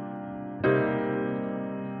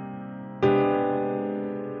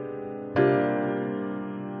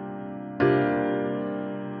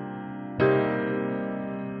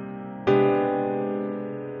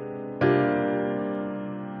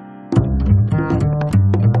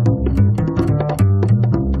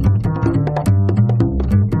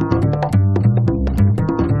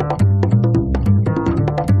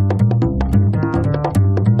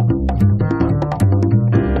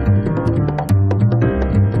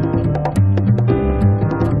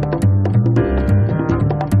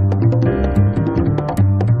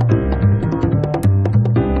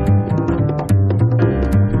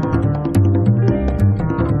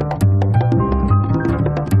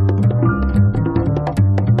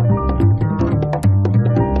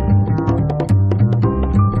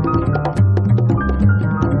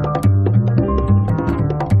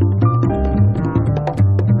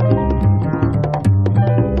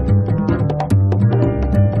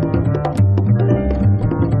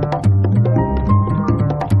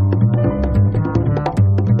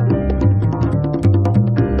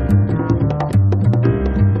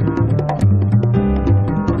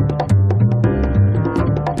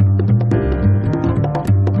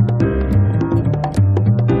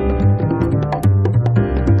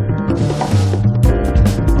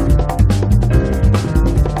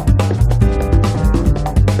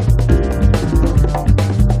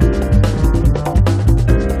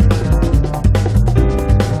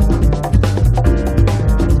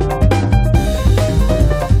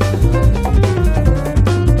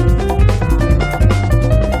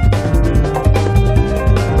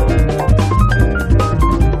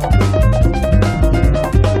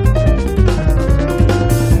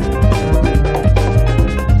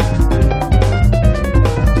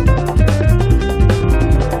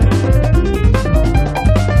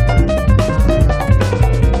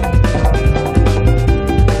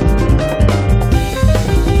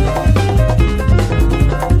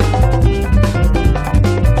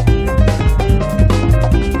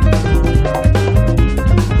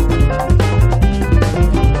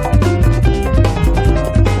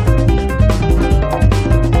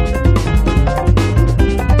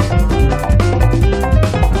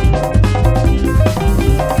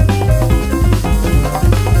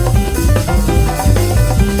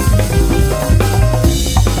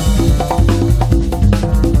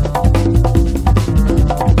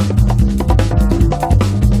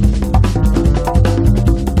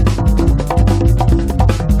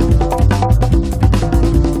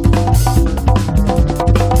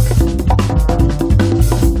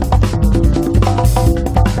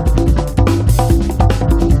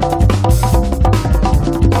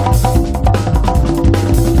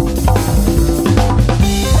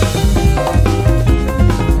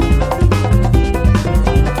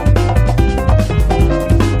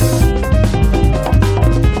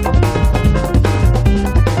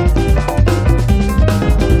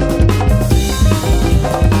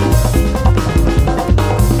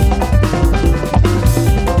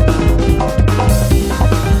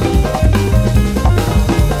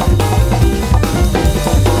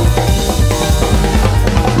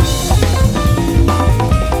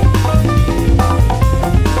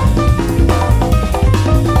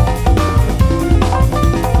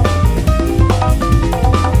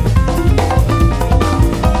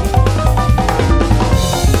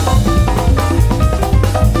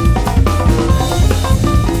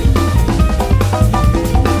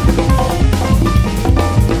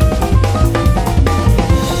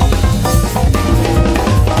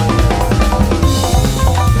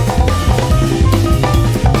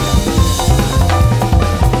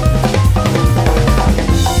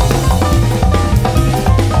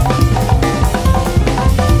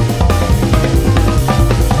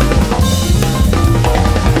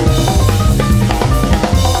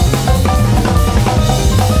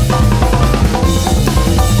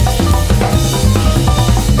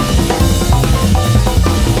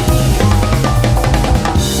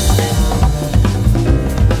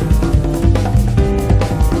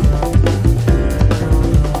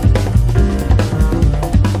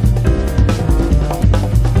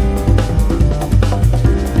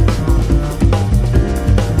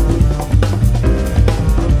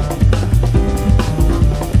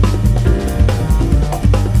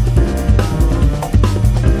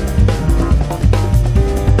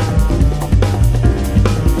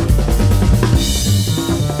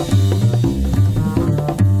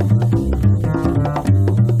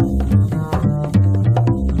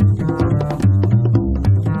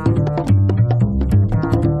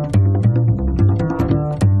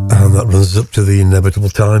up to the inevitable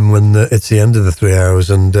time when it's the end of the 3 hours.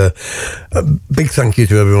 And a big thank you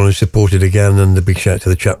to everyone who supported again, and a big shout to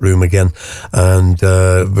the chat room again. And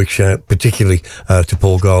big shout particularly to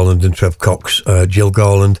Paul Garland and Trev Cox, Jill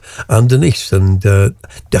Garland and Denise. And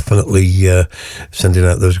definitely sending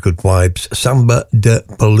out those good vibes. Samba de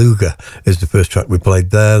Beluga is the first track we played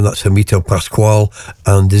there. That's Hamito Pascual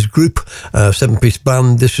and his group, 7-piece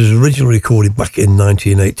band. This was originally recorded back in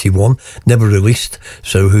 1981, never released.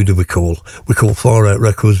 So who do we call? We call Far Out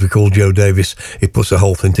Records, we call Joe Davis. He puts the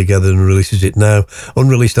whole thing together and releases it now.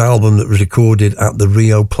 Unreleased album that was recorded at the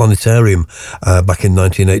Rio Planetarium back in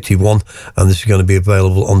 1981, and this is going to be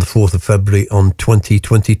available on the 4th of February on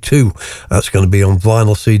 2022. That's going to be on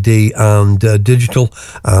vinyl, CD and digital,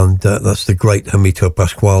 and that's the great Hamito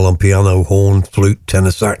Pascual on piano, horn, flute,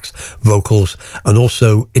 tenor sax, vocals, and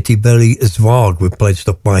also Itiberi Zvag. We've played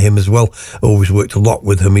stuff by him as well. Always worked a lot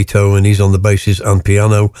with Hamito, and he's on the basses and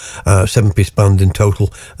piano. 7-piece band in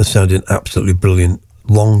total, and sounding absolutely brilliant.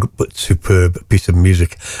 Long but superb piece of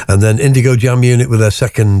music. And then Indigo Jam Unit with their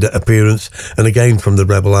second appearance, and again from the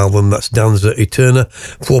Rebel album, that's Danza Eterna,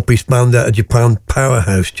 4-piece band out of Japan,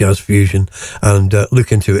 powerhouse jazz fusion. And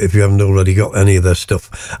look into it if you haven't already got any of their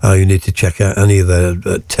stuff. You need to check out any of their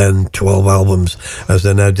 10, 12 albums, as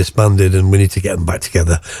they're now disbanded, and we need to get them back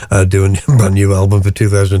together, doing a brand new album for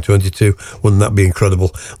 2022. Wouldn't that be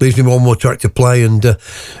incredible? Leaves me one more track to play, and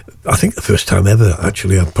I think the first time ever,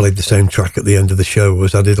 actually, I've played the same track at the end of the show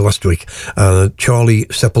as I did last week. Charlie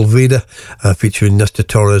Sepulveda, featuring Nestor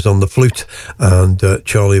Torres on the flute, and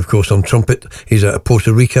Charlie, of course, on trumpet. He's out of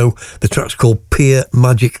Puerto Rico. The track's called Pier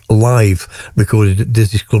Magic Live, recorded at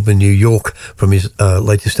Disney's Club in New York from his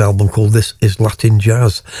latest album called This Is Latin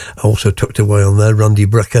Jazz. Also tucked away on there, Randy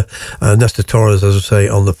Brecker, Nestor Torres, as I say,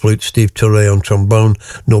 on the flute, Steve Turre on trombone,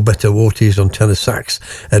 Norberto Ortiz on tenor sax,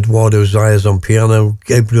 Eduardo Zayas on piano,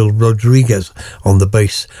 Gabriel Rodriguez on the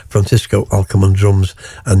bass, Francisco Alcom on drums,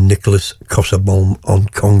 and Nicholas Cossabon on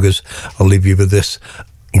congas. I'll leave you with this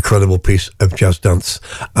incredible piece of jazz dance.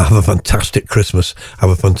 Have a fantastic Christmas, have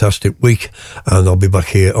a fantastic week, and I'll be back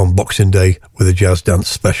here on Boxing Day with a jazz dance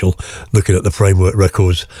special, looking at the framework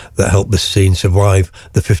records that helped this scene survive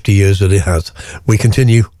the 50 years that it has. We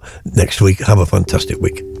continue next week. Have a fantastic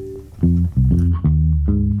week.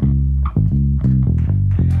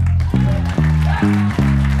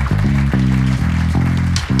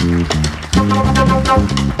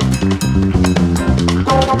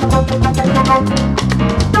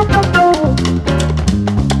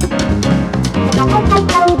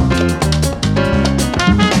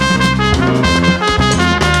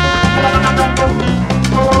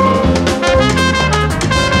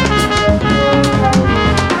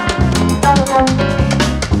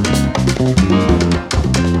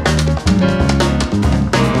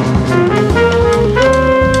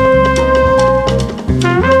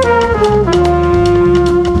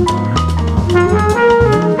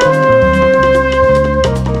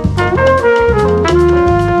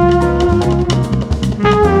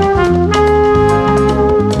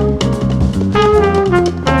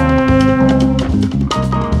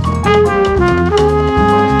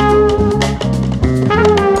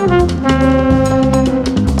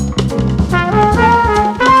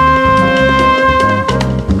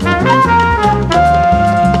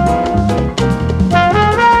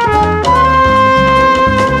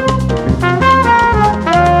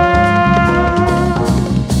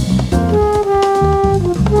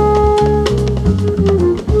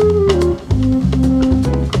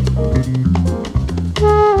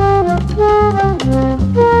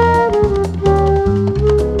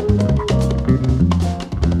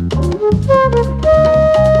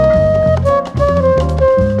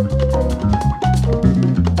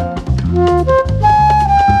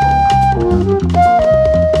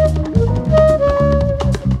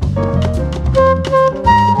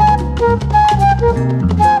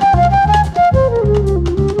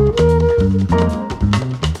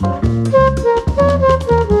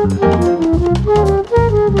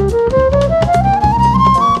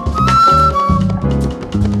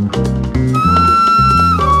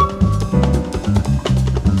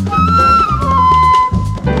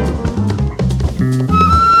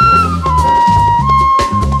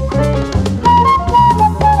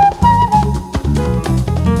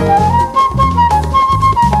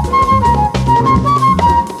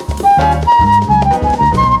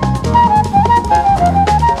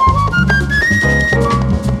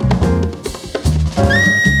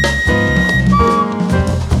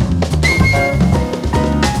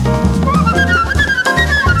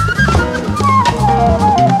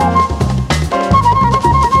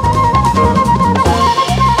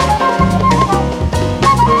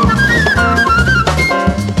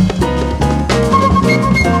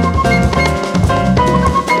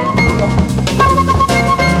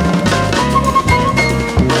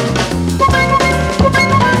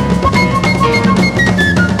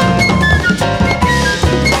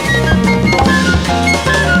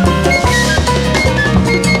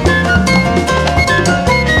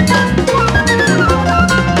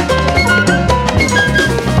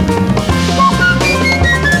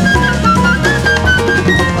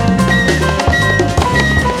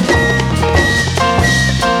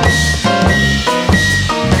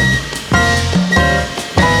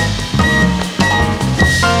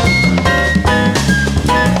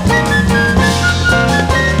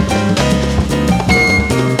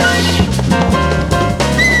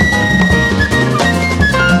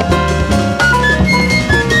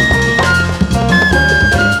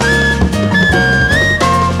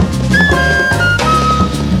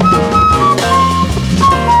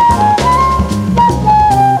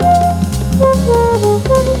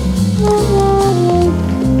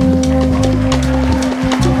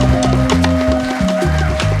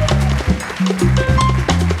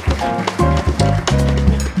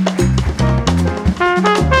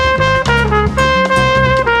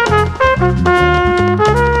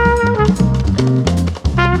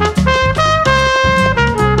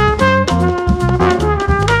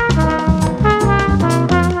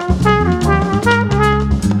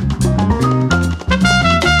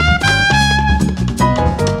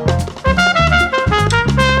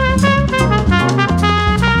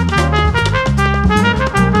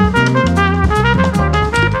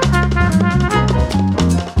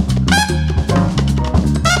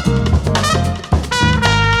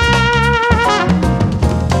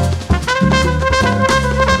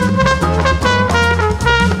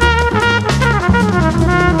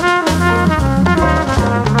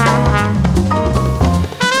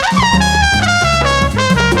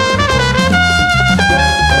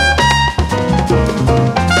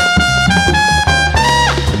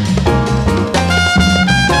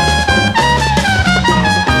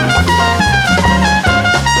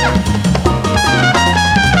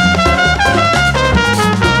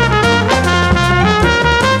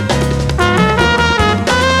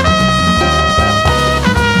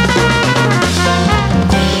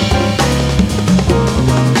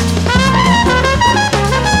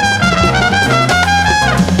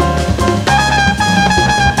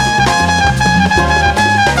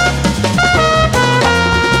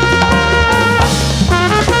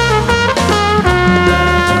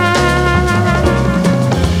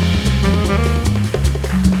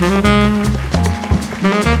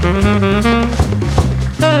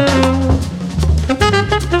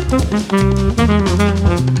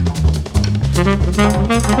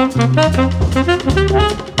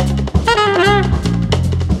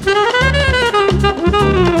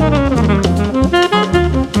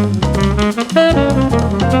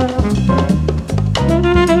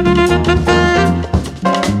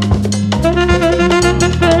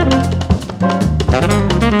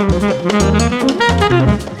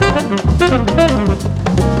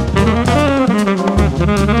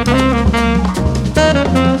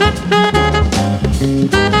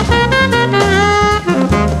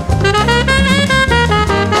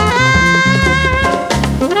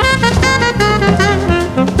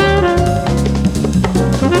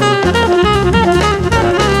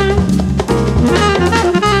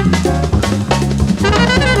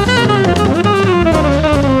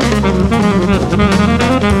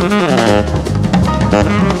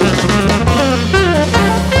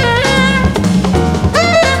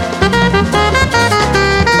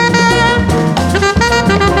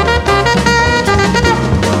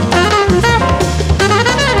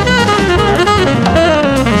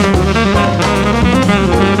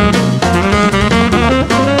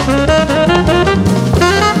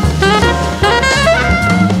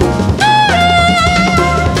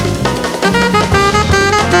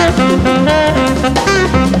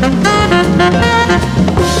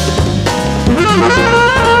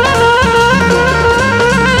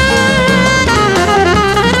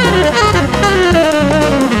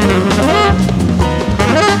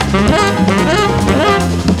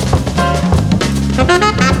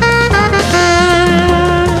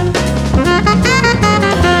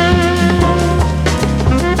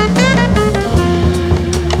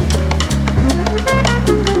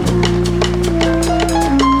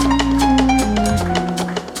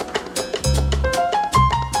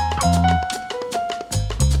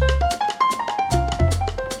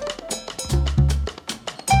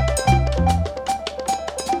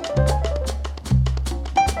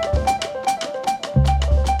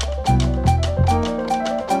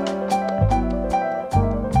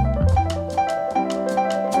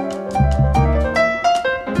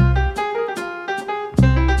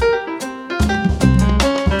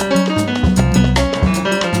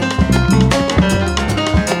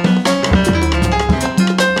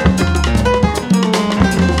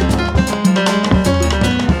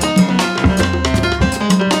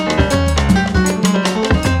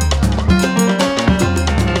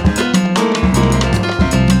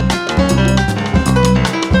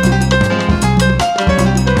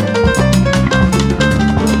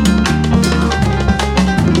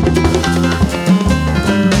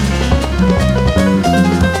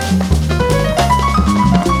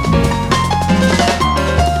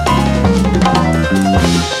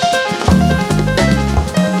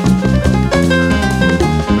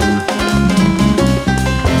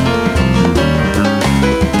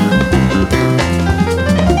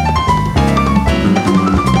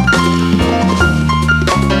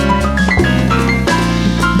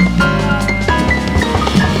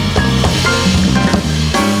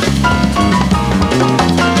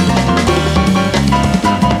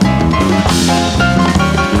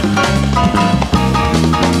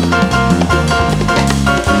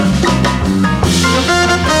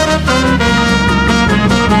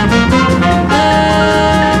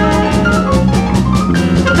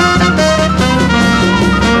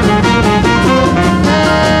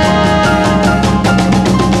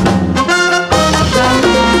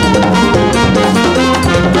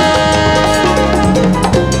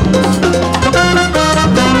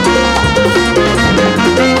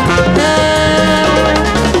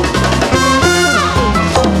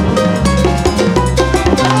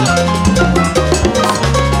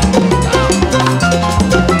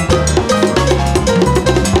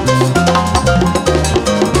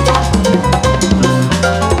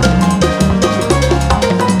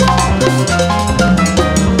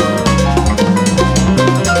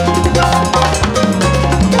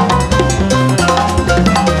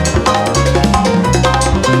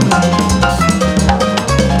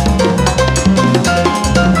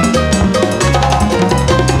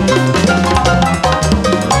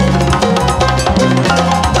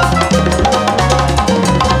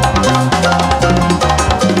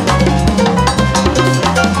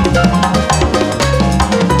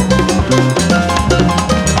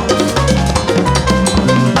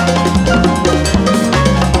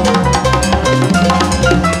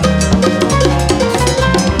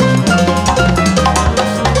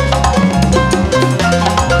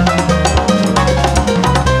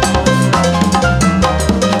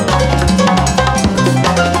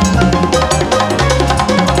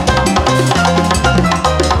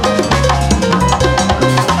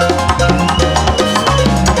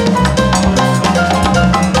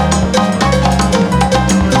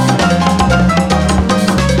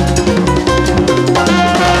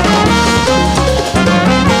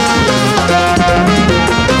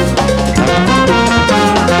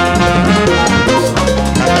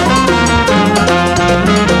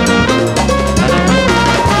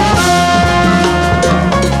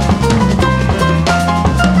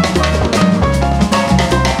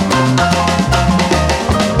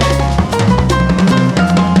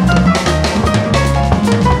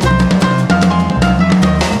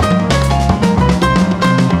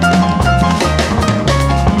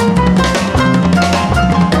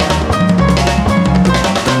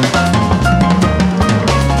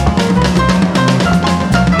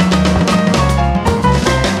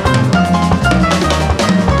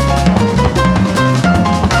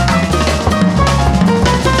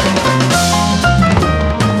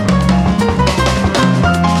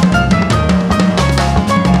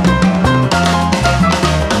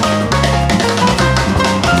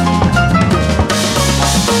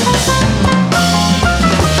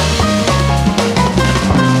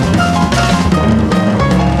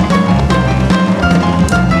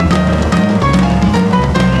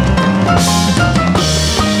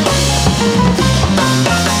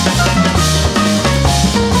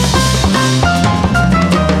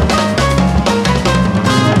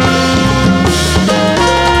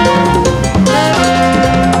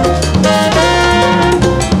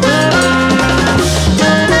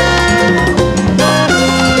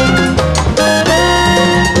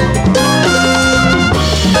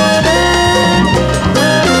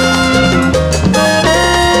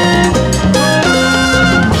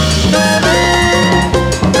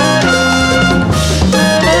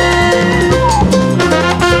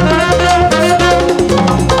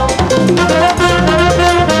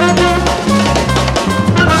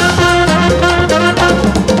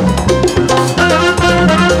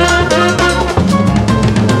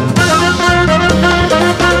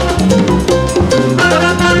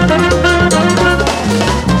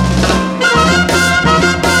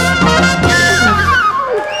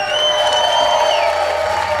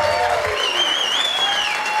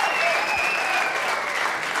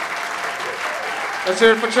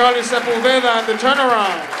 hear it for Charlie Sepulveda and the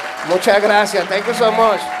turnaround. Muchas gracias. Thank you so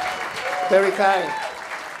much. Very kind.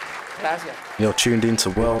 Gracias. You're tuned into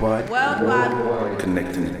Worldwide. Worldwide.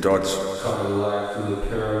 Connecting the dots.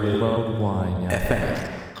 Worldwide FM.